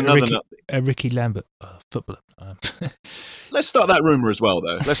 yeah, he's another Ricky Lambert, footballer. Let's start that rumor as well,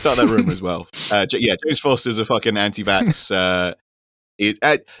 though. James Foster's a fucking anti-vax.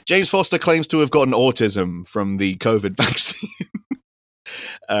 James Foster claims to have gotten autism from the COVID vaccine.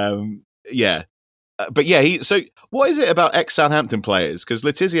 So what is it about ex-Southampton players? Because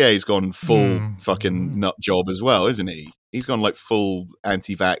Letizier's gone full fucking nut job as well, isn't he? He's gone like full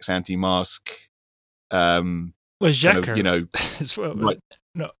anti-vax, anti-mask. Well, Xhaka,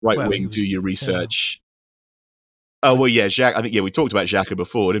 right wing, do your research. Yeah. Oh well, yeah, Xhaka. I think we talked about Xhaka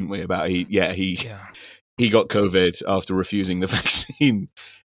before, didn't we? About he got COVID after refusing the vaccine.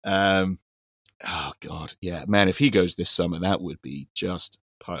 Oh God, yeah, man. If he goes this summer, that would be just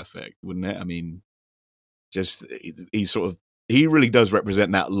perfect, wouldn't it? I mean, just he really does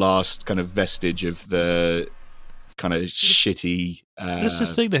represent that last kind of vestige of the kind of shitty. That's the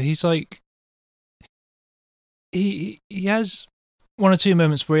thing, though. He's like. He has 1 or 2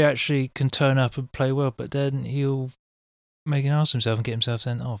 moments where he actually can turn up and play well, but then he'll make an ass of himself and get himself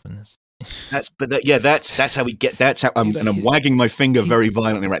sent off. And that's how he get. That's how I'm wagging my finger very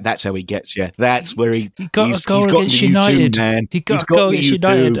violently. Right, that's how he gets you. That's where he got a goal against United. He got a goal against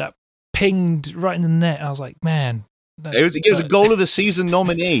United that pinged right in the net. I was like, man. It was a goal of the season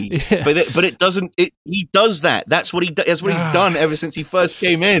nominee, but it doesn't. He does that. That's what he. That's what he's done ever since he first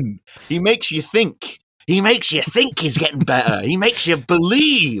came in. He makes you think. He makes you think he's getting better. He makes you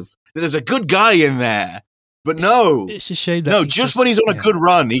believe that there's a good guy in there. But no. It's a shame that No, just when he's on a good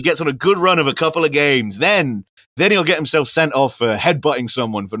run, he gets on a good run of a couple of games, then he'll get himself sent off for headbutting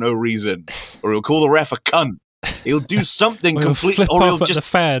someone for no reason. Or he'll call the ref a cunt. He'll do something completely, or he'll just the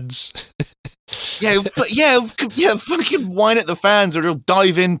fans. yeah, fucking whine at the fans, or he'll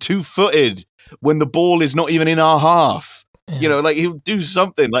dive in 2-footed when the ball is not even in our half. Yeah. You know, like he'll do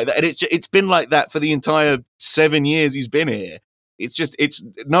something like that, and it's been like that for the entire 7 years he's been here. He's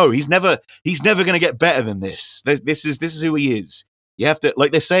never going to get better than this. This is who he is. You have to,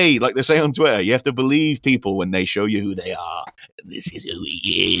 like they say on Twitter, you have to believe people when they show you who they are. And this is who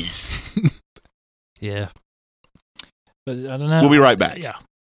he is. Yeah. But I don't know. We'll be right back. Yeah.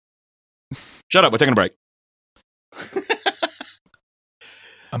 Shut up. We're taking a break.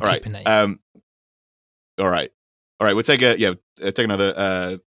 I'm all right. keeping that. All right. We'll take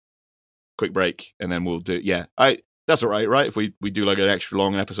another quick break, and then we'll do. Yeah. That's all right, right? If we do like an extra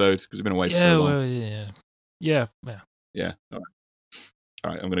long episode because we've been away for so long. Well, yeah. Yeah. All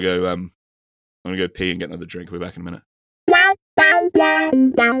right. I'm gonna go pee and get another drink. We'll be back in a minute.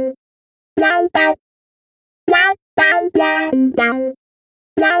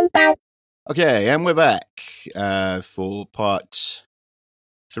 Okay, and we're back for part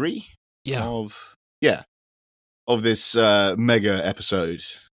 3 of this mega episode.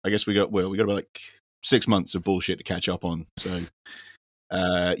 I guess we got about like 6 months of bullshit to catch up on. So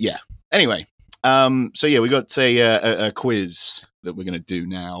yeah. Anyway, so yeah, we got a quiz that we're gonna do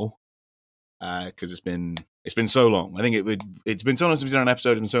now because it's been so long. I think it's been so long since we've done an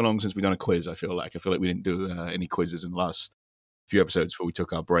episode. It's been so long since we've done a quiz. I feel like we didn't do any quizzes in the last few episodes before we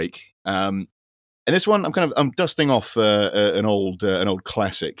took our break. And this one, I'm dusting off an old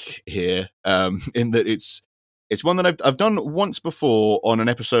classic here. In that it's one that I've done once before on an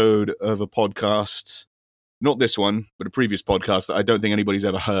episode of a podcast. Not this one, but a previous podcast that I don't think anybody's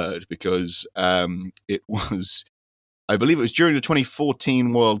ever heard because it was, I believe it was during the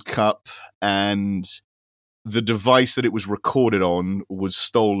 2014 World Cup, and the device that it was recorded on was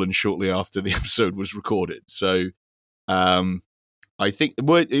stolen shortly after the episode was recorded. So I think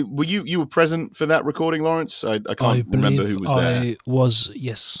were you were present for that recording, Lawrence? I can't remember who was there. I was,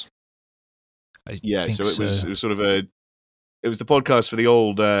 yes. So it was sort of it was the podcast for the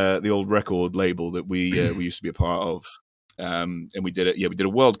old record label that we used to be a part of, and we did it. Yeah, we did a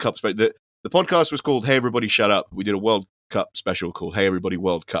World Cup special. The podcast was called "Hey Everybody Shut Up." We did a World Cup special called "Hey Everybody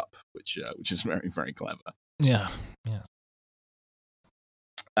World Cup," which is very, very clever. Yeah.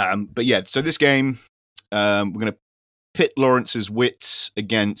 But yeah, so this game, we're gonna pit Lawrence's wits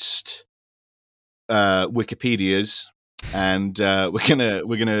against Wikipedia's, and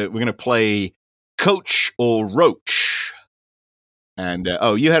we're gonna play Coach or Roach. And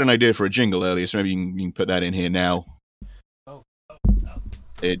you had an idea for a jingle earlier, so maybe you can put that in here now. No.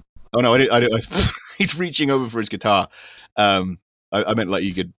 He's reaching over for his guitar. I meant like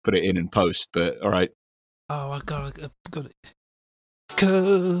you could put it in and post, but all right. Oh, I got it.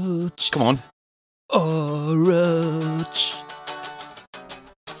 Coach. Come on. Or Roach.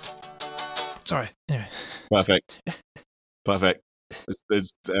 Sorry. Anyway. Perfect.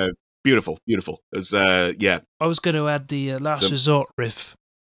 It's beautiful. It's yeah. I was going to add the Last Resort riff,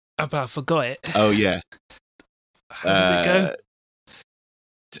 but I forgot it. Oh yeah. How did it go?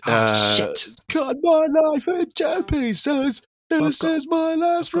 Shit! Cut my life in 10 pieces. This is my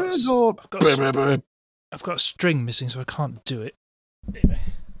last resort. I've got a string missing, so I can't do it. Anyway.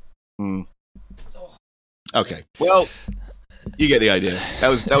 Okay. Well, you get the idea. That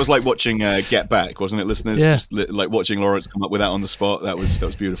was like watching Get Back, wasn't it, listeners? Yeah. Just like watching Lawrence come up with that on the spot. That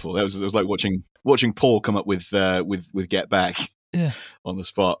was beautiful. It was like watching Paul come up with Get Back. Yeah. On the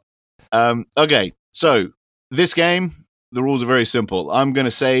spot. Okay. So this game, the rules are very simple. I'm going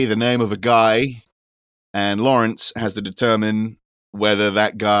to say the name of a guy, and Lawrence has to determine whether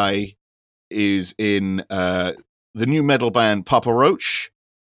that guy is in the new metal band Papa Roach,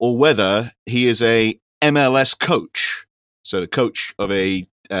 or whether he is a MLS coach. So the coach of a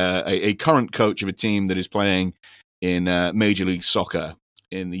current coach of a team that is playing in Major League Soccer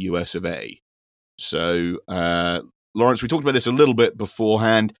in the US of A. So, Lawrence, we talked about this a little bit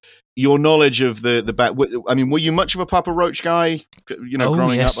beforehand. Your knowledge of the back. I mean, were you much of a Papa Roach guy? You know,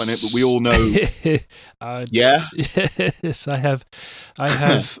 growing up on it, but we all know. Yeah. Yes, I have. I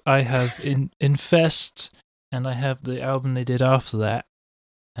have Infest, and I have the album they did after that,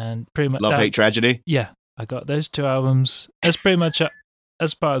 and pretty much Love, Hate, Tragedy. Yeah, I got those 2 albums. That's pretty much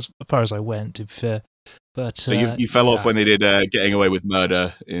as far as I went, to be fair. But so you fell off when they did Getting Away with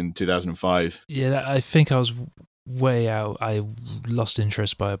Murder in 2005. Yeah, I think I was way out. I lost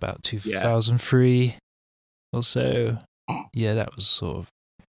interest by about 2003. Also, yeah, that was sort of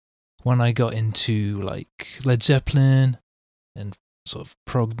when I got into like Led Zeppelin and sort of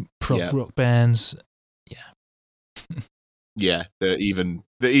prog rock bands. Yeah, the even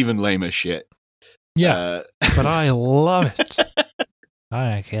lamer shit. Yeah, but I love it.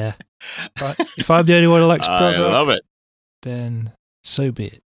 I don't care. But if I'm the only one who likes prog rock, love it. Then so be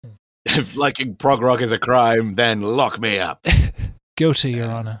it. If liking prog rock is a crime, then lock me up. Guilty, Your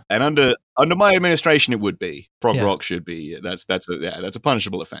Honor. And under my administration, it would be prog rock should be that's a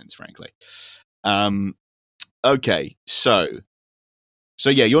punishable offense, frankly. Okay, so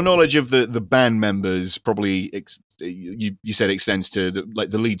yeah, your knowledge of the band members probably you said extends to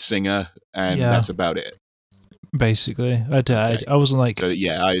the lead singer, and that's about it. Basically, I wasn't like so,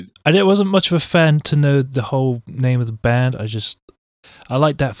 I wasn't much of a fan to know the whole name of the band. I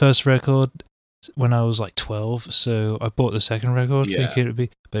liked that first record when I was like 12, so I bought the second record thinking it would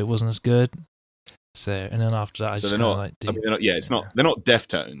be, but it wasn't as good. So, and then after that, I just kind of like. I mean, they're not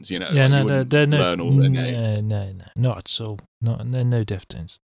Deftones, you know. Yeah, like no, they're no. Learn all their names. No, not at all. They're no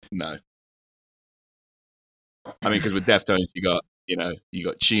Deftones. No. I mean, because with Deftones, you got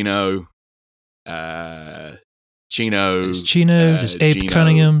Chino. There's Abe Gino,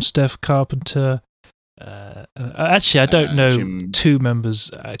 Cunningham, Steph Carpenter. Actually, I don't know two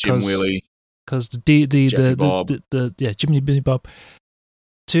members. Jim Willie. Because Jimmy Billy Bob.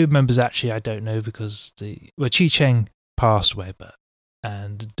 Two members actually I don't know because Chi Cheng passed away,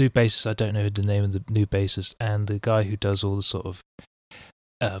 and the new bassist I don't know the name of the new bassist, and the guy who does all the sort of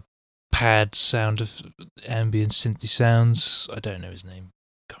pad sound of ambient synthy sounds, I don't know his name.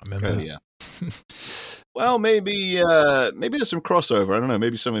 Can't remember. Yeah. Well, maybe there's some crossover. I don't know.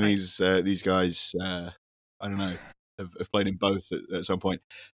 Maybe some of these guys, I don't know, have played in both at some point.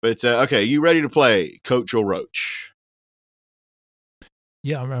 But okay, you ready to play Coach or Roach?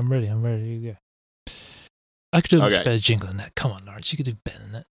 Yeah, I'm ready. Yeah. I could do a much better jingle than that. Come on, Lawrence, you could do better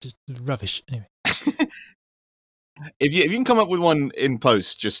than that. Just rubbish. Anyway. If you can come up with one in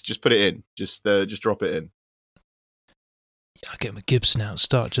post, just put it in. Just drop it in. I'll get my Gibson out.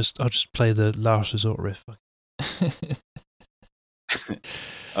 I'll just play the Last Resort riff.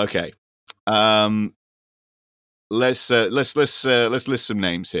 Okay. Let's list some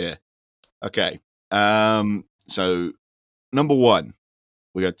names here. Okay. So number 1,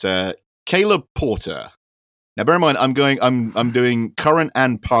 we got Caleb Porter. Now, bear in mind, I'm doing current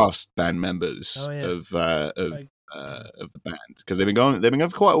and past band members of the band because they've been going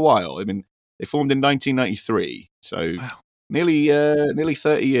for quite a while. They formed in 1993, so. Wow. Nearly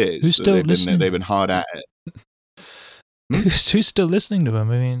 30 years. Who's still listening? They've been hard at it. Who's still listening to them?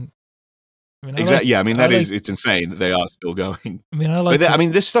 I mean, exactly. It's insane that they are still going.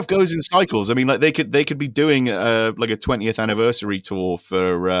 This stuff goes in cycles. I mean, like they could be doing like a 20th anniversary tour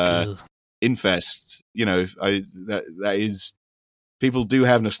for Infest. You know, that is people do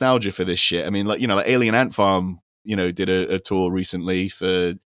have nostalgia for this shit. I mean, like Alien Ant Farm. You know, did a tour recently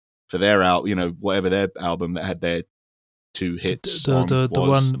for their whatever their album that had their 2 hits. The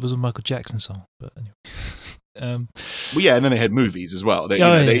one was a Michael Jackson song, but anyway. And then they had movies as well.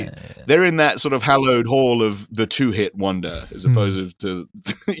 They're in that sort of hallowed hall of the 2-hit wonder, as opposed to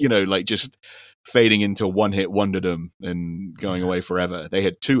like just fading into 1-hit wonderdom and going away forever. They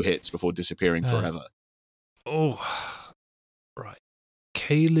had 2 hits before disappearing forever. Oh, right.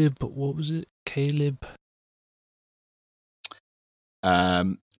 Caleb, what was it? Caleb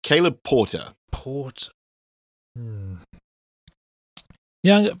Porter.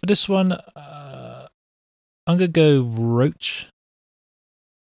 Yeah, for this one, I'm going to go Roach.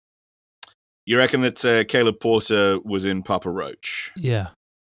 You reckon that Caleb Porter was in Papa Roach? Yeah.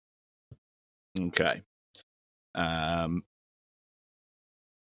 Okay. What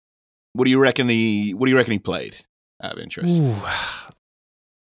do you reckon he played, out of interest? Ooh,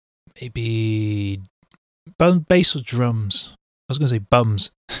 maybe bass or drums. I was going to say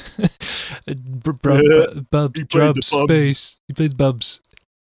bums. Drums, bass. He played bums.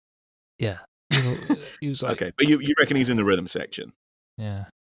 Yeah. He was like... Okay, but you reckon he's in the rhythm section? Yeah.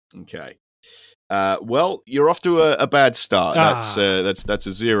 Okay. Well, you're off to a bad start. That's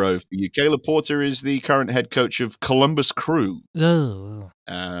a 0 for you. Caleb Porter is the current head coach of Columbus Crew. Oh.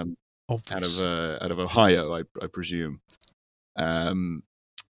 Out of Ohio, I presume.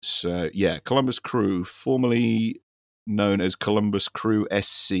 So yeah, Columbus Crew, formerly known as Columbus Crew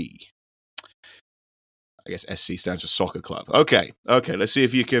SC. I guess SC stands for Soccer Club. Okay. Let's see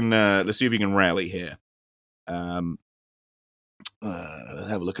if you can rally here. Have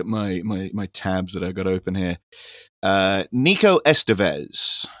a look at my tabs that I got open here. Nico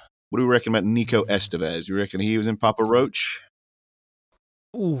Estevez. What do we reckon about Nico Estevez? You reckon he was in Papa Roach?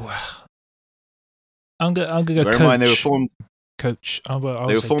 Ooh. I'm gonna go Bear coach. in mind, they were formed. Coach. They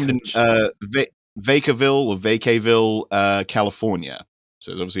were formed coach. in Vacaville, California.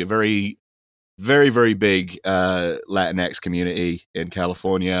 So it's obviously a very, very, very big Latinx community in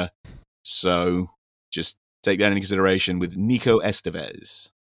California. So just take that into consideration with Nico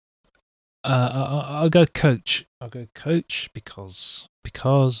Estevez. I'll go coach. I'll go coach because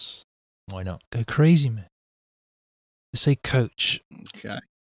why not? Go crazy, man. Let's say coach. Okay.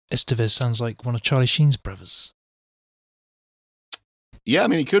 Estevez sounds like one of Charlie Sheen's brothers. Yeah, I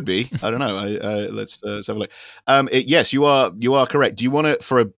mean, he could be. I don't know. Let's have a look. Yes, you are correct. Do you want to,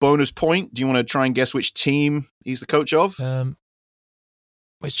 for a bonus point, do you want to try and guess which team he's the coach of?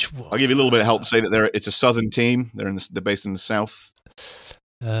 Which one? I'll give you a little bit of help. Say that it's a southern team. They're based in the south.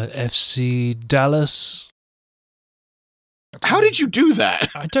 FC Dallas. How did you do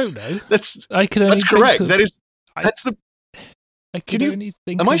that? I don't know. That's correct.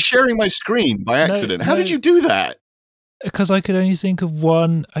 Am I sharing my screen by accident? How did you do that? Because I could only think of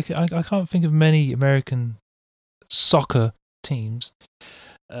one. I can't think of many American soccer teams.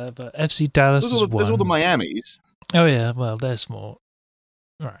 But FC Dallas is one. There's all the Miamis. Oh yeah, well they're small.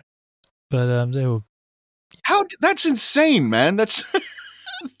 All right, but they were. That's insane, man. That's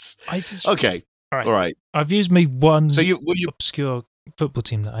okay. All right. I've used me one. So you obscure football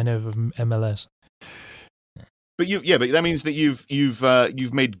team that I know from MLS. But that means that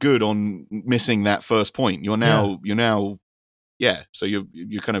you've made good on missing that first point. You're now So you're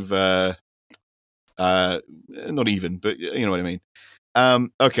kind of not even, but you know what I mean.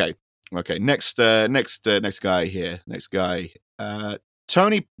 Okay. Next guy here. Next guy.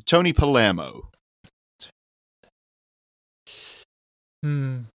 Tony Palermo.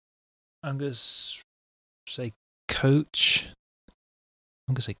 I'm gonna say coach.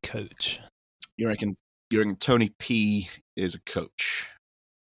 You reckon Tony P is a coach?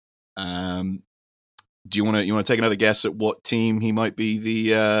 Do you want to take another guess at what team he might be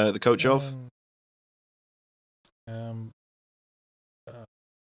the coach of?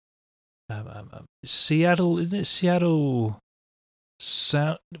 Seattle, isn't it? Seattle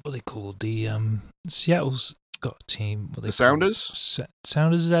Sound. What are they called? The Seattle's got a team. What are they the Sounders?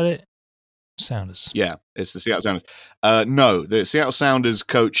 Sounders, is that it? Sounders. Yeah, it's the Seattle Sounders. No, the Seattle Sounders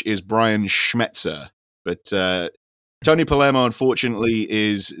coach is Brian Schmetzer, but Tony Palermo, unfortunately,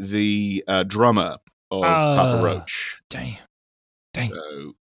 is the drummer of Papa Roach. Dang.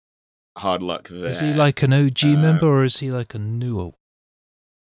 So hard luck there. Is he like an OG member or is he like a new?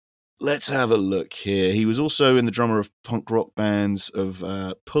 Let's have a look here. He was also in the drummer of punk rock bands of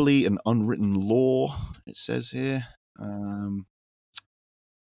Pulley and Unwritten Law, it says here.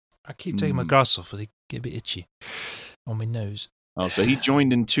 I keep taking my glasses off, but they get a bit itchy on my nose. Oh, so he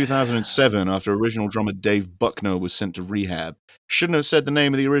joined in 2007 after original drummer Dave Buckner was sent to rehab. Shouldn't have said the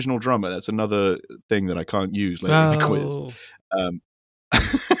name of the original drummer. That's another thing that I can't use later in the quiz.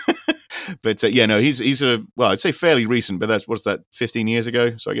 But he's I'd say fairly recent, but what's that, 15 years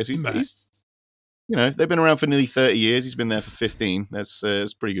ago? So I guess he's they've been around for nearly 30 years. He's been there for 15.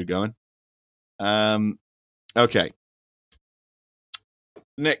 That's pretty good going. Okay.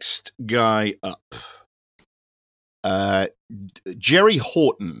 Next guy up. Jerry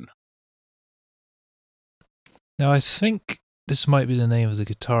Horton. Now I think this might be the name of the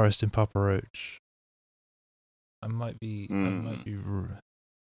guitarist in Papa Roach. I might be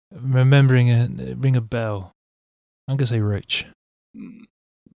remembering ring a bell. I'm gonna say Roach. So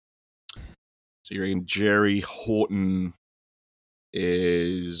you're reckon Jerry Horton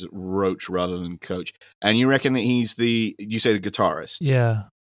is Roach rather than Coach, and you reckon that he's the guitarist? Yeah,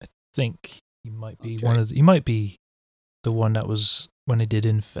 I think he might be he might be the one that was when they did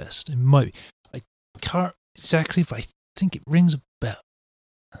Infest. It might be. I can't exactly, but I think it rings a bell.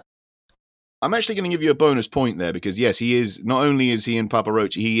 I'm actually going to give you a bonus point there because yes, he is. Not only is he in Papa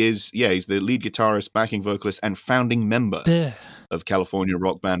Roach, he's the lead guitarist, backing vocalist, and founding member of California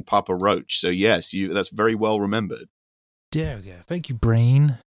rock band Papa Roach. So yes, that's very well remembered. There we go. Thank you,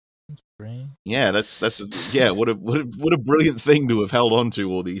 Brain. Yeah, that's What a brilliant thing to have held on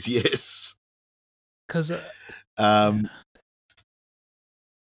to all these years. Because I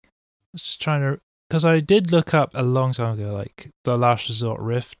was just trying to. Because I did look up a long time ago, like the Last Resort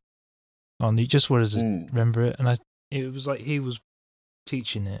riff. On you just wanted to remember it, and it was like he was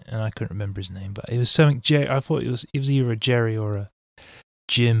teaching it, and I couldn't remember his name, but it was something. I thought it was either a Jerry or a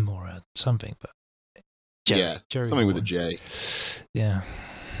Jim or a something, but Jerry something with a J. Yeah,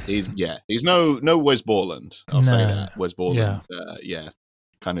 he's no Wes Borland. I'll say that Wes Borland.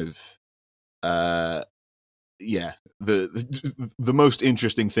 Kind of. The most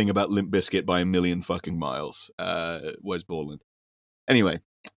interesting thing about Limp Bizkit by a million fucking miles. Wes Borland. Anyway.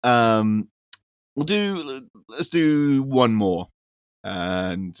 let's do one more,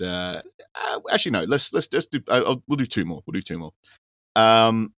 and actually no, let's do. We'll do two more. We'll do two more.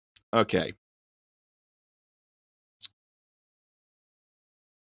 Okay.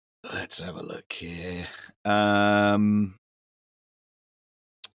 Let's have a look here.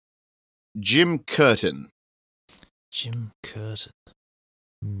 Jim Curtin. Jim Curtin.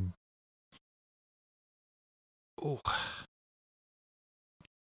 Oh.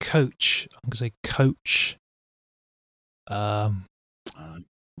 Coach. I'm going to say coach.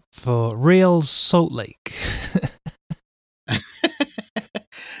 For Real Salt Lake.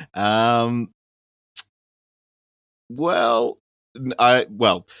 Well,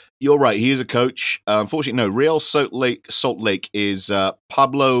 you're right. He is a coach. Unfortunately, no. Real Salt Lake is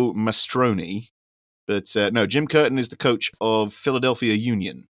Pablo Mastroni, but no. Jim Curtin is the coach of Philadelphia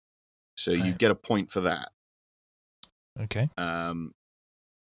Union, so you get a point for that. Okay.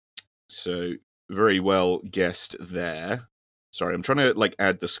 So very well guessed there. Sorry, I'm trying to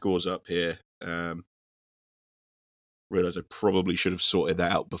add the scores up here. Realize I probably should have sorted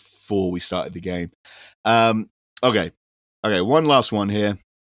that out before we started the game. Okay, one last one here.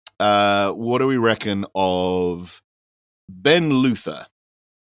 What do we reckon of Ben Luther?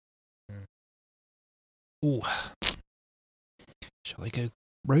 Ooh. Shall I go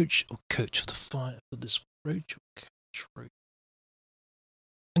Roach or Coach for the fire for this? Roach or Coach? Roach.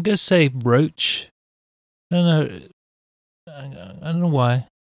 I'm gonna say Roach. I don't know. I don't know why.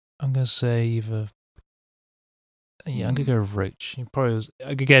 I'm gonna say either. Yeah, I'm gonna go with Roach. He probably was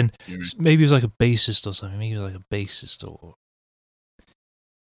again. Maybe he was like a bassist or something. Maybe he was like a bassist or.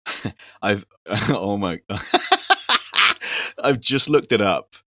 Oh my god! I've just looked it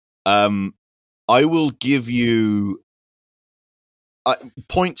up. I will give you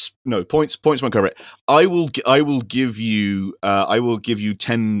points. No points. Points won't cover it. I will give you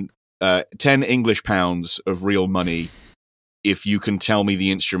 10 English pounds of real money if you can tell me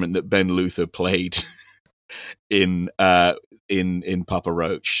the instrument that Ben Luther played in Papa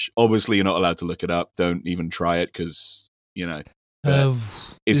Roach. Obviously, you're not allowed to look it up. Don't even try it because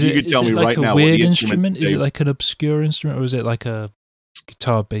if you could tell me right now, weird what the instrument is, it like an obscure instrument, or is it like a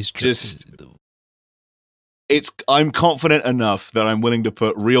guitar-based? I'm confident enough that I'm willing to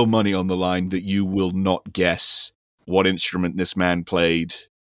put real money on the line that you will not guess what instrument this man played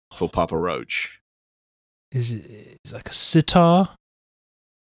for Papa Roach. Is it like a sitar?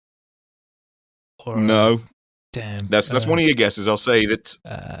 Or no. Damn. That's one of your guesses. I'll say that.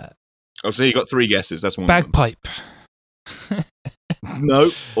 I'll say you got 3 guesses. That's one. Bagpipe. No,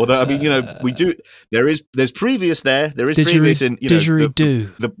 although I mean, we do. There's previous there. There is previous in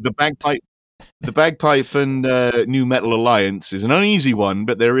the bagpipe. The bagpipe and New Metal Alliance is an uneasy one,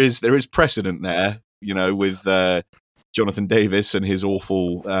 but there is precedent there. With Jonathan Davis and his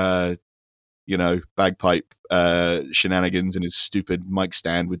awful, bagpipe shenanigans and his stupid mic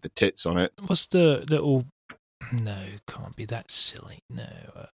stand with the tits on it. What's the little? No, can't be that silly. No,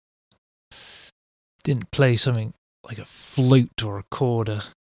 didn't play something like a flute or a recorder.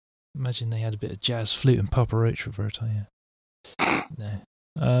 Imagine they had a bit of jazz flute and Papa Roach for a time. No,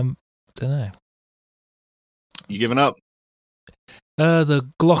 don't know. You giving up? The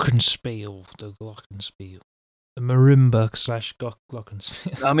Glockenspiel, the marimba /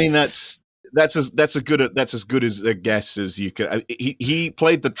 Glockenspiel. I mean, that's as good as a guess as you could. He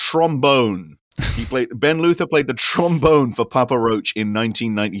played the trombone. Ben Luther played the trombone for Papa Roach in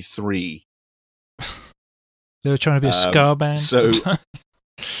 1993. They were trying to be a ska band. So,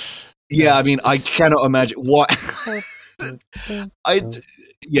 yeah, I mean, I cannot imagine what. I don't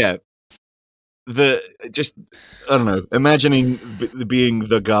know. Imagining being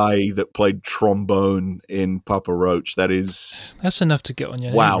the guy that played trombone in Papa Roach. That's enough to get on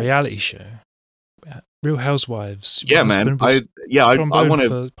your reality show. Real Housewives. Yeah, man. I want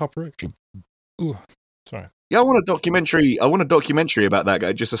to Papa Roach. Ooh, sorry. Yeah, I want a documentary. I want a documentary about that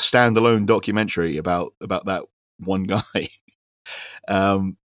guy. Just a standalone documentary about that one guy.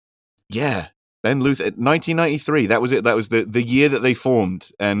 Yeah, Ben Luther, 1993. That was it. That was the year that they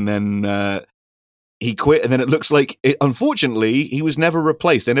formed, and then he quit. And then it looks like, unfortunately, he was never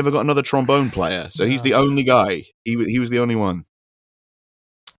replaced. They never got another trombone player, so he's the only guy. He was the only one.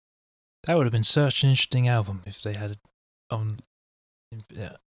 That would have been such an interesting album if they had it on.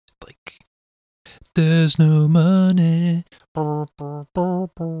 Yeah, like. There's no money.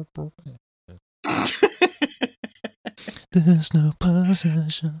 There's no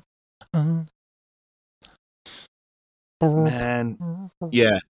possession. Man,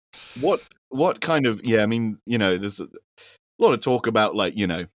 yeah. What kind of? Yeah, I mean, there's a lot of talk about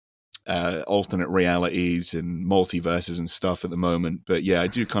alternate realities and multiverses and stuff at the moment. But yeah, I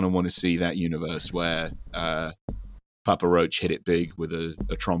do kind of want to see that universe where Papa Roach hit it big with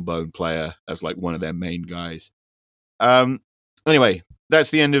a trombone player as like one of their main guys. Anyway, that's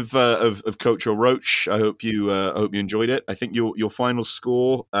the end of Coach or Roach. I hope you enjoyed it. I think your final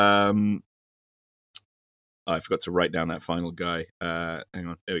score. I forgot to write down that final guy. Hang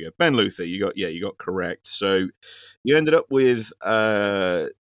on, there we go. Ben Luther. You got correct. So you ended up with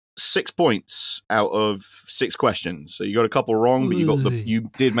 6 points out of 6 questions. So you got a couple wrong, but you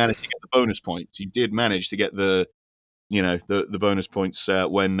did manage to get the bonus points. You did manage to get the bonus points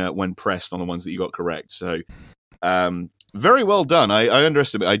when pressed on the ones that you got correct. So very well done. I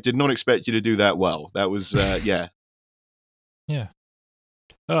underestimated. I did not expect you to do that well. That was yeah. Yeah.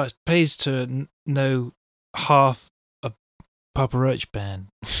 Oh, it pays to know half a Papa Roach band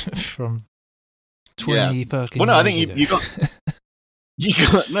from 20 fucking Well, no, I years think ago. you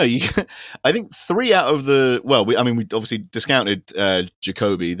got I think 3 out of the we obviously discounted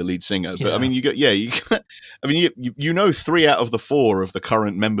Jacoby, the lead singer, but Yeah. I mean you know 3 out of the 4 of the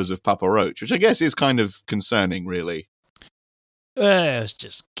current members of Papa Roach, which I guess is kind of concerning, really. I was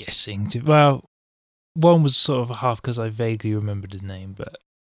just guessing. Well, one was sort of a half because I vaguely remembered the name, but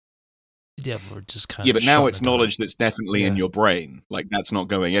the other were just kind of. Yeah, but now shot in it's the dark. knowledge that's definitely in your brain. Like that's not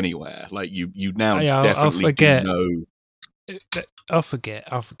going anywhere. Like you now I'll definitely forget. do know. I'll forget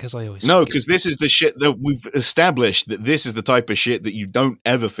because I always No, because this is the shit that we've established, that this is the type of shit that you don't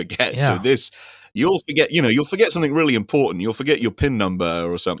ever forget. Yeah. So you'll forget, you'll forget something really important. You'll forget your PIN number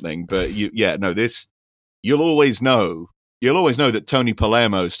or something, but you'll always know. You'll always know that Tony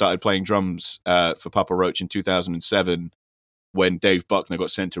Palermo started playing drums for Papa Roach in 2007 when Dave Buckner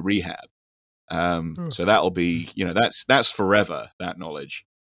got sent to rehab. So that'll be, that's forever, that knowledge.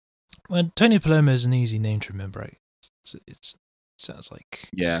 Well, Tony Palermo is an easy name to remember. Right? It sounds like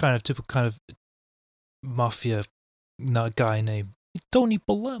kind of typical kind of mafia guy named Tony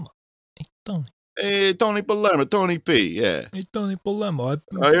Palermo. Hey, Tony. Hey, Tony Palermo, Tony P. Yeah. Hey, Tony Palermo.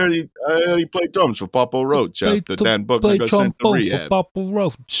 I heard he played drums for Papa Roach after Dan Buckner got sent to rehab. For Papa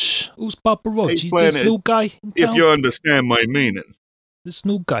Roach. Who's Papa Roach? He's this new guy in town? If you understand my meaning. This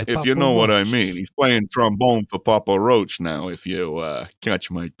new guy, if Papa you know Roach. what I mean. He's playing trombone for Papa Roach now, if you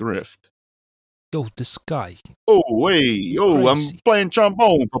catch my drift. Yo, this guy. Oh, hey. Oh, I'm playing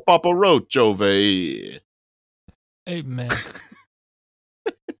trombone for Papa Roach over here. Hey, man.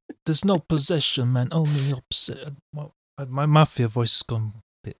 There's no possession, man. Only upset. My mafia voice has gone a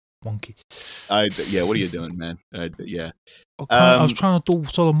bit wonky. What are you doing, man? Yeah. I was trying to do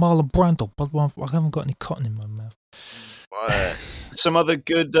sort of Marlon Brando, but I haven't got any cotton in my mouth. Some other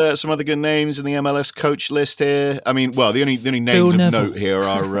good names in the MLS coach list here. I mean, well, the only names of note here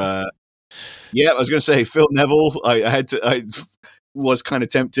are. I was going to say Phil Neville. I was kind of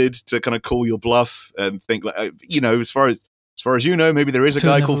tempted to kind of call your bluff and think like, as far as maybe there is a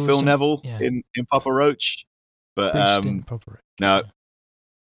guy called Phil Neville in Papa Roach, but no.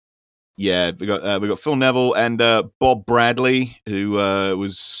 Yeah, we got Phil Neville and Bob Bradley, who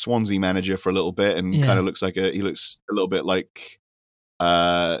was Swansea manager for a little bit, and kind of looks a little bit like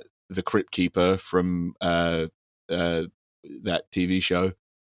the Crypt Keeper from that TV show.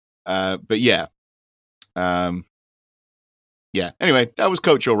 But anyway, that was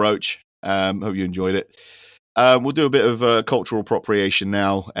Coach or Roach. Hope you enjoyed it. We'll do a bit of cultural appropriation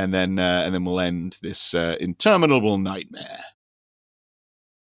now, and then we'll end this interminable nightmare.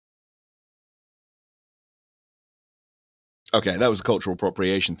 Okay, that was the cultural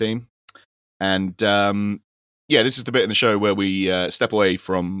appropriation theme. And this is the bit in the show where we step away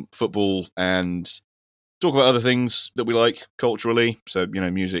from football and talk about other things that we like culturally. So,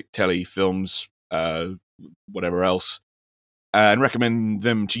 music, telly, films, whatever else. And recommend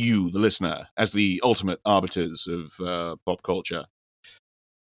them to you, the listener, as the ultimate arbiters of pop culture.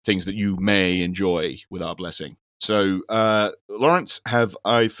 Things that you may enjoy with our blessing. So, Lawrence, have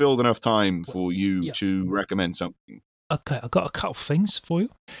I filled enough time for you to recommend something? Okay, I've got a couple of things for you.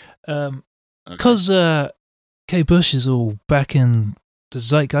 Because Kate Bush is all back in the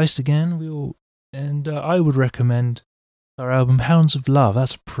zeitgeist again, I would recommend our album Hounds of Love.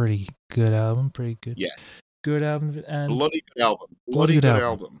 That's a pretty good album. Pretty good. Yeah. Good album. And bloody good album. Bloody good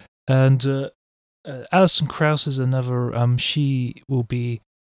album. And Alison Krauss is another. She will be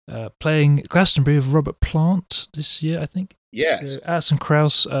playing Glastonbury with Robert Plant this year, I think. Yes. So Alison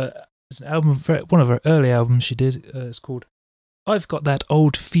Krauss. It's an album, one of her early albums she did. It's called "I've Got That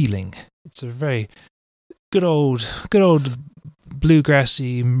Old Feeling." It's a very good old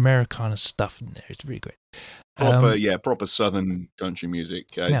bluegrassy Americana stuff in there. It's really great. Proper Southern country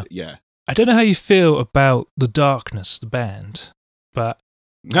music. I don't know how you feel about The Darkness, the band, but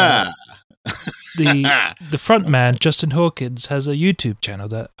Ah. The front man, Justin Hawkins, has a YouTube channel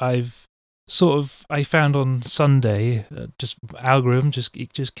that I found on Sunday. Just algorithm,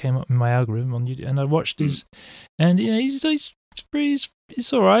 it just came up in my algorithm on YouTube, and I watched his, and he's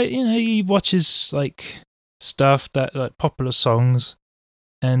all right. He watches like stuff that like popular songs,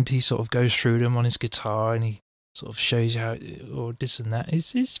 and he sort of goes through them on his guitar, and he sort of shows you how or this and that.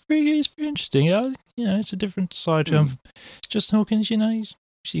 It's very interesting. It's a different side to him. Justin Hawkins, he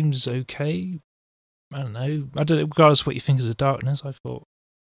seems okay. I don't know. Regardless of what you think of The Darkness, I thought,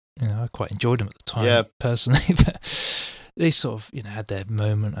 I quite enjoyed them at the time, personally. But they sort of, had their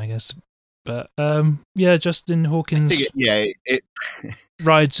moment, I guess. But Justin Hawkins, it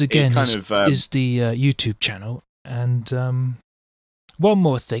Rides Again is the YouTube channel. And one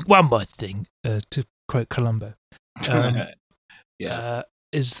more thing, to quote Columbo,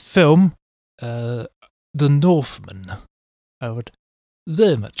 is film The Northman. I would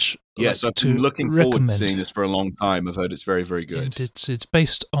very much. Yes, I've been looking forward to seeing this for a long time. I've heard it's very, very good. And it's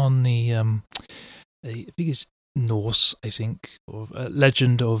based on the I think it's Norse, or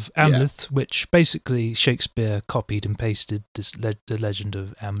legend of Amleth, which basically Shakespeare copied and pasted the legend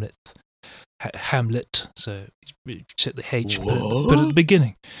of Amleth, Hamlet. So you set the H, but at the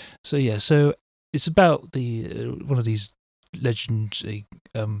beginning. So it's about one of these legendary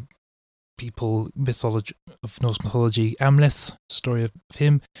people, mythology of Norse mythology, Amleth, story of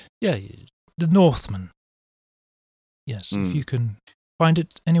him. Yeah, the Northman. Yes, if you can find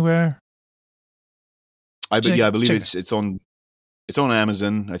it anywhere. I believe it's on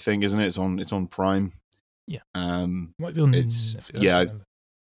Amazon, I think, isn't it? It's on Prime. Yeah. Might be on.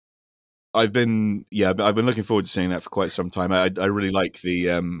 I've been looking forward to seeing that for quite some time. I really like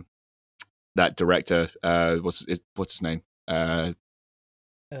the that director. What's his name?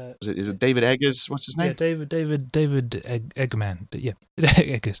 Is it David Eggers? What's his name? Yeah, David Eggman. Yeah,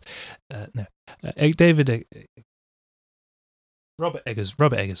 Eggers. No, David. Robert Eggers.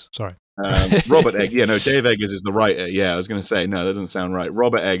 Sorry. Robert Eggers. Yeah, no, Dave Eggers is the writer. Yeah, I was going to say no, that doesn't sound right.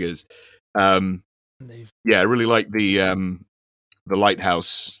 Robert Eggers. I really like the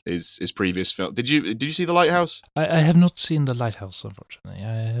Lighthouse. His previous film. Did you see The Lighthouse? I have not seen The Lighthouse, unfortunately.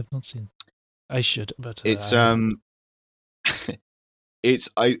 I have not seen. I should, but it's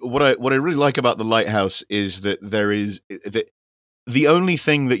what I really like about The Lighthouse is that there is the only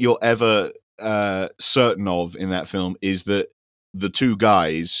thing that you're ever certain of in that film is that the two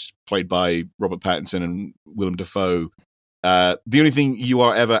guys played by Robert Pattinson and Willem Dafoe, the only thing you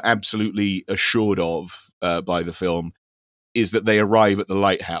are ever absolutely assured of by the film is that they arrive at the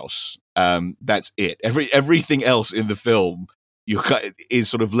lighthouse. That's it. Everything else in the film is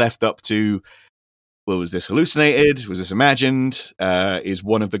sort of left up to, well, was this hallucinated? Was this imagined? Is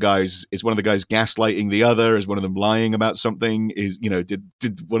one of the guys gaslighting the other? Is one of them lying about something?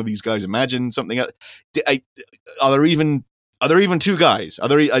 Did one of these guys imagine something? Are there even two guys? Are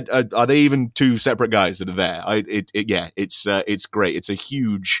they even two separate guys that are there? It's great. It's a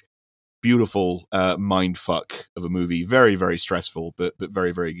huge, beautiful mind fuck of a movie. Very, very stressful, but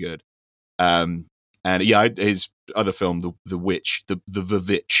very, very good. His other film, The Witch, the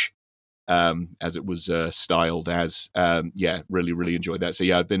Witch, as it was styled as. Really, really enjoyed that. So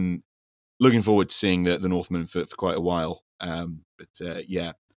I've been looking forward to seeing the Northman for quite a while. So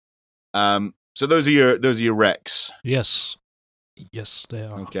those are your recs. Yes, they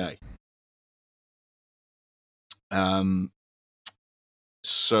are. Okay.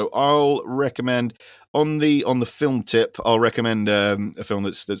 So I'll recommend on the film tip. I'll recommend a film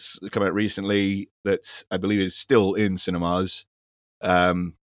that's come out recently that I believe is still in cinemas,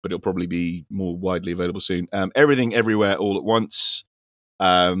 but it'll probably be more widely available soon. Everything, Everywhere, All at Once.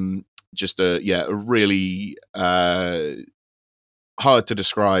 Just a really hard to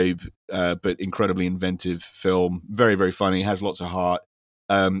describe, but incredibly inventive film. Very, very funny. Has lots of heart.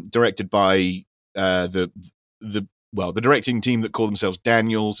 Directed by the directing team that call themselves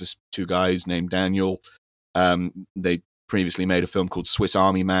Daniels. There's two guys named Daniel. They previously made a film called Swiss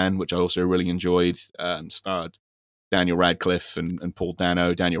Army Man, which I also really enjoyed. Starred Daniel Radcliffe and Paul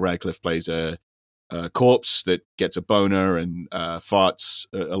Dano. Daniel Radcliffe plays a corpse that gets a boner and farts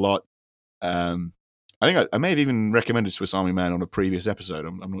a lot. I think I may have even recommended Swiss Army Man on a previous episode.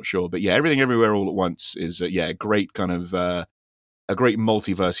 I'm not sure, but Everything Everywhere All at Once is a great kind of a great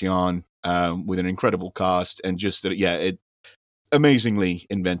multiverse yarn with an incredible cast and just amazingly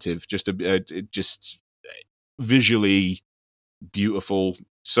inventive. Just visually beautiful.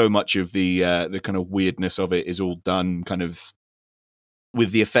 So much of the kind of weirdness of it is all done kind of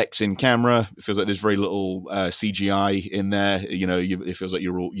with the effects in camera. It feels like there's very little CGI in there. It feels like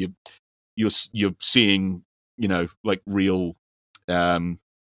you're seeing, like real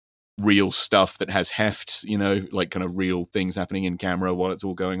real stuff that has heft, you know, like kind of real things happening in camera while it's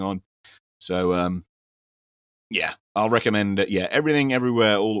all going on. So, yeah, I'll recommend it. Yeah, Everything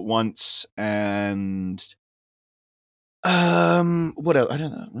Everywhere All at Once. And what else? I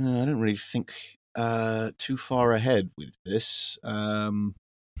don't know. I don't really think too far ahead with this. I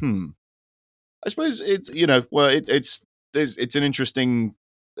suppose it's, you know, well, it's an interesting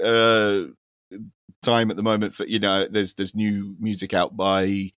time at the moment for, you know, there's new music out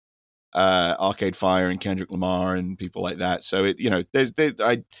by Arcade Fire and Kendrick Lamar and people like that. So it, you know,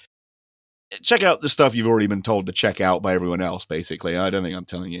 I check out the stuff you've already been told to check out by everyone else. Basically, I don't think I'm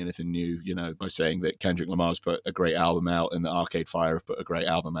telling you anything new, you know, by saying that Kendrick Lamar's put a great album out and that Arcade Fire have put a great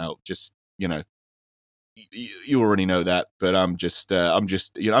album out. Just, you know, you already know that, but I'm just, you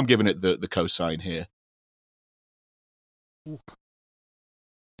know, I'm giving it the cosign here. Ooh.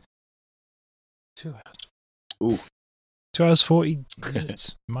 2 hours. Ooh. 2 hours 40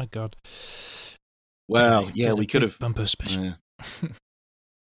 minutes. My God. Well, Okay, yeah, we could have bumper special.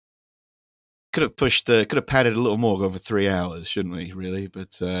 Could have padded a little more over 3 hours, shouldn't we? Really,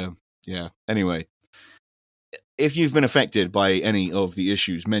 but yeah. Anyway, if you've been affected by any of the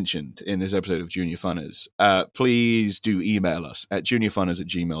issues mentioned in this episode of Junior Funners, please do email us at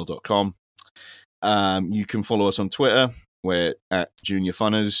juniorfunners@gmail.com. You can follow us on Twitter. We're at Junior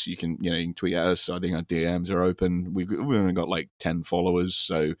Funners. You can tweet at us. I think our DMs are open. We've only got like 10 followers,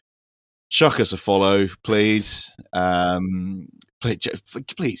 so chuck us a follow, please.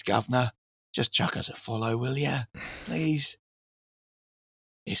 Please, Governor, just chuck us a follow, will you? Please.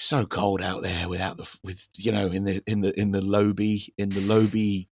 It's so cold out there in the Lobby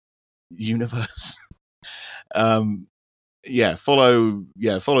universe. Follow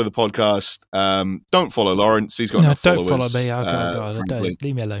the podcast. Don't follow Lawrence. He's got no followers. Don't follow me. I've not got it. Don't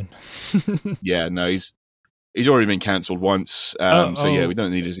leave me alone. Yeah, no, he's already been cancelled once. So yeah, we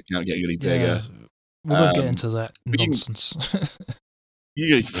don't need his account to get any bigger. We won't get into that nonsense.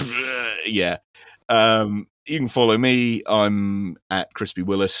 Yeah. You can follow me. I'm at Crispy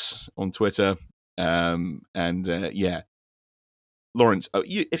Willis on Twitter. Lawrence,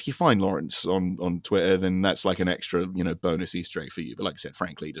 if you find Lawrence on Twitter, then that's like an extra, bonus Easter egg for you. But like I said,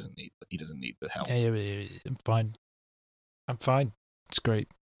 frankly, he doesn't need the help. Yeah, I'm fine. It's great.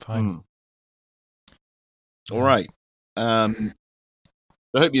 Fine. All right. I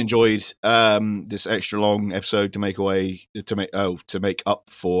hope you enjoyed this extra long episode to make up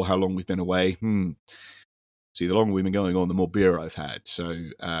for how long we've been away. See, the longer we've been going on, the more beer I've had. So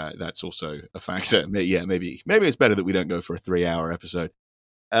that's also a factor. Yeah, maybe it's better that we don't go for a 3-hour episode.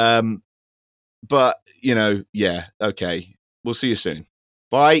 But, yeah, okay. We'll see you soon.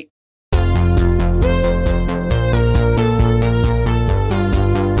 Bye.